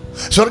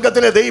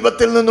സ്വർഗത്തിലെ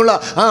ദൈവത്തിൽ നിന്നുള്ള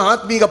ആ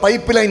ആത്മീക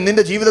പൈപ്പ് ലൈൻ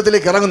നിന്റെ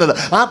ജീവിതത്തിലേക്ക് ഇറങ്ങുന്നത്.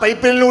 ആ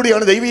പൈപ്പ്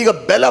ലൈനിലൂടെയാണ് ദൈവിക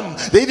ബലം,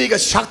 ദൈവിക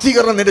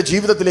ശാക്തീകരണം നിന്റെ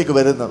ജീവിതത്തിലേക്ക്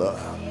വരുന്നത്.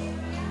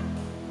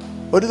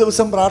 ഒരു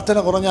ദിവസം പ്രാർത്ഥന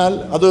കുറഞ്ഞാൽ,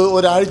 അത്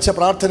ഒരാഴ്ച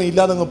പ്രാർത്ഥന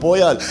ഇല്ലാതെ അങ്ങ്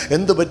പോയാൽ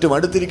എന്ത് പറ്റും?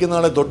 അടുത്തിരിക്കുന്ന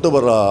ആളെ തൊട്ട്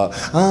പറ,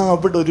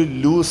 അവിടെ ഒരു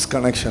ലൂസ്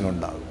കണക്ഷൻ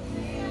ഉണ്ടാകും.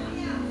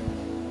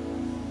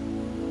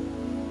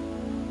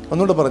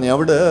 ഒന്നുകൂടെ പറഞ്ഞു,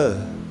 അവിടെ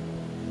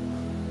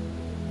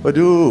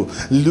ഒരു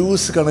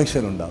ലൂസ്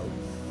കണക്ഷൻ ഉണ്ടാകും.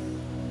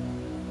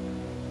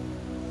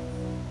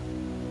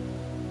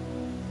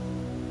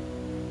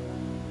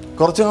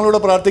 കുറച്ച് നാളൂടെ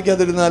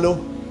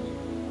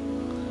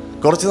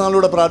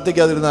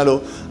പ്രാർത്ഥിക്കാതിരുന്നാലോ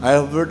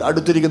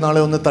അടുത്തിരിക്കുന്ന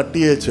ആളെ ഒന്ന്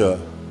തട്ടിയേച്ച്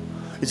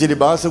ഇച്ചിരി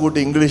ബാസ് കൂട്ടി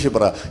ഇംഗ്ലീഷിൽ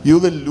പറ, you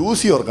will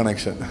loose your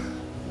connection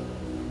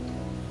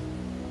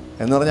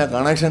എന്ന് പറഞ്ഞാൽ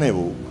കണക്ഷനേ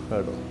പോവും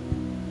കേട്ടോ.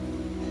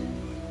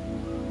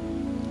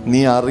 നീ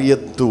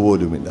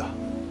അറിയത്തുപോലുമില്ല.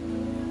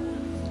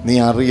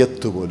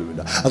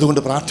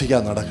 അതുകൊണ്ട്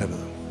പ്രാർത്ഥിക്കാൻ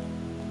നടക്കരുത്.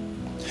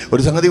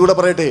 ഒരു സംഗതി കൂടെ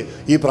പറയട്ടെ,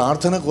 ഈ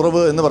പ്രാർത്ഥന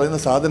കുറവ് എന്ന് പറയുന്ന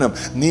സാധനം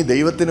നീ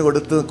ദൈവത്തിന്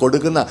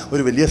കൊടുക്കുന്ന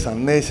ഒരു വലിയ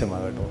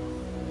സന്ദേശമാണ് കേട്ടോ.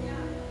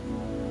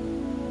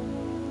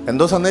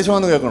 എന്തോ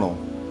സന്ദേശമാണെന്ന് കേൾക്കണോ?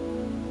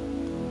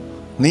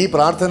 നീ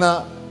പ്രാർത്ഥന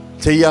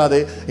ചെയ്യാതെ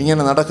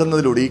ഇങ്ങനെ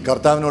നടക്കുന്നതിലൂടെ ഈ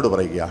കർത്താവിനോട്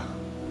പറയുക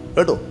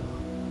കേട്ടോ.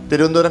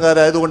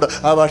 തിരുവനന്തപുരംകാരായതുകൊണ്ട്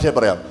ആ ഭാഷയെ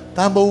പറയാം,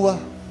 താൻ പോവുക,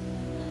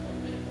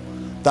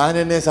 താൻ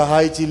എന്നെ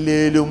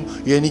സഹായിച്ചില്ലേലും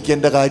എനിക്ക്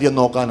എൻ്റെ കാര്യം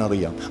നോക്കാൻ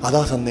അറിയാം.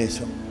 അതാ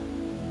സന്ദേശം.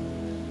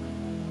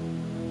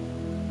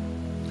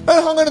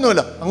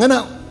 അങ്ങനെയൊന്നുമില്ല, അങ്ങനെ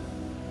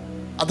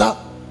അതാ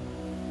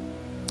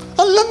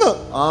അല്ലെന്ന്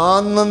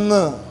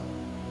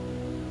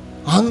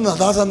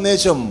അതാ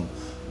സന്ദേശം.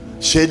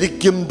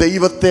 ശരിക്കും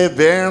ദൈവത്തെ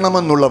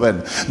വേണമെന്നുള്ളവൻ,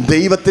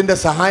 ദൈവത്തിൻ്റെ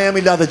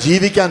സഹായമില്ലാതെ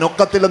ജീവിക്കാൻ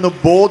ഒക്കത്തില്ലെന്ന്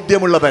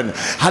ബോധ്യമുള്ളവൻ,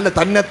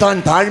 തന്നെത്താൻ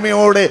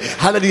താഴ്മയോടെ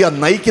ഹല്ലേലൂയ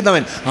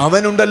നയിക്കുന്നവൻ,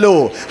 അവനുണ്ടല്ലോ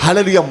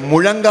ഹല്ലേലൂയ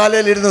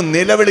മുഴങ്കാലിലിരുന്ന്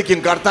നിലവിളിക്കും,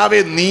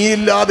 കർത്താവേ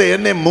നീയില്ലാതെ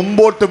എന്നെ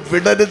മുമ്പോട്ട്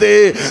വിടരുതേ,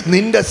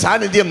 നിന്റെ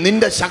സാന്നിധ്യം,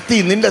 നിന്റെ ശക്തി,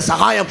 നിന്റെ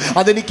സഹായം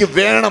അതെനിക്ക്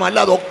വേണം,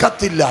 അല്ലാതെ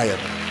ഒക്കത്തില്ല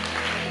എന്ന്.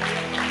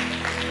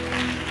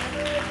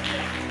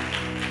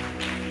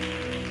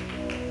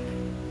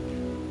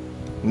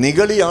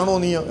 നിഗളിയാണോ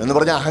നീ എന്ന്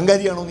പറഞ്ഞാൽ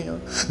അഹങ്കാരിയാണോ നീ?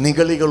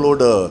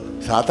 നിഗളികളോട്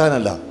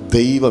സാത്താനല്ല,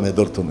 ദൈവം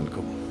എതിർത്ത്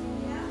നിൽക്കും.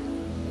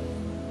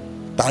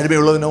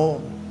 താഴ്മയുള്ളവനോ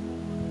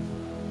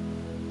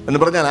എന്ന്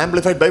പറഞ്ഞാൽ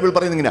ആംപ്ലിഫൈഡ് ബൈബിൾ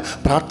പറയുന്നത് ഇങ്ങനെ: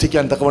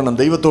 പ്രാർത്ഥിക്കാൻ തക്കവണ്ണം,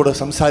 ദൈവത്തോട്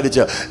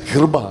സംസാരിച്ച്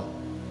കൃപ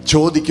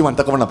ചോദിക്കുവാൻ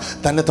തക്കവണ്ണം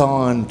തന്നെ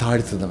താൻ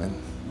താഴ്ത്തുന്നവൻ,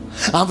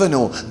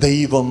 അവനോ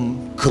ദൈവം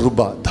കൃപ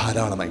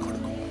ധാരാളമായി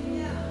കൊടുക്കും.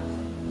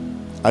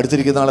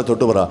 അടുത്തിരിക്കുന്ന ആളെ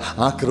തൊട്ട് പറ,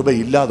 ആ കൃപ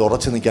ഇല്ലാതെ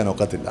ഉറച്ചു നിൽക്കാൻ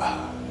ഒക്കത്തില്ല.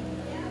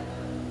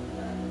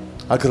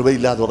 ആ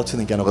കൃപയില്ലാതെ ഉറച്ചു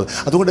നിൽക്കാനൊക്കെ.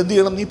 അതുകൊണ്ട് എന്ത്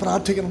ചെയ്യണം? നീ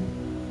പ്രാർത്ഥിക്കണം.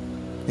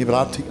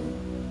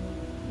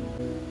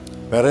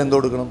 വേറെ എന്തോ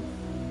കൊടുക്കണം?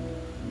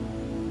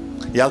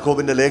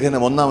 യാക്കോബിൻ്റെ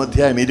ലേഖനം 1-ാം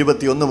അധ്യായം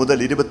 21 മുതൽ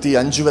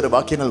 25 വരെ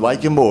വാക്യങ്ങൾ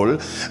വായിക്കുമ്പോൾ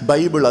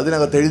ബൈബിൾ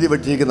അതിനകത്ത് എഴുതി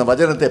വെച്ചിരിക്കുന്ന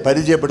വചനത്തെ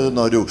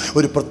പരിചയപ്പെടുത്തുന്ന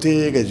ഒരു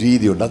പ്രത്യേക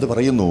രീതിയുണ്ട്. അത്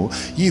പറയുന്നു,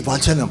 ഈ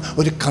വചനം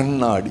ഒരു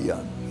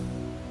കണ്ണാടിയാണ്.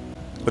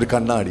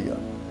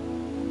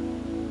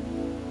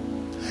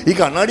 ഈ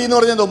കണ്ണാടി എന്ന്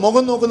പറഞ്ഞാൽ എന്തോ?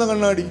 മുഖം നോക്കുന്ന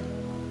കണ്ണാടി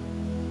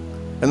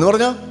എന്ന്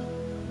പറഞ്ഞാൽ,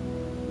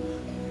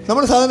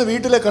 നമ്മൾ സാധാരണ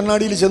വീട്ടിലെ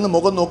കണ്ണാടിയിൽ ചെന്ന്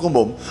മുഖം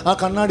നോക്കുമ്പം ആ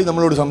കണ്ണാടി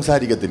നമ്മളോട്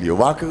സംസാരിക്കത്തില്ലയോ?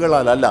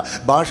 വാക്കുകളാലല്ല,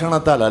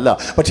 ഭാഷണത്താലല്ല,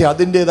 പക്ഷെ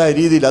അതിൻ്റെതായ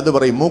രീതിയിൽ അത്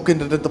പറയും,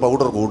 മൂക്കിൻ്റെ അടുത്ത്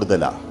പൗഡർ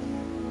കൂടുതലാണ്,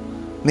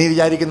 നീ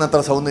വിചാരിക്കുന്ന അത്ര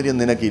സൗന്ദര്യം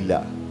നിനക്കില്ല,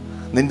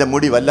 നിന്റെ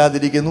മുടി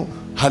വല്ലാതിരിക്കുന്നു,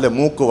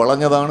 മൂക്ക്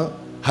വളഞ്ഞതാണ്,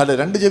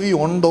 2 ചെവി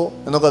ഉണ്ടോ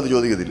എന്നൊക്കെ അത്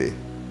ചോദിക്കത്തില്ലേ?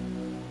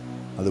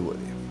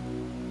 അതുപോലെ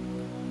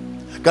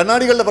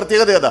കണ്ണാടികളുടെ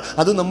പ്രത്യേകത ഏതാ?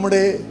 അത്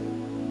നമ്മുടെ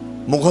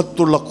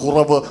മുഖത്തുള്ള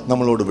കുറവ്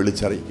നമ്മളോട്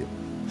വിളിച്ചറിയിക്കും.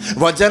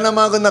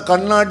 വചനമാകുന്ന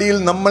കണ്ണാടിയിൽ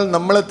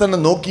നമ്മളെ തന്നെ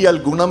നോക്കിയാൽ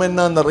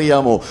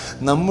ഗുണമെന്നാന്നറിയാമോ?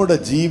 നമ്മുടെ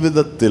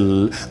ജീവിതത്തിൽ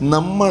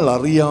നമ്മൾ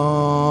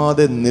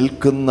അറിയാതെ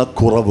നിൽക്കുന്ന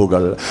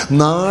കുറവുകൾ,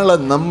 നാളെ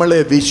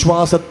നമ്മളെ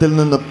വിശ്വാസത്തിൽ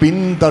നിന്ന്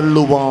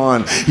പിന്തള്ളുവാൻ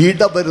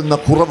ഇടവരുന്ന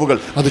കുറവുകൾ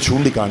അത്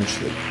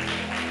ചൂണ്ടിക്കാണിച്ചു.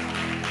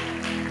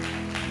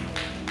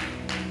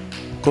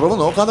 കുറവ്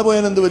നോക്കാതെ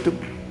പോയാൽ എന്ത് പറ്റും?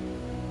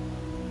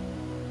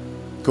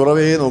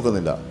 കുറവേ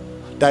നോക്കുന്നില്ല,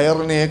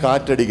 ടയറിനെ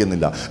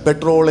കാറ്റടിക്കുന്നില്ല,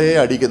 പെട്രോളേ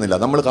അടിക്കുന്നില്ല.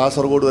 നമ്മൾ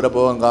കാസർഗോഡ് വരെ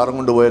പോകാൻ കാറും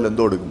കൊണ്ട് പോയാൽ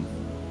എന്തോ എടുക്കും?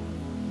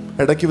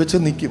 ഇടയ്ക്ക് വെച്ച്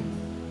നിൽക്കും.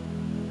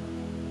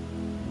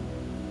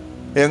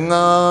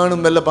 എങ്ങാനും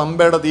വല്ല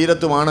പമ്പയുടെ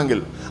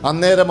തീരത്തുമാണെങ്കിൽ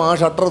അന്നേരം ആ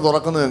ഷട്ടർ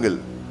തുറക്കുന്നതെങ്കിൽ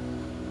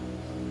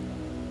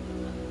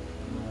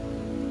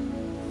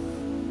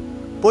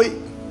പോയി.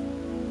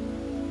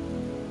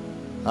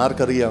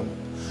 ആർക്കറിയാം?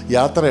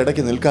 യാത്ര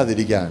ഇടയ്ക്ക്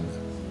നിൽക്കാതിരിക്കാൻ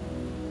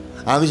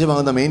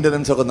ആവശ്യമാകുന്ന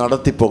മെയിൻ്റനൻസ് ഒക്കെ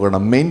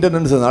നടത്തിപ്പോകണം.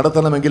 മെയിൻ്റനൻസ്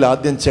നടത്തണമെങ്കിൽ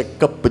ആദ്യം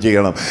ചെക്കപ്പ്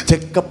ചെയ്യണം.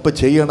 ചെക്കപ്പ്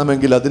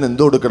ചെയ്യണമെങ്കിൽ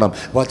അതിനെന്തോ കൊടുക്കണം?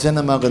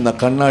 വചനമാകുന്ന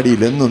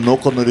കണ്ണാടിയിൽ എന്നും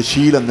നോക്കുന്നൊരു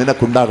ശീലം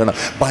നിനക്കുണ്ടാകണം.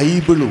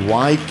 ബൈബിൾ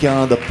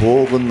വായിക്കാതെ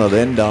പോകുന്നത്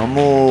എൻ്റെ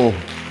അമ്മോ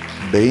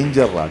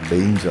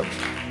ഡേഞ്ചർ.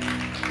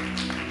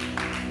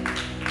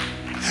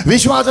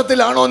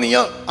 വിശ്വാസത്തിലാണോ നീ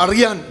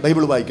അറിയാൻ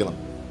ബൈബിൾ വായിക്കണം.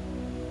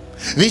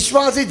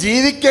 വിശ്വാസി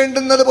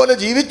ജീവിക്കേണ്ടുന്നത് പോലെ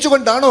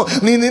ജീവിച്ചുകൊണ്ടാണോ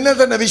നീ നിന്നെ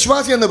തന്നെ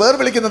വിശ്വാസി എന്ന്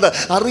വേർവിളിക്കുന്നത്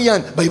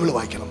അറിയാൻ ബൈബിൾ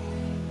വായിക്കണം.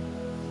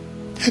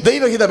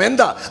 ദൈവഹിതം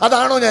എന്താ?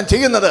 അതാണോ ഞാൻ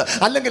ചെയ്യുന്നത്?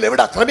 അല്ലെങ്കിൽ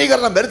എവിടെ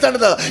ക്രമീകരണം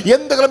വരുത്തേണ്ടത്?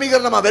 എന്ത്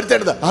ക്രമീകരണമാണ്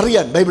വരുത്തേണ്ടത്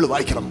അറിയാൻ ബൈബിൾ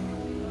വായിക്കണം.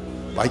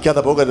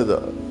 വായിക്കാതെ പോകരുത്.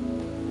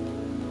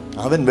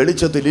 അവൻ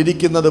വെളിച്ചത്തിൽ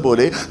ഇരിക്കുന്നത്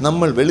പോലെ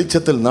നമ്മൾ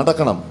വെളിച്ചത്തിൽ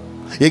നടക്കണം.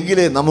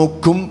 എങ്കിലേ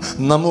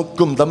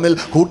നമുക്കും തമ്മിൽ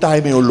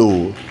കൂട്ടായ്മയുള്ളൂ.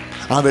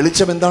 ആ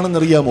വെളിച്ചം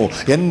എന്താണെന്നറിയാമോ?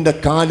 എൻ്റെ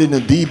കാലിന്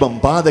ദീപം,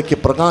 പാതയ്ക്ക്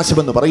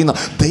പ്രകാശമെന്ന് പറയുന്ന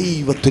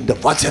ദൈവത്തിൻ്റെ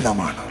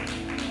വചനമാണ്.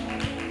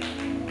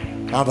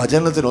 ആ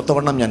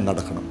വചനത്തിനൊത്തവണ്ണം ഞാൻ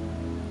നടക്കണം.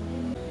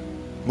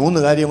 3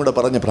 കാര്യം കൂടെ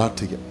പറഞ്ഞ്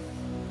പ്രാർത്ഥിക്കാം.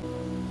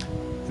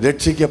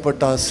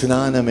 രക്ഷിക്കപ്പെട്ട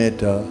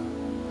സ്നാനമേറ്റ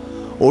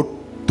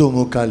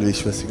ഒട്ടുമുക്കാൽ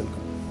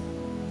വിശ്വാസികൾക്ക്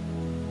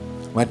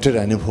മറ്റൊരു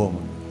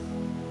അനുഭവമുണ്ട്.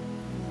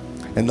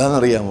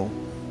 എന്താണെന്നറിയാമോ?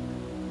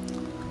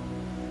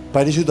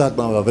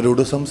 പരിശുദ്ധാത്മാവ്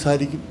അവരോട്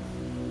സംസാരിക്കും.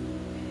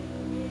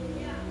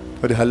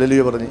 ഒരു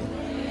ഹല്ലേലൂയ പറഞ്ഞ്.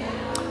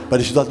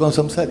 പരിശുദ്ധാത്മാവ്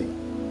സംസാരിക്കും.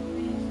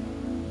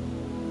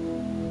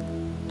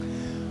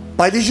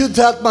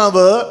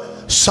 പരിശുദ്ധാത്മാവ്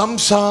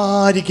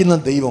സംസാരിക്കുന്ന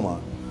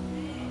ദൈവമാണ്.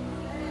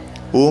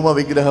 ഊമ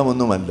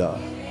വിഗ്രഹമൊന്നുമല്ല.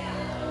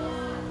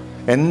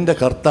 എൻ്റെ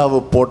കർത്താവ്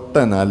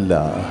പൊട്ടനല്ല,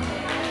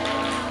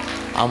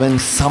 അവൻ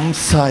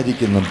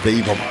സംസാരിക്കുന്ന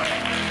ദൈവമാണ്.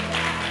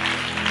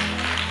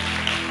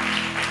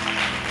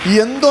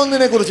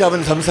 എന്തോന്നിനെ കുറിച്ച് അവൻ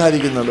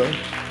സംസാരിക്കുന്നത്?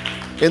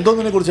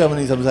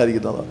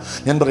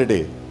 ഞാൻ പറയട്ടെ,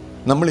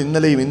 നമ്മൾ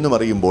ഇന്നലെയും ഇന്നും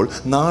അറിയുമ്പോൾ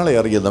നാളെ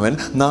അറിയുന്നവൻ,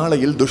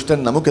 നാളെയിൽ ദുഷ്ടൻ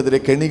നമുക്കെതിരെ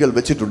കെണികൾ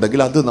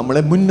വെച്ചിട്ടുണ്ടെങ്കിൽ അത്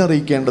നമ്മളെ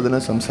മുന്നറിയിക്കേണ്ടതിന്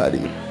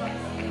സംസാരിക്കും.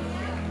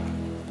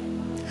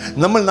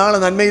 നമ്മൾ നാളെ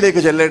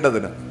നന്മയിലേക്ക്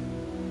ചെല്ലേണ്ടതിന്,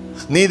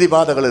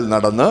 നീതിപാതകളിൽ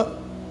നടന്ന്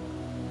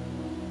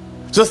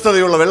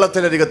സ്വസ്ഥതയുള്ള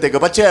വെള്ളത്തിനരികത്തേക്ക്,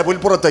 പച്ചയായ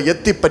പുൽപ്പുറത്ത്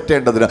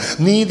എത്തിപ്പറ്റേണ്ടതിന്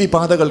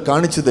നീതിപാതകൾ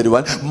കാണിച്ചു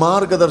തരുവാൻ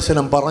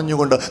മാർഗദർശനം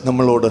പറഞ്ഞുകൊണ്ട്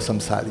നമ്മളോട്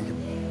സംസാരിക്കും.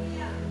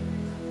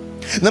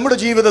 നമ്മുടെ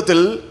ജീവിതത്തിൽ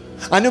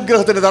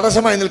അനുഗ്രഹത്തിന്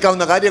തടസ്സമായി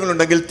നിൽക്കാവുന്ന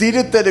കാര്യങ്ങളുണ്ടെങ്കിൽ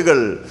തിരുത്തലുകൾ,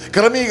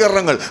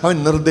 ക്രമീകരണങ്ങൾ അവൻ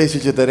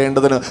നിർദ്ദേശിച്ച്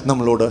തരേണ്ടതിന്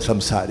നമ്മളോട്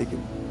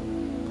സംസാരിക്കും.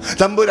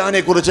 തമ്പുരാനെ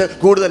കുറിച്ച്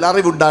കൂടുതൽ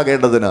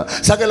അറിവുണ്ടാകേണ്ടതിന്,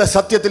 സകല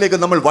സത്യത്തിലേക്ക്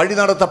നമ്മൾ വഴി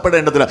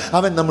നടത്തപ്പെടേണ്ടതിന്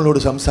അവൻ നമ്മളോട്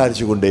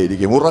സംസാരിച്ചു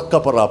കൊണ്ടേയിരിക്കും.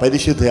 ഉറക്കപ്പറ,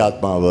 പരിശുദ്ധ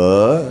ആത്മാവ്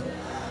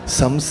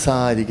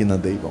സംസാരിക്കുന്ന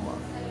ദൈവമാണ്.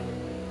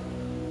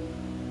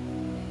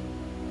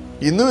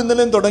 ഇന്നും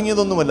ഇന്നലെയും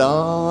തുടങ്ങിയതൊന്നുമല്ല,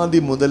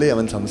 ആദ്യം മുതലേ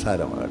അവൻ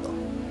സംസാരമാണ് കേട്ടോ.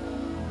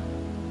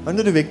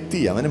 അവനൊരു വ്യക്തി,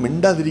 അവന്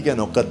മിണ്ടാതിരിക്കാൻ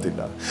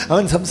ഒക്കത്തില്ല.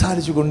 അവൻ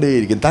സംസാരിച്ചു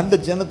കൊണ്ടേയിരിക്കും. തൻ്റെ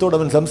ജനത്തോട്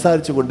അവൻ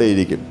സംസാരിച്ചു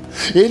കൊണ്ടേയിരിക്കും.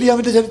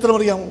 ഏലിയാവിൻ്റെ ചരിത്രം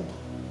അറിയാമോ?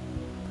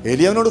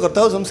 ഏലിയാവിനോട്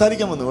കർത്താവ്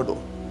സംസാരിക്കാൻ വന്നു കേട്ടോ.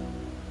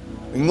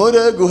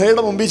 ഇങ്ങോട്ട്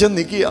ഗുഹയുടെ മുമ്പിൽ ചെന്ന്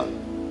നിൽക്കുക.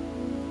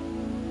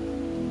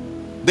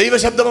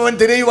 ദൈവശബ്ദം അവൻ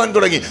തിരയുവാൻ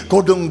തുടങ്ങി.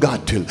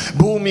 കൊടുങ്കാറ്റിൽ,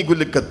 ഭൂമി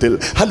കുലുക്കത്തിൽ,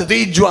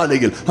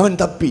 തീജ്വാലയിൽ അവൻ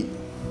തപ്പി.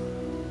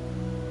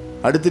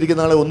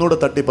 അടുത്തിരിക്കുന്ന ആളെ ഒന്നുകൂടെ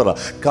തട്ടിപ്പറ,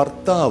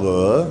 കർത്താവ്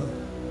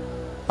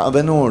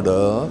അവനോട്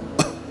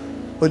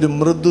ഒരു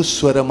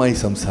മൃദുസ്വരമായി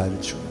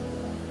സംസാരിച്ചു.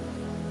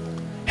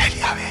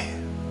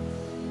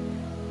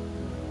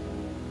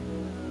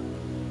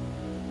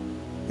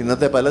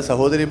 ഇന്നത്തെ പല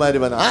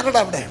സഹോദരിമാരും ആരുടെ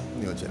അവിടെ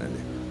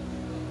ചോദിച്ചല്ലേ,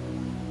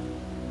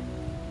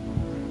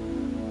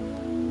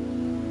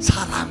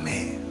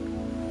 സാറാമ്മേ.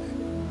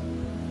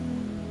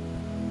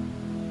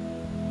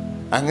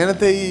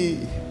 അങ്ങനത്തെ ഈ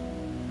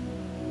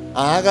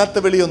ആകാത്ത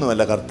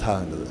വിളിയൊന്നുമല്ല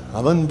കർത്താവിൻ്റെത്.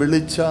 അവൻ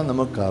വിളിച്ചാൽ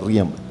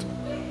നമുക്കറിയാൻ പറ്റും.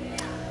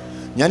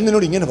 ഞാൻ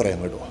നിന്നോട് ഇങ്ങനെ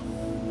പറയാം കേട്ടോ,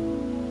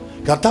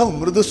 കർത്താവ്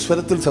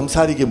മൃദുസ്വരത്തിൽ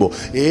സംസാരിക്കുമ്പോൾ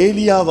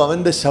ഏലിയാവ്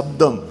അവൻ്റെ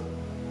ശബ്ദം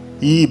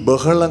ഈ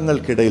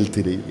ബഹളങ്ങൾക്കിടയിൽ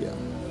തിരയുക.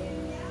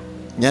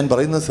 ഞാൻ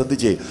പറയുന്നത്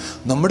ശ്രദ്ധിച്ചേ,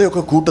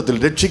 നമ്മുടെയൊക്കെ കൂട്ടത്തിൽ,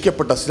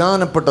 രക്ഷിക്കപ്പെട്ട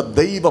സ്നാനപ്പെട്ട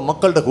ദൈവ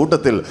മക്കളുടെ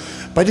കൂട്ടത്തിൽ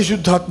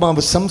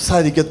പരിശുദ്ധാത്മാവ്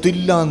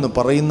സംസാരിക്കത്തില്ല എന്ന്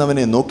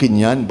പറയുന്നവനെ നോക്കി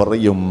ഞാൻ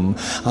പറയും,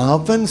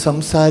 അവൻ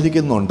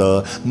സംസാരിക്കുന്നുണ്ട്,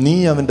 നീ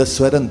അവൻ്റെ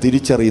സ്വരം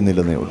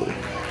തിരിച്ചറിയുന്നില്ലെന്നേ ഉള്ളൂ.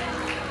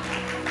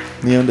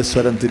 നീ അവൻ്റെ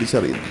സ്വരം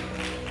തിരിച്ചറിയുന്നു.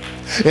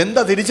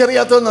 എന്താ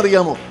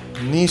തിരിച്ചറിയാത്തതെന്നറിയാമോ?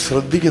 നീ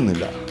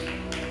ശ്രദ്ധിക്കുന്നില്ല.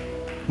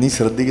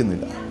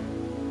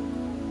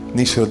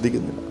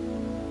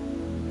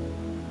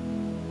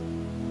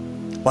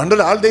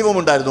 പണ്ടൊരാൾ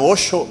ദൈവമുണ്ടായിരുന്നു,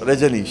 ഓഷോ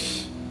രജനീഷ്.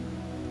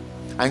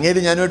 അങ്ങേര്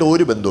ഞാനുമായിട്ട്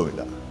ഒരു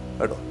ബന്ധവുമില്ല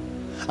കേട്ടോ.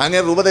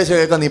 അങ്ങേരുടെ ഉപദേശം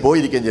കേൾക്കാൻ നീ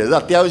പോയിരിക്കുകയും ചെയ്തത്.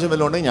 അത്യാവശ്യം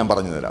വല്ലതും ഉണ്ടെങ്കിൽ ഞാൻ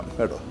പറഞ്ഞു തരാം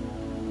കേട്ടോ,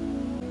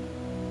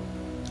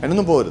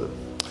 അതിനൊന്നും പോകരുത്.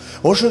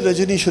 ഓഷോ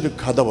രജനീഷ് ഒരു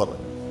കഥ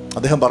പറഞ്ഞു.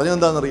 അദ്ദേഹം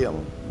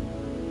പറഞ്ഞതെന്താണെന്നറിയാമോ?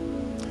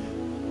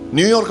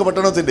 ന്യൂയോർക്ക്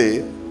പട്ടണത്തിൻ്റെ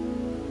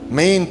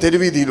മെയിൻ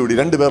തെരുവീതിയിലൂടെ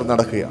രണ്ടുപേർ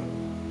നടക്കുകയാണ്.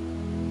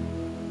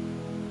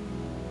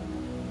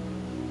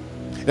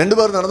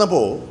 രണ്ടുപേർ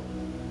നടന്നപ്പോൾ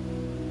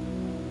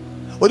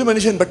ഒരു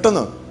മനുഷ്യൻ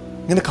പെട്ടെന്ന്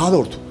ഇങ്ങനെ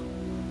കാതോർത്തു.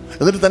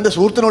 എന്നിട്ട് തൻ്റെ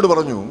സുഹൃത്തിനോട്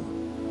പറഞ്ഞു,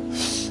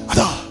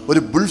 അതാ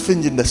ഒരു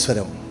ബുൾഫിഞ്ചിൻ്റെ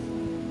സ്വരം.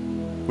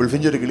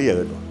 ബുൾഫിഞ്ച് ഒരു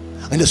കിളിയാണ് കേട്ടോ.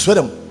 അതിൻ്റെ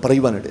സ്വരം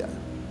പറയുവാനിടയാണ്.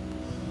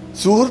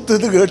 സുഹൃത്ത്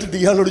ഇത് കേട്ടിട്ട്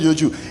ഇയാളോട്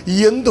ചോദിച്ചു,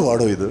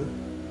 എന്തുവാടോ ഇത്?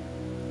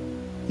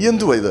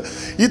 എന്തുവാ ഇത്?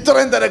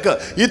 ഇത്രയും തിരക്ക്,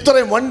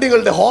 ഇത്രയും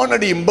വണ്ടികളുടെ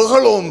ഹോണടിയും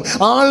ബഹളവും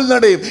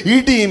ആൾനടയും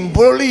ഇടിയും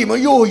പൊളിയും,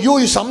 അയ്യോ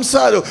ഈ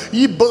സംസാരവും,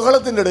 ഈ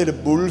ബഹളത്തിൻ്റെ ഇടയിൽ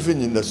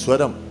ബുൾഫിഞ്ചിൻ്റെ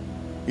സ്വരം.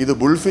 ഇത്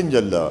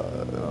ബുൾഫിഞ്ചല്ല,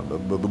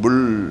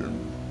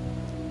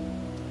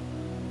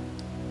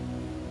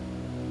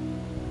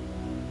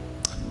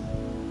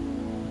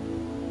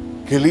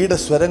 കിളിയുടെ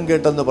സ്വരം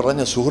കേട്ടെന്ന്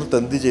പറഞ്ഞ സുഹൃത്ത്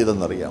എന്ത്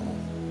ചെയ്തെന്നറിയാമോ?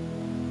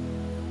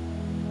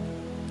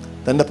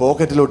 തൻ്റെ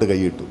പോക്കറ്റിലോട്ട്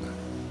കൈയിട്ടു.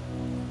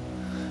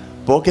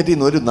 പോക്കറ്റിൽ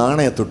നിന്ന് ഒരു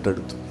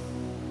നാണയത്തൊട്ടെടുത്തു.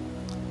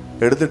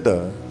 എടുത്തിട്ട്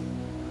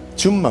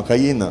ചുമ്മാ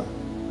കയ്യിൽ നിന്ന്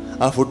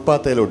ആ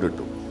ഫുട്പാത്തയിലോട്ട്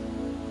ഇട്ടു.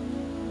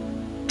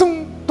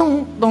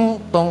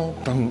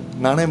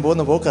 നാണയം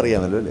പോകുന്ന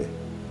പോക്കറിയാമല്ലോ അല്ലേ?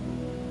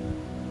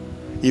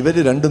 ഇവർ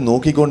രണ്ടും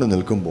നോക്കിക്കൊണ്ട്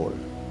നിൽക്കുമ്പോൾ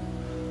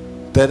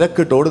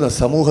തിരക്കിട്ടോടുന്ന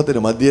സമൂഹത്തിന്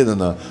മധ്യേ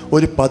നിന്ന്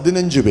ഒരു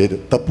 15 പേര്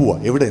തപ്പുക,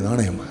 എവിടെ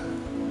നാണയം?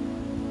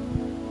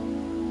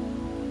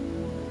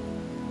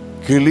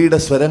 കിളിയുടെ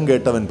സ്വരം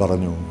കേട്ടവൻ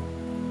പറഞ്ഞു,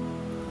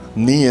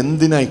 നീ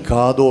എന്തിനായി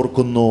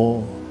കാതോർക്കുന്നോ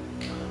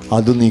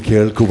അത് നീ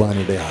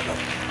കേൾക്കുവാനിടയാകും.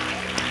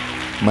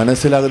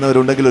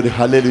 മനസ്സിലാകുന്നവരുണ്ടെങ്കിൽ ഒരു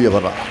ഹല്ലേലൂയ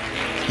പറ.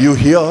 U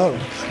here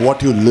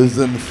what you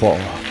listen four.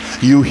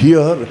 U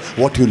here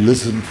what you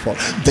listen four.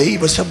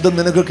 ദൈവശബ്ദം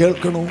നിനക്ക്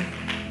കേൾക്കണോ?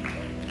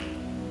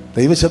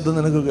 ദൈവശബ്ദം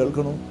നിനക്ക്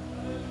കേൾക്കണോ?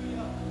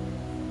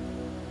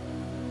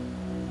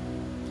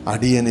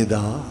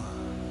 അടിയനിതാ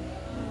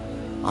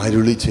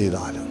അരുളി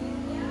ചെയ്താലും,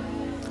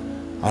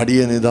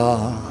 അടിയനിതാ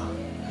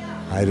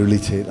അരുളി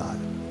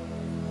ചെയ്താലും.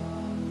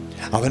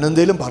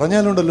 അവനെന്തേലും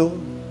പറഞ്ഞാലുണ്ടല്ലോ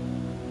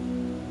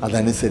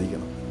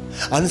അതനുസരിക്കണം.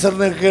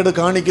 അനുസരണക്കേട്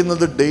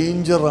കാണിക്കുന്നത്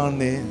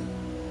ഡേഞ്ചറാണേ.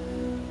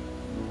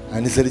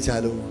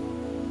 അനുസരിച്ചാലോ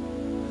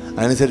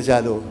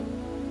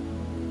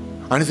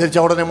അനുസരിച്ച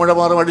ഉടനെ മുഴ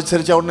മാറും,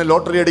 അനുസരിച്ച ഉടനെ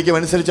ലോട്ടറി അടിക്കും,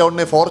 അനുസരിച്ച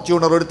ഉടനെ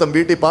ഫോർച്യൂണർ ഒരുത്തം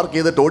വീട്ടിൽ പാർക്ക്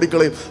ചെയ്തിട്ട്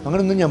ഓടിക്കളയും.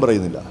 അങ്ങനെയൊന്നും ഞാൻ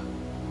പറയുന്നില്ല.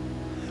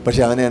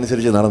 പക്ഷെ അവനെ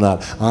അനുസരിച്ച് നടന്നാൽ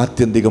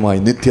ആത്യന്തികമായി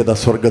നിത്യത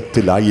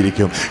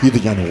സ്വർഗത്തിലായിരിക്കും. ഇത്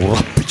ഞാൻ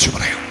ഉറപ്പിച്ചു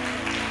പറയാം.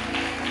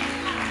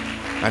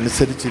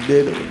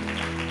 അനുസരിച്ചില്ലേലോ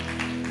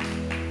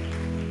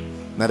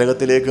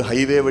നരകത്തിലേക്ക്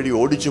ഹൈവേ വഴി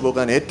ഓടിച്ചു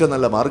പോകാൻ ഏറ്റവും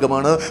നല്ല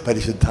മാർഗമാണ്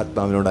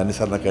പരിശുദ്ധാത്മാവിനോട്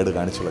അനുസരണക്കേട്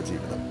കാണിച്ചുള്ള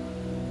ജീവിതം.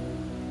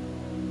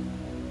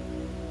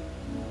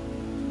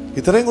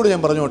 ഇത്രയും കൂടി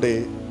ഞാൻ പറഞ്ഞോട്ടെ,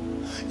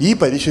 ഈ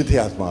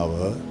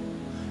പരിശുദ്ധാത്മാവ്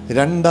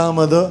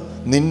രണ്ടാമത്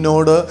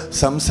നിന്നോട്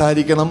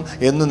സംസാരിക്കണം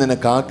എന്ന്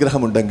നിനക്ക്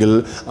ആഗ്രഹമുണ്ടെങ്കിൽ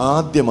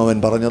ആദ്യം അവൻ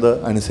പറഞ്ഞത്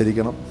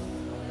അനുസരിക്കണം.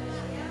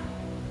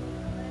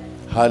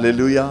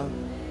 ഹല്ലേലൂയ.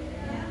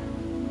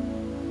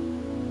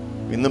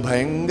 ഇന്ന്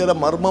ഭയങ്കര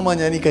മർമ്മമാണ്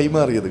ഞാൻ ഈ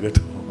കൈമാറിയത്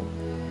കേട്ടോ,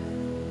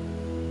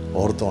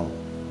 ഓർത്തോണം.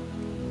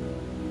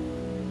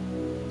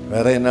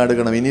 വേറെ എന്നാ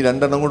എടുക്കണം? ഇനി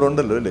 2 എണ്ണം കൂടെ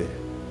ഉണ്ടല്ലോ അല്ലേ?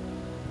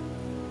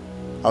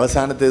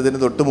 അവസാനത്തേതിന്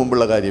തൊട്ട്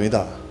മുമ്പുള്ള കാര്യം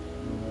ഇതാ,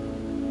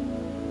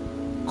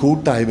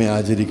 കൂട്ടായ്മ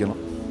ആചരിക്കണം.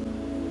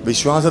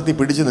 വിശ്വാസത്തിൽ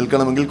പിടിച്ചു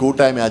നിൽക്കണമെങ്കിൽ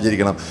കൂട്ടായ്മ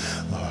ആചരിക്കണം.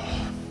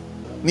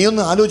 നീ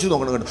ഒന്ന് ആലോചിച്ച്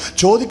നോക്കണം കേട്ടോ.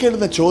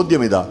 ചോദിക്കേണ്ടുന്ന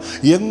ചോദ്യം ഇതാ,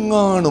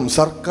 എങ്ങാനും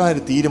സർക്കാർ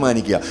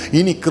തീരുമാനിക്കുക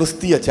ഇനി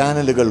ക്രിസ്തീയ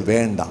ചാനലുകൾ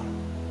വേണ്ട,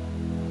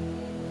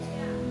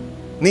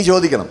 നീ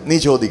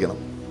ചോദിക്കണം.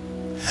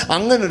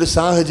 അങ്ങനൊരു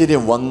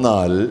സാഹചര്യം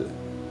വന്നാൽ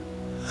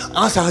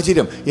ആ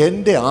സാഹചര്യം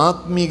എൻ്റെ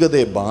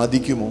ആത്മീകതയെ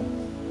ബാധിക്കുമോ?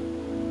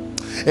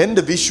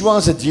 എൻ്റെ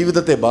വിശ്വാസ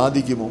ജീവിതത്തെ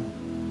ബാധിക്കുമോ?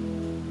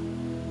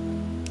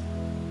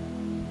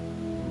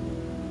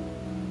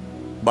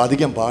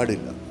 ബാധിക്കാൻ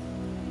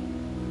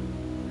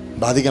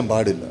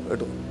പാടില്ല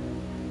കേട്ടോ.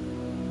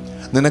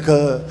 നിനക്ക്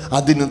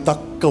അതിന്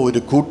തക്ക ഒരു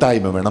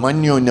കൂട്ടായ്മ വേണം.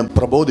 അന്യോന്യം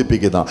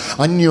പ്രബോധിപ്പിക്കുന്ന,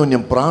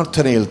 അന്യോന്യം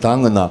പ്രാർത്ഥനയിൽ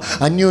താങ്ങുന്ന,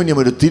 അന്യോന്യം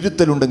ഒരു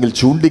തിരുത്തലുണ്ടെങ്കിൽ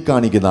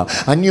ചൂണ്ടിക്കാണിക്കുന്ന,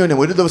 അന്യോന്യം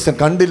ഒരു ദിവസം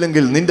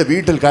കണ്ടില്ലെങ്കിൽ നിന്റെ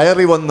വീട്ടിൽ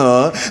കയറി വന്ന്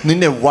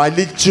നിന്നെ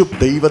വലിച്ചു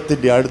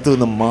ദൈവത്തിൻ്റെ അടുത്ത്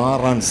നിന്ന്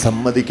മാറാൻ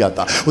സമ്മതിക്കാത്ത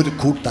ഒരു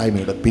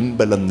കൂട്ടായ്മയുടെ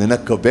പിൻബലം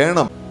നിനക്ക്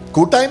വേണം.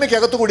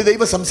 കൂട്ടായ്മയ്ക്കകത്തു കൂടി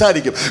ദൈവം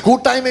സംസാരിക്കും.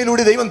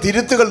 കൂട്ടായ്മയിലൂടെ ദൈവം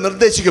തിരുത്തുകൾ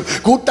നിർദ്ദേശിക്കും.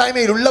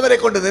 കൂട്ടായ്മയിലുള്ളവരെ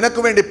കൊണ്ട് നിനക്ക്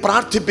വേണ്ടി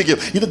പ്രാർത്ഥിപ്പിക്കും.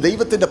 ഇത്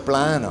ദൈവത്തിൻ്റെ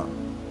പ്ലാനാണ്.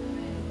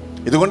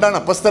 ഇതുകൊണ്ടാണ്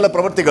അപ്പസ്തല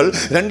പ്രവൃത്തികൾ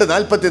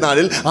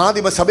 2:44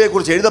 ആദിമ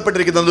സഭയെക്കുറിച്ച്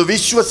എഴുതപ്പെട്ടിരിക്കുന്നത്,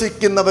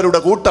 വിശ്വസിക്കുന്നവരുടെ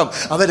കൂട്ടം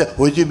അവർ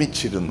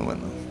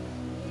ഒരുമിച്ചിരുന്നുവെന്ന്.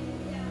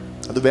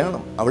 അത്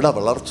വേണം. അവിടെ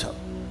വളർച്ച,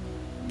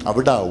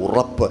 അവിടെ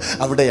ഉറപ്പ്,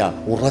 അവിടെയാ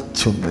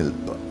ഉറച്ചു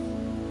നിൽപ്പ്.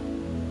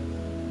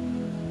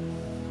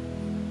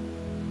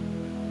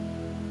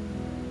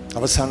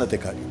 അവസാനത്തെ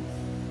കാര്യം,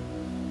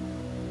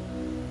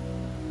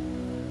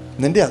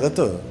 നിന്റെ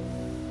അകത്ത്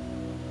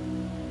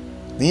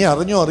നീ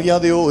അറിഞ്ഞോ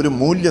അറിയാതെയോ ഒരു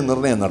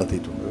മൂല്യനിർണ്ണയം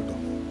നടത്തിയിട്ടുണ്ട് കേട്ടോ.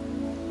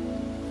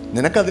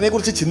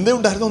 നിനക്കതിനെക്കുറിച്ച്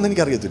ചിന്തയുണ്ടായിരുന്നോ എന്ന്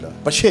എനിക്കറിയത്തില്ല.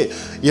 പക്ഷേ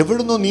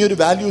എവിടുന്നോ നീ ഒരു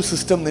വാല്യൂ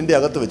സിസ്റ്റം നിന്റെ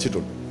അകത്ത്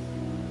വെച്ചിട്ടുണ്ട്.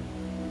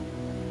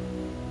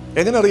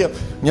 എങ്ങനെ അറിയാം?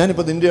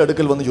 ഞാനിപ്പോൾ നിന്റെ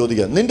അടുക്കൽ വന്ന്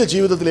ചോദിക്കാം, നിന്റെ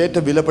ജീവിതത്തിൽ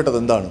ഏറ്റവും വിലപ്പെട്ടത്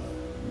എന്താണ്?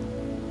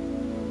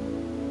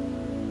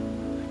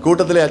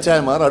 കൂട്ടത്തിലെ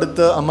അച്ചായന്മാർ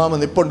അടുത്ത് അമ്മാമ്മ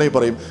നിപ്പുണ്ടെങ്കിൽ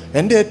പറയും,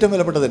 എൻ്റെ ഏറ്റവും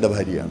വിലപ്പെട്ടത് എൻ്റെ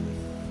ഭാര്യയാണ്.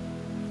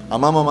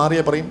 അമ്മാമ്മ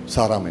മാറിയ പറയും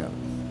സാറാമ്മയാണ്.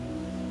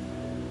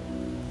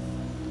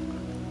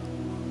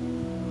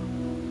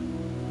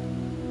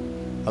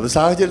 അത്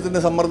സാഹചര്യത്തിൻ്റെ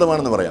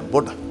സമ്മർദ്ദമാണെന്ന് പറയാം,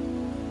 പോട്ടെ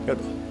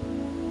കേട്ടോ.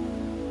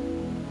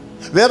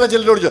 വേറെ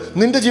ചിലരോട്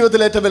നിന്റെ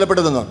ജീവിതത്തിൽ ഏറ്റവും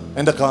വിലപ്പെട്ടതെന്ന്?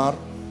 എൻ്റെ കാർ,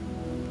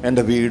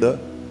 എൻ്റെ വീട്.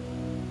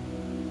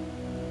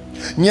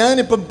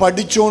 ഞാനിപ്പം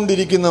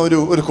പഠിച്ചുകൊണ്ടിരിക്കുന്ന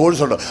ഒരു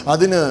കോഴ്സുണ്ട്,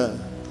 അതിന്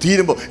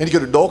തീരുമ്പോൾ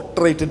എനിക്കൊരു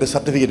ഡോക്ടറേറ്റിൻ്റെ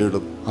സർട്ടിഫിക്കറ്റ്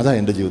കിട്ടും. അതാ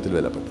എൻ്റെ ജീവിതത്തിൽ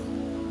വിലപ്പെട്ടത്.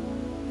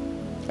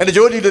 എൻ്റെ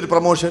ജോലിയുടെ ഒരു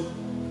പ്രൊമോഷൻ,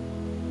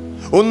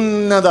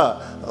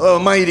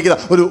 ഉന്നതമായിരിക്കുന്ന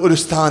ഒരു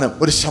സ്ഥാനം,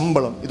 ഒരു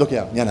ശമ്പളം,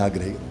 ഇതൊക്കെയാണ് ഞാൻ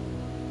ആഗ്രഹിക്കുന്നത്.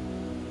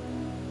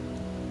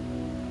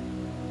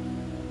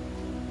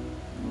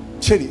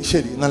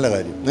 ശരി, നല്ല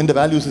കാര്യം. നിന്റെ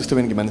വാല്യൂ സിസ്റ്റം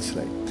എനിക്ക്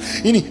മനസ്സിലായി.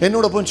 ഇനി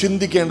എന്നോടൊപ്പം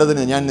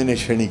ചിന്തിക്കേണ്ടതിന് ഞാൻ നിന്നെ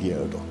ക്ഷണിക്കുക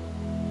കേട്ടോ.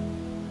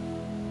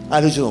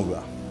 ആലോചിച്ച് നോക്കുക.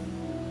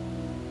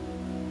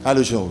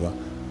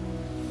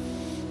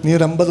 നീ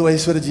ഒരു 50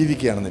 വയസ്സ് വരെ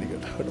ജീവിക്കുകയാണെന്ന്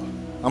ഇരിക്കട്ടെ കേട്ടോ.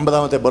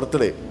 50ാമത്തെ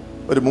ബർത്ത്ഡേ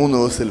ഒരു 3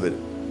 ദിവസത്തിൽ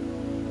വരും.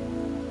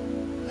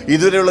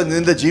 ഇതുവരെയുള്ള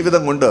നിന്റെ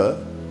ജീവിതം കൊണ്ട്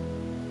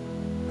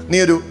നീ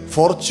ഒരു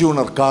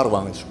ഫോർച്യൂണർ കാർ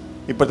വാങ്ങിച്ചു.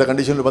 ഇപ്പോഴത്തെ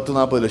കണ്ടീഷനിൽ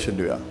 10-40 ലക്ഷം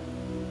രൂപ.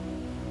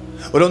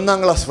 ഒരു 1ാം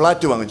ക്ലാസ്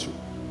ഫ്ലാറ്റ് വാങ്ങിച്ചു.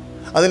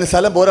 അതിന്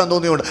സ്ഥലം പോരാൻ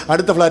തോന്നിയുകൊണ്ട്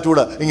അടുത്ത ഫ്ലാറ്റ്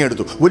കൂടെ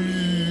ഇങ്ങെടുത്തു.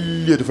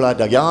 വലിയൊരു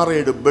ഫ്ലാറ്റാക്കി,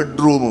 6-7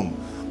 ബെഡ്റൂമും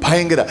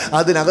ഭയങ്കര.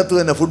 അതിനകത്ത്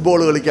തന്നെ ഫുട്ബോൾ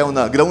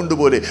കളിക്കാവുന്ന ഗ്രൗണ്ട്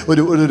പോലെ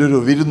ഒരു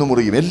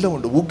വിരുന്നുമുറിയും എല്ലാം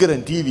ഉണ്ട്. ഉഗ്രൻ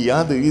TV,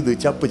 അത് ഇത്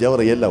ചപ്പ്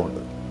ചവറ എല്ലാം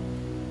ഉണ്ട്.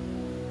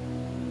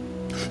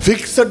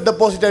 ഫിക്സഡ്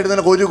ഡെപ്പോസിറ്റ് ആയിട്ട്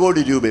നിനക്ക് 1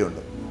 കോടി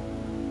രൂപയുണ്ട്.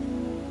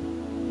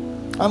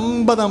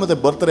 50ാമത്തെ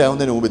ബർത്ത്ഡേ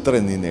ആവുന്നതിന് മുമ്പ്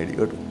ഇത്രയും നീ നേടി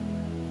കേട്ടോ.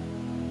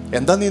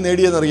 എന്താ നീ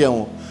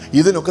നേടിയെന്നറിയാമോ?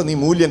 ഇതിനൊക്കെ നീ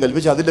മൂല്യം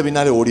കൽപ്പിച്ച് അതിൻ്റെ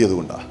പിന്നാലെ ഓടിയത്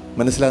കൊണ്ടാണ്.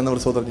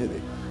 മനസ്സിലാകുന്നവർ സ്വതന്ത്രം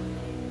ചെയ്തേ.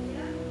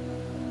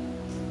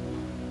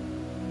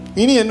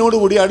 ഇനി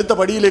എന്നോടുകൂടി അടുത്ത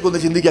പടിയിലേക്കൊന്ന്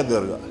ചിന്തിക്കാൻ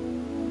കയറുക.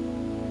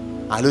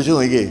 ആലോചിച്ച്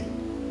നോക്കിയേ,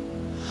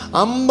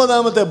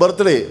 50ാമത്തെ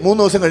ബർത്ത്ഡേ 3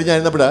 ദിവസം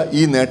കഴിഞ്ഞായിരുന്നപ്പോഴാണ്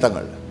ഈ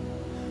നേട്ടങ്ങൾ.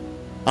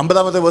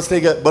 50ാമത്തെ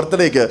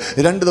ബർത്ത്ഡേക്ക്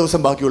 2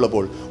 ദിവസം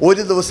ബാക്കിയുള്ളപ്പോൾ,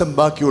 1 ദിവസം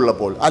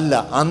ബാക്കിയുള്ളപ്പോൾ, അല്ല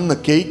അന്ന്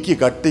കേക്ക്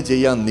കട്ട്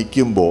ചെയ്യാൻ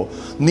നിൽക്കുമ്പോൾ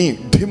നീ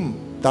ഡിം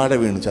താഴെ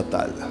വീണ്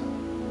ചത്താൽ,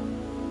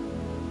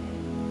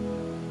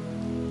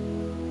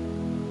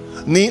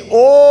 നീ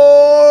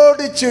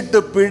ഓടിച്ചിട്ട്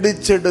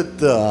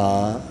പിടിച്ചെടുത്ത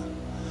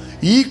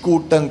ഈ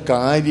കൂട്ടം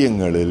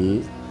കാര്യങ്ങളിൽ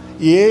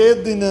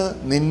ഏതിന്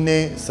നിന്നെ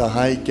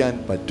സഹായിക്കാൻ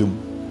പറ്റും?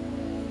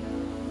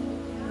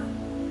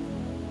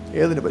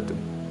 ഏതിന് പറ്റും?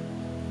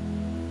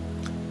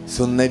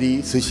 സുന്ദരി,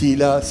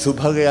 സുശീല,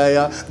 സുഭഗയായ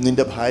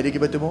നിന്റെ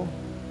ഭാര്യയ്ക്ക് പറ്റുമോ?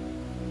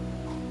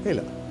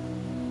 ഇല്ല.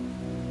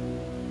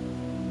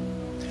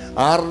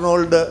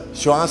 ആർണോൾഡ്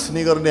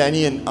ശ്വാസ്നികറിന്റെ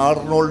അനിയൻ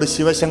ആർണോൾഡ്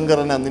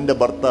ശിവശങ്കരന നിന്റെ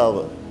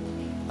ഭർത്താവ്,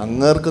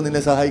 അങ്ങേർക്ക്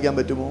നിന്നെ സഹായിക്കാൻ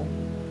പറ്റുമോ?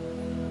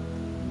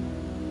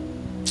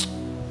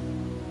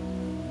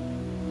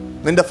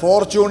 നിന്റെ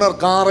ഫോർച്യൂണർ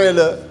കാറേൽ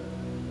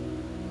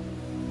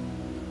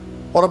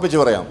ഉറപ്പിച്ച്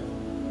പറയാം,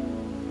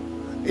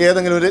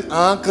 ഏതെങ്കിലും ഒരു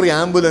ആക്രി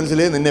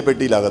ആംബുലൻസിലേ നിന്നെ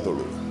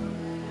പെട്ടിയിലാകത്തുള്ളൂ.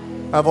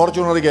 ആ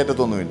ഫോർച്യൂണറിൽ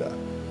കയറ്റത്തൊന്നുമില്ല.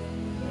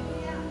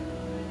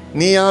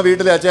 നീ ആ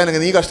വീട്ടിലെ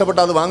അച്ഛനെങ്കിൽ നീ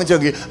കഷ്ടപ്പെട്ട് അത്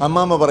വാങ്ങിച്ചെങ്കിൽ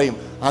അമ്മാമ്മ പറയും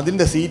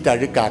അതിൻ്റെ സീറ്റ്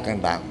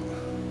അഴുക്കാക്കണ്ട.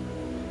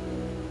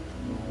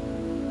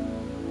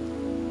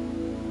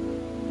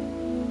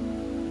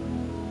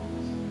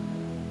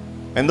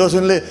 എന്തോ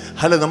സുനിൽ,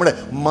 അല്ല നമ്മുടെ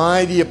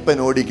മാരിയപ്പൻ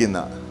ഓടിക്കുന്ന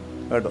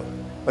കേട്ടോ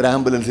ഒരു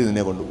ആംബുലൻസിൽ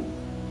നിന്നെ കൊണ്ടുപോകും.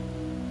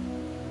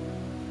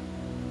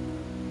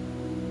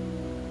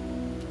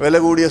 വില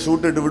കൂടിയ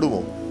സൂട്ട് ഇട്ട് വിടുമോ?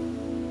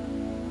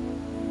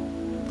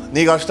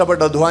 നീ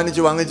കഷ്ടപ്പെട്ട്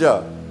അധ്വാനിച്ച് വാങ്ങിച്ച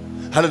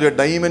അല്ല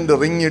ഡയമണ്ട്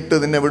റിങ് ഇട്ട്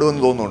നിന്നെ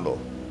വിടുമെന്ന് തോന്നുന്നുണ്ടോ?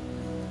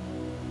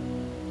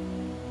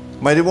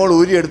 മരുമോൾ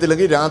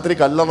ഊരിയെടുത്തില്ലെങ്കിൽ രാത്രി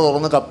കല്ലറ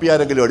തുറന്ന്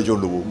കപ്പിയാരെങ്കിലും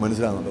അടിച്ചുകൊണ്ട് പോകും.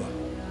 മനസ്സിലാകുന്നുണ്ടോ?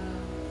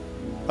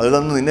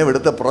 അതിലൊന്നും നിന്നെ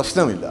വിടുത്ത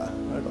പ്രശ്നമില്ല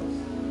കേട്ടോ.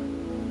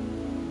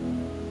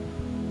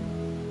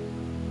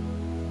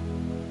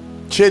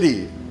 ശരി,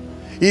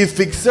 ഈ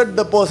ഫിക്സഡ്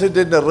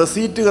ഡെപ്പോസിറ്റിന്റെ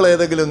റെസീറ്റുകൾ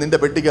ഏതെങ്കിലും നിന്റെ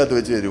പെട്ടിക്കകത്ത്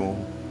വെച്ച് തരുമോ?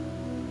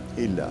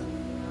 ഇല്ല.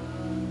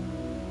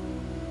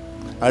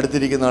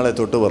 അടുത്തിരിക്കുന്ന ആളെ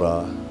തൊട്ട് പറ,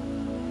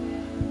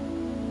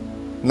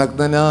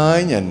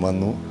 നഗ്നനായി ഞാൻ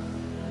വന്നു,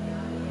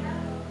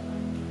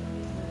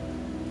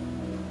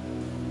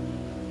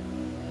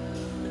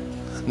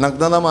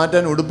 നഗ്നത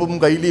മാറ്റാൻ ഉടുപ്പും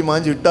കൈലിയും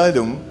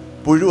മാഞ്ചിട്ടാലും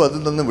പുഴു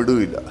അതിൽ നിന്ന്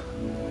വിടുകയില്ല.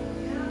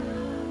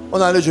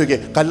 ഒന്ന് ആലോചിച്ച് നോക്കിയേ,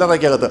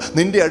 കല്ലറയ്ക്കകത്ത്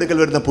നിന്റെ അടുക്കൽ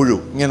വരുന്ന പുഴു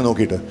ഇങ്ങനെ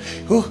നോക്കിയിട്ട്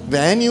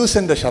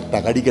വാന്യൂസിന്റെ ഷർട്ടാ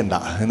കടിക്കണ്ട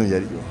എന്ന്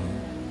വിചാരിക്കുമോ?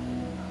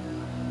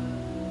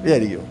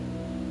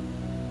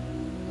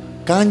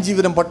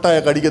 കാഞ്ചീപുരം പട്ടായ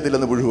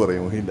കടിക്കത്തില്ലെന്ന് പുഴു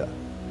പറയുമോ? ഇല്ല.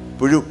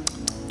 പുഴു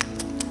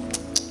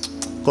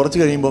കുറച്ച്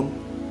കഴിയുമ്പം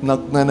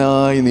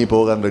നഗ്നനായി നീ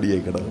പോകാൻ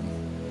റെഡിയായി കിടക്കും.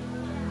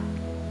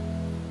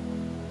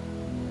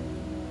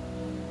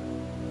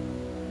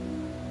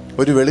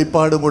 ഒരു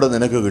വെളിപ്പാടും കൂടെ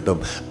നിനക്ക് കിട്ടും.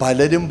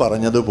 പലരും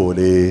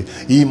പറഞ്ഞതുപോലെ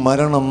ഈ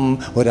മരണം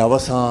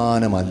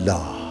ഒരവസാനമല്ല,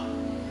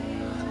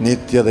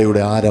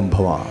 നിത്യതയുടെ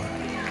ആരംഭമാണ്.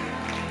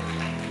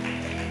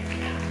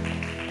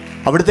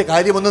 അവിടുത്തെ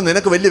കാര്യമൊന്നും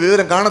നിനക്ക് വലിയ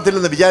വിവരം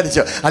കാണത്തില്ലെന്ന്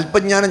വിചാരിച്ച്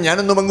അല്പജ്ഞാനം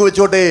ഞാനൊന്ന്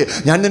പങ്കുവെച്ചോട്ടെ.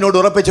 ഞാൻ നിന്നോട്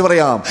ഉറപ്പിച്ച്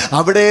പറയാം,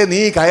 അവിടെ നീ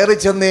കയറി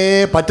ചെന്നേ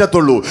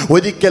പറ്റത്തുള്ളൂ.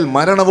 ഒരിക്കൽ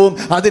മരണവും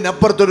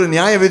അതിനപ്പുറത്തൊരു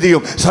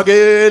ന്യായവിധിയും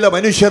സകല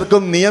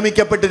മനുഷ്യർക്കും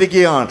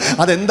നിയമിക്കപ്പെട്ടിരിക്കുകയാണ്.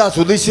 അതെന്താ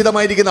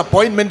സുനിശ്ചിതമായിരിക്കുന്ന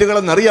അപ്പോയിൻമെന്റുകൾ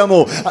എന്നറിയാമോ?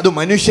 അത്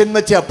മനുഷ്യൻ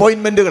വെച്ച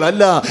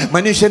അപ്പോയിൻമെന്റുകളല്ല,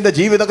 മനുഷ്യന്റെ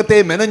ജീവിതത്തെ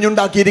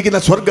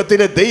മെനഞ്ഞുണ്ടാക്കിയിരിക്കുന്ന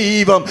സ്വർഗത്തിലെ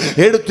ദൈവം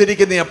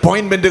എടുത്തിരിക്കുന്ന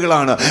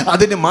അപ്പോയിൻമെന്റുകളാണ്.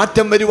 അതിന്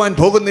മാറ്റം വരുവാൻ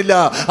പോകുന്നില്ല.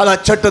 അത്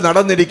അച്ചട്ട്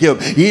നടന്നിരിക്കും.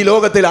 ഈ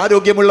ലോകത്തിൽ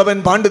ആരോഗ്യമുള്ളവൻ,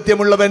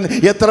 പാണ്ഡിത്യമുള്ളവൻ,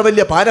 എത്ര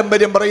വലിയ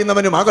പാരമ്പര്യം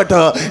പറയുന്നവനുമാകട്ടെ,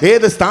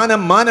 ഏത്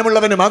സ്ഥാനം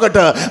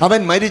മാനമുള്ളവനുമാകട്ടെ, അവൻ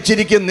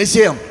മരിച്ചിരിക്കും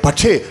നിശ്ചയം.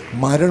 പക്ഷേ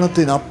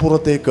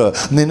മരണത്തിനപ്പുറത്തേക്ക്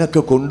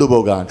നിനക്ക്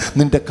കൊണ്ടുപോകാൻ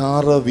നിന്റെ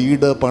കാറ്,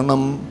 വീട്,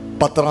 പണം,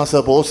 പത്രാസ്,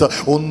 പോസ്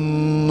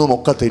ഒന്നും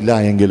ഒക്കത്തില്ല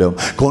എങ്കിലും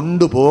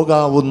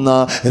കൊണ്ടുപോകാവുന്ന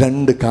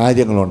രണ്ട്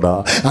കാര്യങ്ങളുണ്ട്.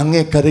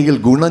 അങ്ങേക്കരയിൽ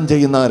ഗുണം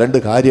ചെയ്യുന്ന രണ്ട്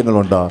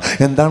കാര്യങ്ങളുണ്ട്.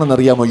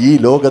 എന്താണെന്നറിയാമോ? ഈ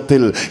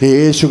ലോകത്തിൽ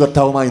യേശു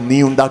കർത്താവുമായി നീ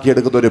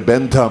ഉണ്ടാക്കിയെടുക്കുന്ന ഒരു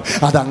ബന്ധം,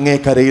 അത്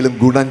അങ്ങേക്കരയിലും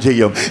ഗുണം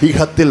ചെയ്യും.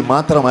 ഇഹത്തിൽ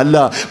മാത്രമല്ല,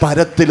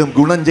 പരത്തിലും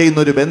ഗുണം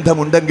ചെയ്യുന്ന ഒരു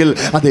ബന്ധമുണ്ടെങ്കിൽ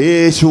അത്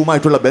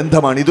യേശുവുമായിട്ടുള്ള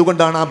ബന്ധമാണ്.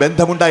 ഇതുകൊണ്ടാണ് ആ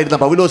ബന്ധമുണ്ടായിരുന്ന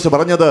പൗലോസ്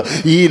പറഞ്ഞത്,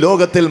 ഈ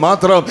ലോകത്തിൽ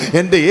മാത്രം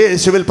എൻ്റെ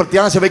യേശുവിൽ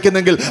പ്രത്യാശ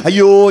വയ്ക്കുന്നെങ്കിൽ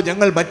അയ്യോ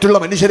ഞങ്ങൾ മറ്റുള്ള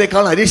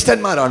മനുഷ്യരെക്കാൾ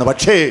അരിഷ്ടന്മാരാണ്.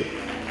 പക്ഷേ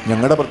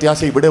ഞങ്ങളുടെ പ്രത്യാശ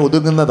ഇവിടെ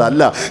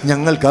ഒതുങ്ങുന്നതല്ല.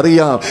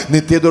 ഞങ്ങൾക്കറിയാം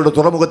നിത്യതയുടെ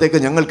തുറമുഖത്തേക്ക്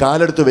ഞങ്ങൾ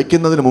കാലെടുത്ത്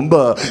വെക്കുന്നതിന്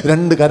മുമ്പ്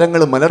രണ്ട്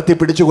കരങ്ങളും മലർത്തി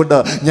പിടിച്ചുകൊണ്ട്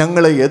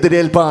ഞങ്ങളെ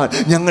എതിരേൽപ്പാൻ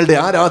ഞങ്ങളുടെ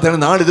ആരാധന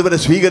നാളിതുവരെ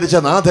സ്വീകരിച്ച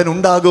നാഥൻ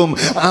ഉണ്ടാകും.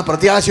 ആ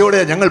പ്രത്യാശയോടെ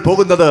ഞങ്ങൾ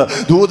പോകുന്നത്.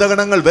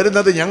 ദൂതഗണങ്ങൾ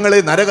വരുന്നത് ഞങ്ങളെ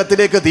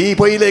നരകത്തിലേക്ക്,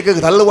 തീപ്പൊയിലേക്ക്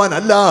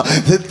തള്ളുവാനല്ല,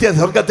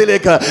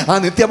 നിത്യസ്വർഗത്തിലേക്ക്, ആ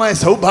നിത്യമായ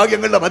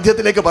സൗഭാഗ്യങ്ങളുടെ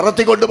മധ്യത്തിലേക്ക്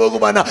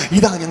പറത്തിക്കൊണ്ടുപോകുവാനാ.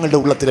 ഇതാ ഞങ്ങളുടെ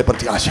ഉള്ളത്തിലെ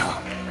പ്രത്യാശ.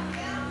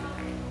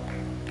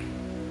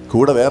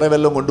 കൂടെ വേറെ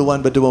വല്ലതും കൊണ്ടുപോകാൻ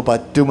പറ്റുമോ?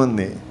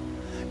 പറ്റുമെന്നേ.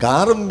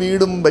 കാറും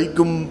വീടും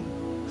ബൈക്കും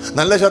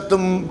നല്ല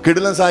ഷർട്ടും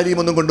കിടിലൻ സാരിയും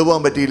ഒന്നും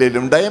കൊണ്ടുപോകാൻ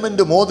പറ്റിയില്ലേലും,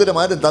 ഡയമണ്ട് മോതിരം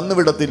ആരും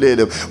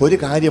തന്നുവിടത്തില്ലേലും, ഒരു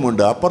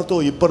കാര്യമുണ്ട്, അപ്പുറത്തോ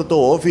ഇപ്പുറത്തോ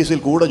ഓഫീസിൽ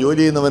കൂടെ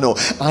ജോലി ചെയ്യുന്നവനോ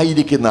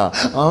ആയിരിക്കുന്ന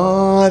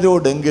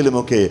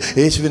ആരോടെങ്കിലുമൊക്കെ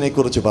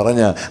യേശുവിനെക്കുറിച്ച്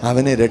പറഞ്ഞ്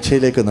അവനെ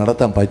രക്ഷയിലേക്ക്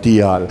നടത്താൻ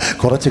പറ്റിയാൽ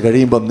കുറച്ച്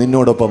കഴിയുമ്പം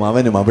നിന്നോടൊപ്പം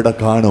അവനും അവിടെ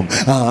കാണും.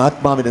 ആ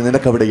ആത്മാവിനെ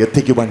നിനക്കവിടെ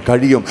എത്തിക്കുവാൻ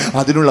കഴിയും.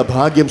 അതിനുള്ള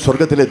ഭാഗ്യം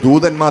സ്വർഗത്തിലെ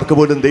ദൂതന്മാർക്ക്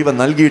പോലും ദൈവം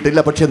നൽകിയിട്ടില്ല.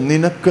 പക്ഷെ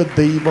നിനക്ക്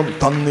ദൈവം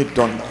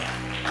തന്നിട്ടുണ്ട്.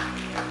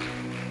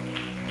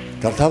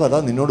 കർത്താവ് അതാ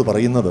നിന്നോട്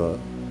പറയുന്നത്.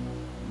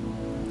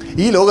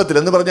 ഈ ലോകത്തിൽ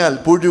എന്ന് പറഞ്ഞാൽ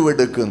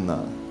പുഴുവെടുക്കുന്ന,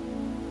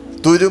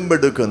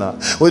 തുരുമ്പെടുക്കുന്ന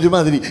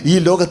ഒരുമാതിരി ഈ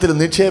ലോകത്തിൽ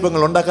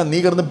നിക്ഷേപങ്ങൾ ഉണ്ടാക്കാൻ നീ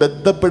കിടന്ന്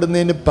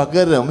ബന്ധപ്പെടുന്നതിന്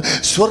പകരം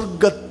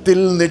സ്വർഗത്തിൽ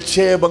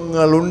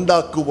നിക്ഷേപങ്ങൾ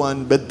ഉണ്ടാക്കുവാൻ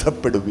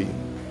ബന്ധപ്പെടുകയും.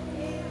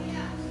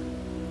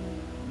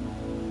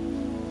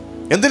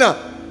 എന്തിനാ?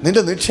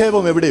 നിന്റെ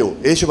നിക്ഷേപം എവിടെയോ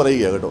യേശു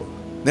പറയുക കേട്ടോ,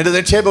 നിന്റെ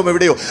നിക്ഷേപം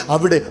എവിടെയോ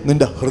അവിടെ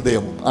നിന്റെ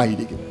ഹൃദയം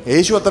ആയിരിക്കും.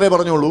 യേശു അത്രേ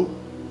പറഞ്ഞോളൂ.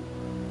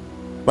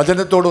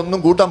 വചനത്തോടൊന്നും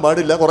കൂട്ടാൻ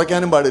പാടില്ല,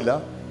 കുറയ്ക്കാനും പാടില്ല.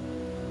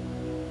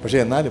 പക്ഷെ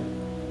എന്നാലും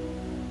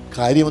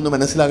കാര്യമൊന്ന്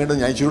മനസ്സിലാകേണ്ടത്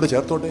ഞാൻ ഇച്ചിരൂടെ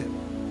ചേർത്തോട്ടെ.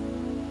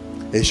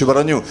 യേശു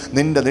പറഞ്ഞു,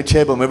 നിന്റെ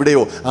നിക്ഷേപം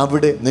എവിടെയോ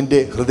അവിടെ നിന്റെ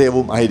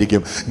ഹൃദയവും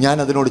ആയിരിക്കും. ഞാൻ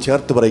അതിനോട്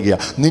ചേർത്ത് പറയുക,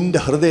 നിന്റെ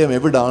ഹൃദയം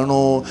എവിടാണോ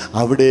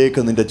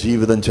അവിടേക്ക് നിന്റെ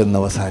ജീവിതം ചെന്ന്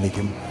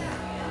അവസാനിക്കും.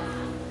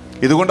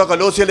 ഇതുകൊണ്ട്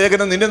കൊലോസ്യ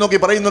ലേഖനം നിന്നെ നോക്കി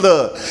പറയുന്നത്,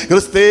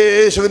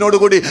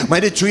 ക്രിസ്തേശുവിനോടുകൂടി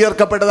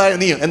മരിച്ചുയർക്കപ്പെട്ടതായ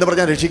നീ എന്ന്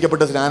പറഞ്ഞാൽ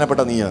രക്ഷിക്കപ്പെട്ട്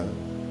സ്നാനപ്പെട്ട നീ.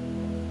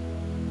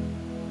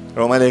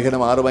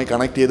 റോമാലേഖനം 6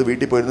 കണക്ട് ചെയ്ത്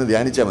വീട്ടിൽ പോയിരുന്ന്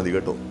ധ്യാനിച്ചാൽ മതി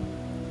കേട്ടോ.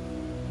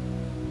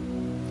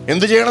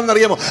 എന്ത് ചെയ്യണം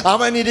എന്നറിയാമോ?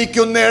 അവൻ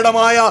ഇരിക്കുന്ന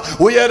ഇടമായ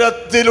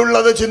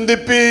ഉയരത്തിലുള്ളത്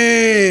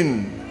ചിന്തിപ്പീൻ.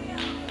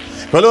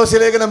 കൊലോസ്യ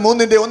ലേഖനം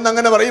 3:1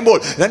 അങ്ങനെ പറയുമ്പോൾ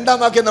 2-ാം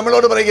വാക്യം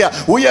നമ്മളോട് പറയുക,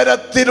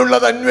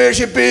 ഉയരത്തിലുള്ളത്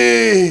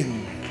അന്വേഷിപ്പീൻ.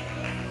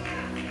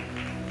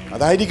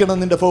 അതായിരിക്കണം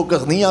നിന്റെ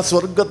ഫോക്കസ്. നീ ആ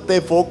സ്വർഗത്തെ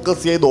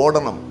ഫോക്കസ് ചെയ്ത്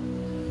ഓടണം.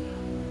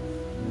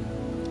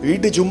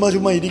 വീട്ടിൽ ചുമ്മാ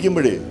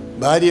ഇരിക്കുമ്പോഴേ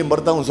ഭാര്യയും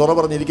ഭർത്താവും സൊറ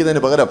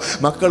പറഞ്ഞിരിക്കുന്നതിന് പകരം,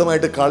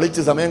 മക്കളുമായിട്ട്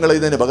കളിച്ച് സമയം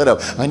കളയുന്നതിന് പകരം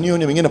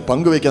അന്യോന്യം ഇങ്ങനെ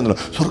പങ്കുവെക്കാന്നുള്ള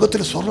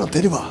സ്വർഗത്തിൽ സൊറ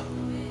തരുക.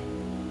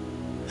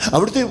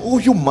 അവിടുത്തെ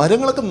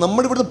മരങ്ങളൊക്കെ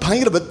നമ്മുടെ ഇവിടുത്തെ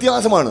ഭയങ്കര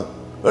വ്യത്യാസമാണ്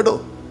കേട്ടോ.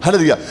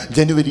 ഹല്ലേലൂയ.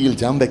 ജനുവരിയിൽ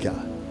ചാമ്പയ്ക്ക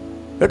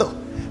കേട്ടോ.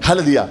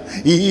 ഹല്ലേലൂയ.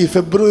 ഈ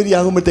ഫെബ്രുവരി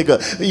ആകുമ്പോഴത്തേക്ക്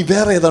ഈ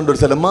വേറെ ഏതാണ്ട് ഒരു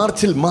സ്ഥലം,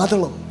 മാർച്ചിൽ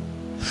മാതളം.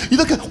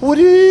 ഇതൊക്കെ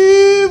ഒരേ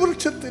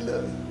വൃക്ഷത്തിൽ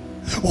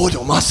ഓരോ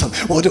മാസം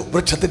ഓരോ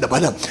വൃക്ഷത്തിന്റെ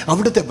ഫലം.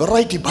 അവിടുത്തെ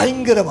വെറൈറ്റി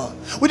ഭയങ്കരമാണ്.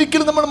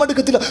 ഒരിക്കലും നമ്മൾ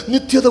മടുക്കത്തില്ല.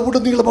 നിത്യത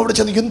ഉടനീളം അവിടെ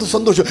ചെന്ന് എന്ത്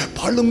സന്തോഷം.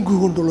 പളുങ്കു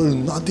കൊണ്ടുള്ള ഒരു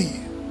നദി.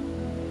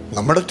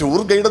 നമ്മുടെ ടൂർ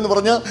ഗൈഡ് എന്ന്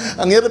പറഞ്ഞാൽ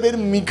അങ്ങേരുടെ പേര്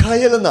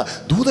മിഖായേൽ എന്ന.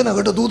 ദൂതന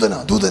കേട്ടോ, ദൂതന.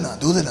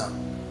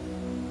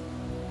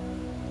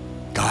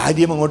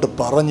 കാര്യം അങ്ങോട്ട്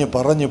പറഞ്ഞ്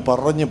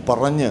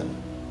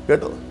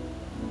കേട്ടോ.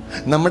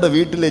 നമ്മുടെ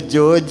വീട്ടിലെ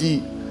ജോജി,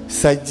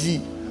 സജി,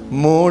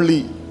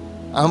 മോളി,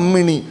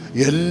 അമ്മിണി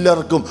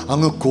എല്ലാവർക്കും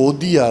അങ്ങ്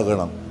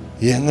കൊതിയാകണം,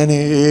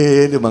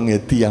 എങ്ങനെയും അങ്ങ്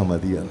എത്തിയാൽ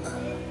മതിയെന്ന്.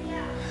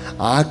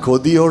 ആ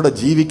കൊതിയോടെ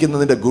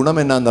ജീവിക്കുന്നതിൻ്റെ ഗുണം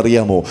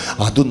എന്നാണെന്നറിയാമോ?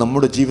 അത്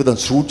നമ്മുടെ ജീവിതം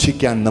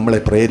സൂക്ഷിക്കാൻ നമ്മളെ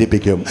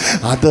പ്രേരിപ്പിക്കും.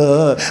 അത്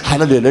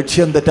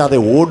ലക്ഷ്യം തെറ്റാതെ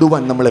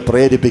ഓടുവാൻ നമ്മളെ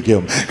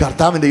പ്രേരിപ്പിക്കും.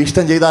 കർത്താവിൻ്റെ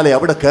ഇഷ്ടം ചെയ്താലേ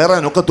അവിടെ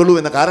കയറാൻ ഒക്കത്തുള്ളൂ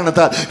എന്ന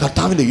കാരണത്താൽ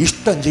കർത്താവിൻ്റെ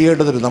ഇഷ്ടം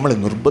ചെയ്യേണ്ടതിന് നമ്മളെ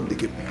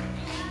നിർബന്ധിക്കും.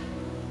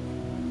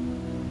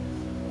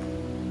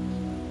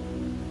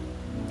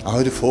 ആ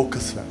ഒരു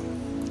ഫോക്കസ്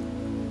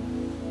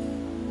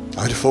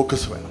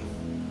വേണം.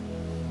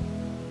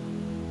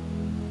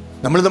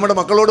 നമ്മൾ നമ്മുടെ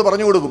മക്കളോട്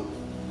പറഞ്ഞു കൊടുക്കും,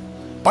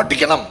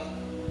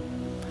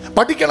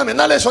 പഠിക്കണം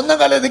എന്നാലേ സ്വന്തം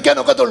കാലിൽ നിൽക്കാൻ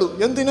ഒക്കത്തുള്ളൂ.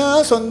 എന്തിനാ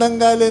സ്വന്തം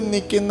കാലിൽ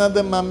നിൽക്കുന്നത്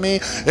മമ്മി?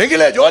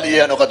 എങ്കിലേ ജോലി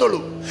ചെയ്യാൻ ഒക്കത്തുള്ളൂ.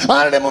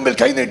 ആരുടെ മുമ്പിൽ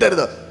കൈ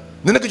നീട്ടരുത്.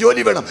 നിനക്ക്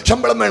ജോലി വേണം,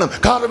 ശമ്പളം വേണം,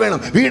 കാർ വേണം,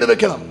 വീട്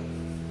വെക്കണം.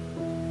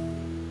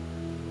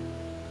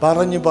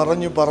 പറഞ്ഞ്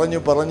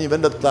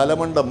ഇവൻ്റെ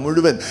തലമണ്ട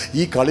മുഴുവൻ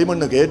ഈ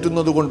കളിമണ്ണ്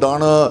കയറ്റുന്നത്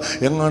കൊണ്ടാണ്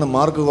എങ്ങാണ്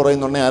മാർക്ക്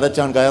കുറയുന്നുണ്ടെ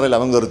അരച്ചാൻ കയറിൽ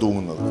അവൻ കയറി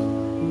തൂങ്ങുന്നത്.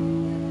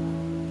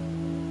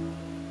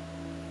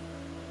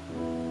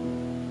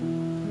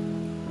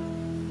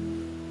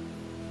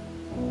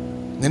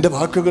 നിന്റെ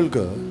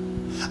വാക്കുകൾക്ക്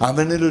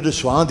അവനിലൊരു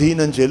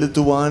സ്വാധീനം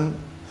ചെലുത്തുവാൻ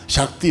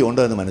ശക്തി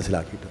ഉണ്ടെന്ന്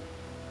മനസ്സിലാക്കിയിട്ട്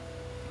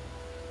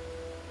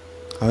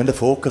അവൻ്റെ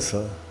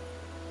ഫോക്കസ്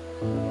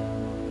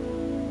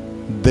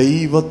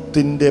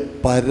ദൈവത്തിൻ്റെ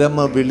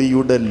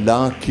പരമവിളിയുടെ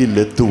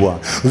ലാക്കിലെത്തുവാൻ,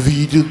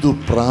 വിരുദു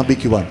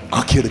പ്രാപിക്കുവാൻ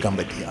ആക്കിയെടുക്കാൻ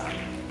പറ്റിയ.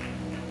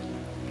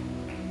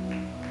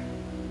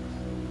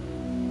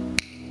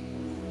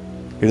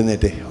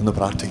 എഴുന്നേറ്റേ ഒന്ന്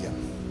പ്രാർത്ഥിക്കാം.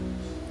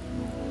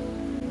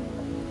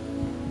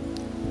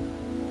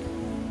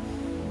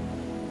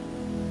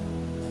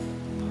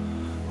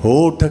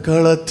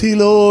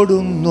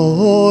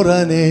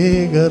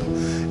 ഓട്ടക്കളത്തിലോടുന്നോരനേകർ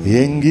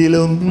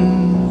എങ്കിലും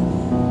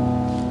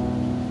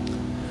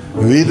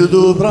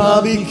വിരുദു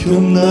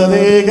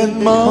പ്രാപിക്കുന്നതേകൻ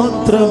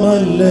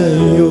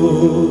മാത്രമല്ലയോ.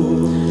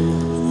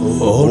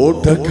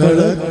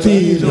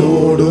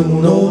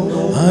 ഓട്ടക്കളത്തിലോടുന്നോ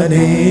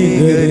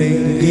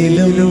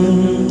അനേകരെങ്കിലും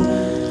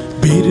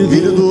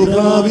വിരുദു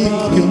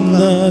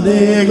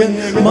പ്രാപിക്കുന്നതേകൻ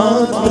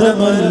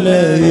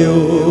മാത്രമല്ലയോ.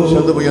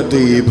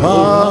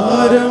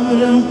 ഭാരം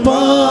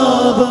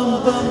പാപം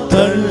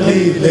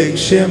തള്ളി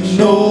ലക്ഷ്യം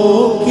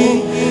നോക്കി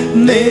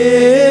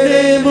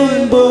നേരെ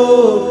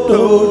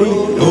മുൻപോട്ടോടി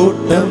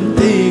ഓട്ടം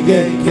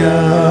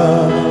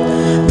തികയ്ക്കാം.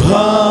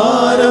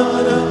 ഭാരം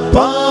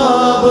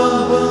പാപം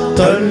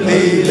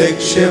തള്ളി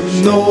ലക്ഷ്യം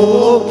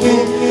നോക്കി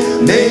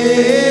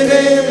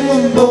നേരെ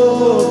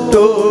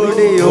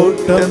മുൻപോട്ടോടി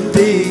ഓട്ടം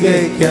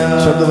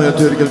തികയ്ക്കാം.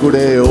 ഒരിക്കൽ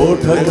കൂടെ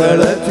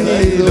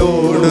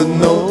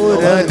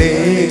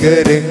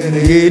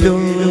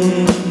ഓട്ടക്കളത്തിലോടുന്നോരനേകരെങ്കിലും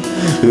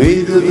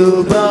വിരുദു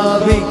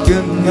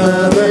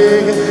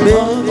പ്രാപിക്കുന്നതേകൻ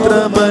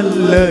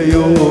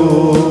മാത്രമല്ലയോ.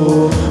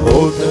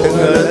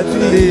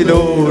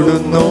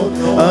 ഓട്ടക്കളത്തിലോടുന്നോ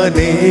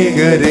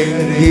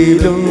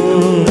അനേകരെങ്കിലും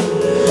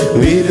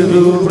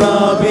വിരുദു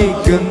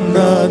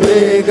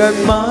പ്രാപിക്കുന്നതേകൻ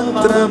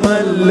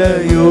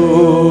മാത്രമല്ലയോ.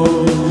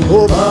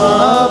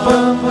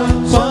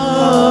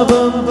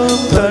 പാപം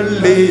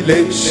തള്ളി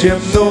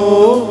ലക്ഷ്യം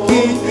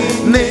നോക്കി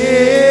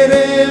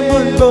നേരെ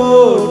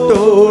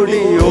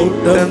മുൻപോട്ടോടി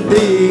ഓട്ടം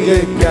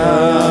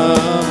തികയ്ക്കാം.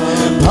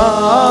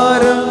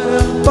 ഭാരം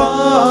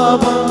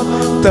പാപം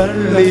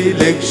തള്ളി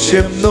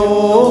ലക്ഷ്യം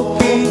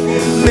നോക്കി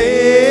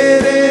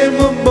നേരെ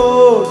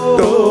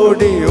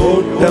മുൻപോട്ടോടി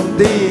ഓട്ടം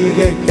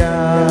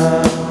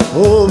തികയ്ക്കാം.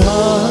 ഓ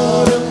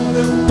ഭാരം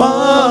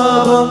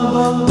പാപം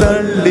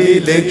തള്ളി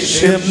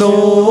ലക്ഷ്യം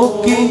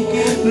നോക്കി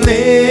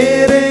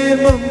നേരെ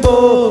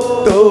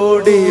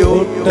മുൻപോട്ടോടി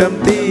ഓട്ടം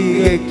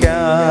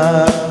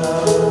തികയ്ക്കാം.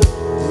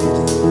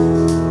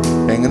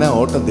 എങ്ങനെ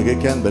ഓട്ടം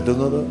തികയ്ക്കാൻ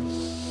പറ്റുന്നത്?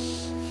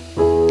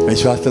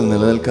 വിശ്വാസത്തിൽ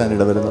നിലനിൽക്കാൻ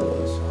ഇടവരുന്നത്.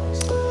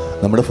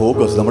 നമ്മുടെ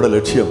ഫോക്കസ്, നമ്മുടെ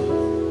ലക്ഷ്യം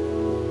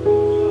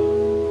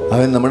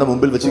അവൻ നമ്മുടെ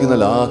മുമ്പിൽ വെച്ചിരിക്കുന്ന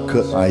ലാക്ക്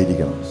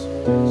ആയിരിക്കണം.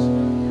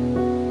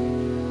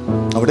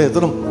 അവിടെ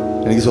എത്തണം,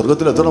 എനിക്ക്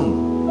സ്വർഗത്തിൽ എത്തണം.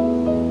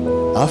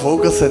 ആ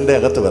ഫോക്കസ് എൻ്റെ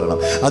അകത്ത് വരണം.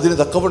 അതിന്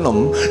തക്കവണ്ണം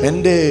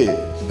എൻ്റെ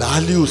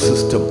വാല്യൂ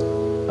സിസ്റ്റം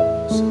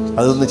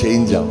അതൊന്ന്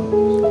ചേഞ്ച് ആവണം.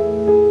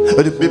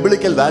 ഒരു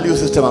ബിബ്ലിക്കൽ വാല്യൂ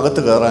സിസ്റ്റം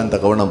അകത്ത് കയറാൻ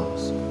തക്കവണ്ണം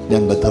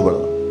ഞാൻ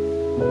ബന്ധപ്പെടണം.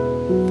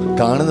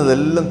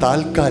 കാണുന്നതെല്ലാം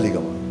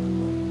താൽക്കാലികമാണ്,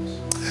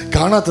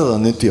 കാണാത്തത്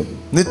നിത്യം.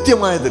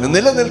 നിത്യമായതിന്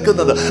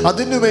നിലനിൽക്കുന്നത്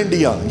അതിനു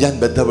വേണ്ടിയാണ് ഞാൻ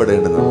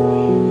ബന്ധപ്പെടേണ്ടത്.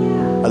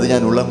 അത്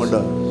ഞാൻ ഉള്ളം കൊണ്ട്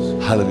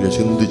ഹല്ലേലൂയ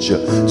ചിന്തിച്ച്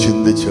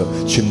ചിന്തിച്ച്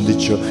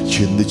ചിന്തിച്ച്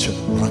ചിന്തിച്ച്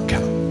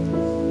ഉറക്കണം.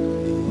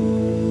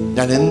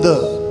 ഞാൻ എന്ത്,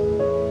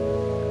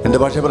 എൻ്റെ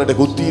ഭാഷ പറയട്ടെ,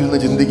 കുത്തിയിരുന്ന്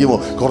ചിന്തിക്കുമോ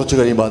കുറച്ച്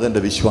കഴിയുമ്പോൾ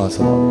അതെൻ്റെ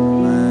വിശ്വാസമാണ്.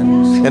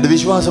 എൻ്റെ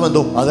വിശ്വാസം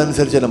എന്തോ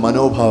അതനുസരിച്ച് എൻ്റെ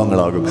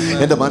മനോഭാവങ്ങളാകും.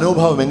 എൻ്റെ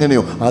മനോഭാവം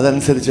എങ്ങനെയോ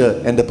അതനുസരിച്ച്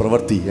എൻ്റെ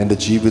പ്രവൃത്തി, എൻ്റെ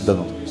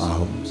ജീവിതം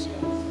ആകും.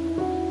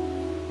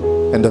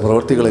 എൻ്റെ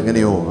പ്രവൃത്തികൾ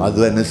എങ്ങനെയോ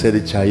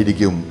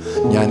അതനുസരിച്ചായിരിക്കും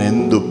ഞാൻ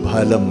എന്തു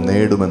ഫലം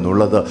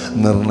നേടുമെന്നുള്ളത്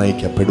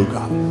നിർണയിക്കപ്പെടുക.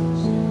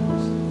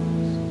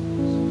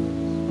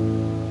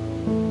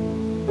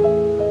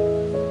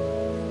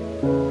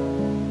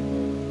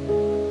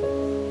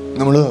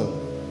 നമ്മൾ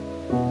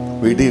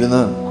വീട്ടിൽ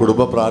ഇരുന്ന്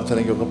കുടുംബ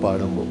പ്രാർത്ഥനയ്ക്കൊക്കെ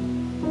പാടുമ്പോൾ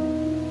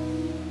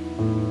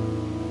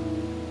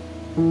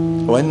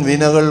വൻ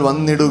വിനകൾ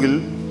വന്നിടുകിൽ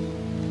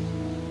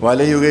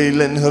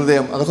വലയുകയില്ല എൻ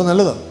ഹൃദയം, അതൊക്കെ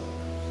നല്ലതാണ്,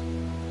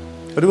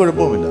 ഒരു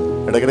കുഴപ്പവുമില്ല.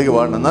 ഇടയ്ക്കിടയ്ക്ക്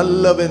പാടണം.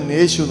 നല്ലവൻ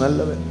യേശു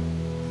നല്ലവൻ,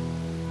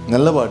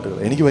 നല്ല പാട്ടുകൾ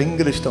എനിക്ക്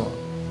ഭയങ്കര ഇഷ്ടമാണ്.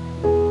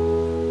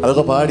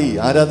 അതൊക്കെ പാടി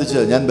ആരാധിച്ച്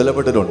ഞാൻ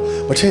ബലപ്പെട്ടിട്ടുണ്ട്.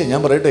 പക്ഷേ ഞാൻ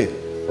പറയട്ടെ,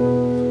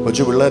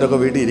 കൊച്ചു പിള്ളേരൊക്കെ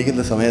വീട്ടിൽ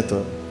ഇരിക്കുന്ന സമയത്ത്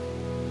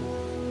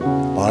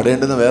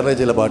പാടേണ്ടുന്ന വേറെ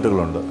ചില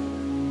പാട്ടുകളുണ്ട്.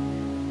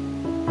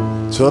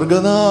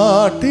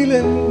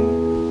 സ്വർഗനാട്ടിലൻ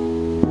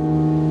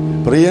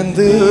പ്രിയൻ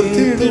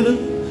തീർത്തിടും,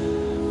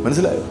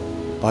 മനസ്സിലായോ?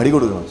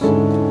 പാടിക്കൊടുക്കണം.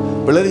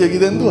 പിള്ളേർ ചോദിക്കും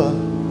ഇതെന്തുവാ,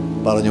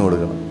 പറഞ്ഞു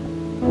കൊടുക്കണം.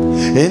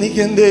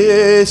 എനിക്കെന്റെ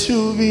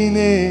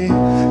യേശുവിനെ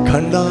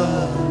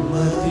കണ്ടാൽ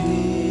മതി.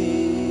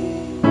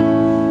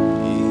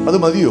 അത്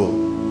മതിയോ?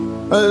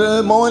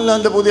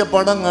 മോഹൻലാലിന്റെ പുതിയ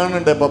പടം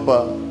കാണണ്ടേ പപ്പ?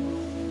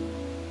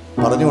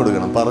 പറഞ്ഞു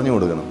കൊടുക്കണം, പറഞ്ഞു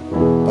കൊടുക്കണം,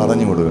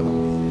 പറഞ്ഞു കൊടുക്കണം,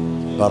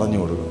 പറഞ്ഞു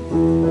കൊടുക്കണം.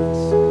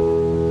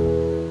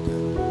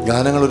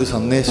 ഗാനങ്ങൾ ഒരു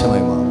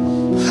സന്ദേശമായി മാറും.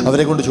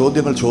 അവരെ കൊണ്ട്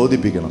ചോദ്യങ്ങൾ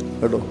ചോദിപ്പിക്കണം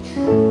കേട്ടോ.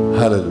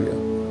 ഹല്ലേലൂയ.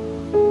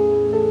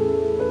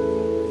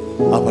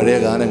 ആ പഴയ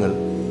ഗാനങ്ങൾ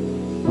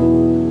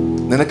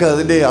നിനക്ക്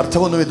അതിൻ്റെ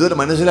അർത്ഥമൊന്നും ഇതുവരെ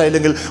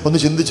മനസ്സിലായില്ലെങ്കിൽ ഒന്ന്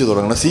ചിന്തിച്ചു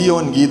തുടങ്ങണം.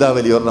 സിയോൻ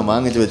ഗീതാവലി ഒരെണ്ണം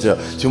വാങ്ങിച്ചു വെച്ച്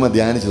ചുമ്മാ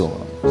ധ്യാനിച്ചു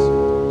തോന്നണം.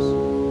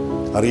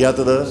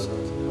 അറിയാത്തത്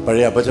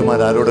പഴയ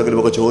അപ്പച്ചന്മാരാരോടെങ്കിലും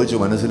ഒക്കെ ചോദിച്ചു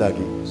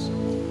മനസ്സിലാക്കി.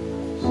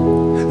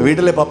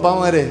 വീട്ടിലെ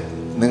പപ്പാമാരെ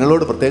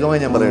നിങ്ങളോട്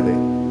പ്രത്യേകമായി ഞാൻ പറയട്ടെ,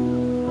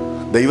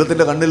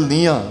 ദൈവത്തിൻ്റെ കണ്ണിൽ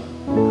നീയാ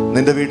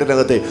നിന്റെ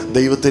വീട്ടിനകത്തെ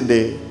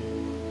ദൈവത്തിൻ്റെ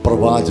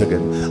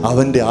പ്രവാചകൻ.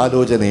 അവൻ്റെ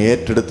ആലോചന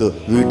ഏറ്റെടുത്ത്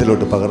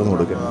വീട്ടിലോട്ട് പകർന്നു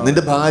കൊടുക്കണം.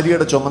 നിന്റെ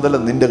ഭാര്യയുടെ ചുമതല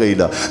നിന്റെ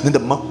കയ്യിലാണ്,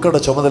 നിന്റെ മക്കളുടെ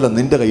ചുമതല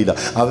നിന്റെ കയ്യിലാണ്.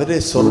 അവരെ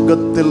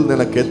സ്വർഗത്തിൽ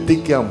നിനക്ക്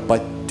എത്തിക്കാൻ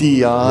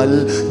പറ്റിയാൽ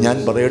ഞാൻ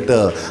പറയട്ടെ,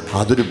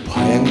 അതൊരു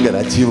ഭയങ്കര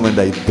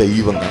അച്ചീവ്മെൻ്റായി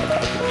ദൈവം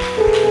നടക്കും.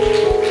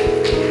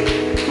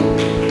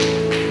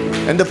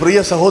 എൻ്റെ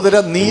പ്രിയ സഹോദര,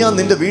 നീയാ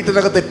നിന്റെ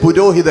വീട്ടിനകത്തെ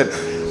പുരോഹിതൻ.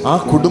 ആ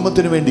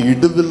കുടുംബത്തിന് വേണ്ടി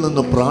ഇടിവിൽ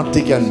നിന്ന്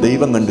പ്രാർത്ഥിക്കാൻ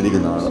ദൈവം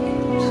കണ്ടിരിക്കുന്ന ആള്.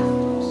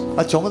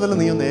 ആ ചുമതല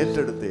നീ ഒന്ന്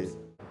ഏറ്റെടുത്തേ.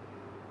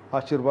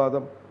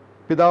 ആശീർവാദം.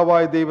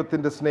 പിതാവായ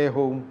ദൈവത്തിൻ്റെ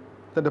സ്നേഹവും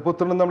തൻ്റെ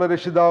പുത്രനും നമ്മുടെ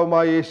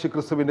രക്ഷിതാവുമായ യേശു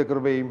ക്രിസ്തുവിൻ്റെ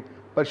കൃപയും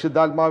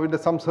പരിശുദ്ധാത്മാവിൻ്റെ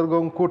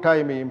സംസർഗവും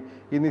കൂട്ടായ്മയും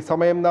ഇന്ന് ഈ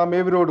സമയം നാം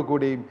ഏവരോടു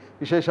കൂടെയും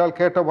വിശേഷാൽ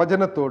കേട്ട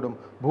വചനത്തോടും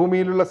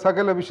ഭൂമിയിലുള്ള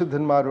സകല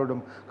വിശുദ്ധന്മാരോടും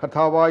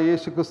കർത്താവായ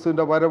യേശു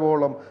ക്രിസ്തുവിൻ്റെ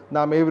വരവോളം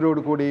നാം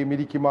ഏവരോടു കൂടെയും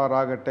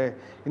ഇരിക്കുമാറാകട്ടെ.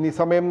 ഇന്ന് ഈ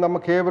സമയം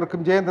നമുക്ക്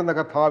ഏവർക്കും ജയം തന്ന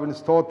കർത്താവിന്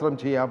സ്തോത്രം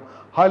ചെയ്യാം.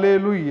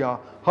 Hallelujah,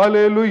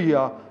 hallelujah,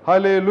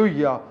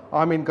 hallelujah.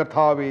 ആമീൻ.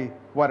 കർത്താവേ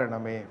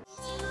വരണമേ.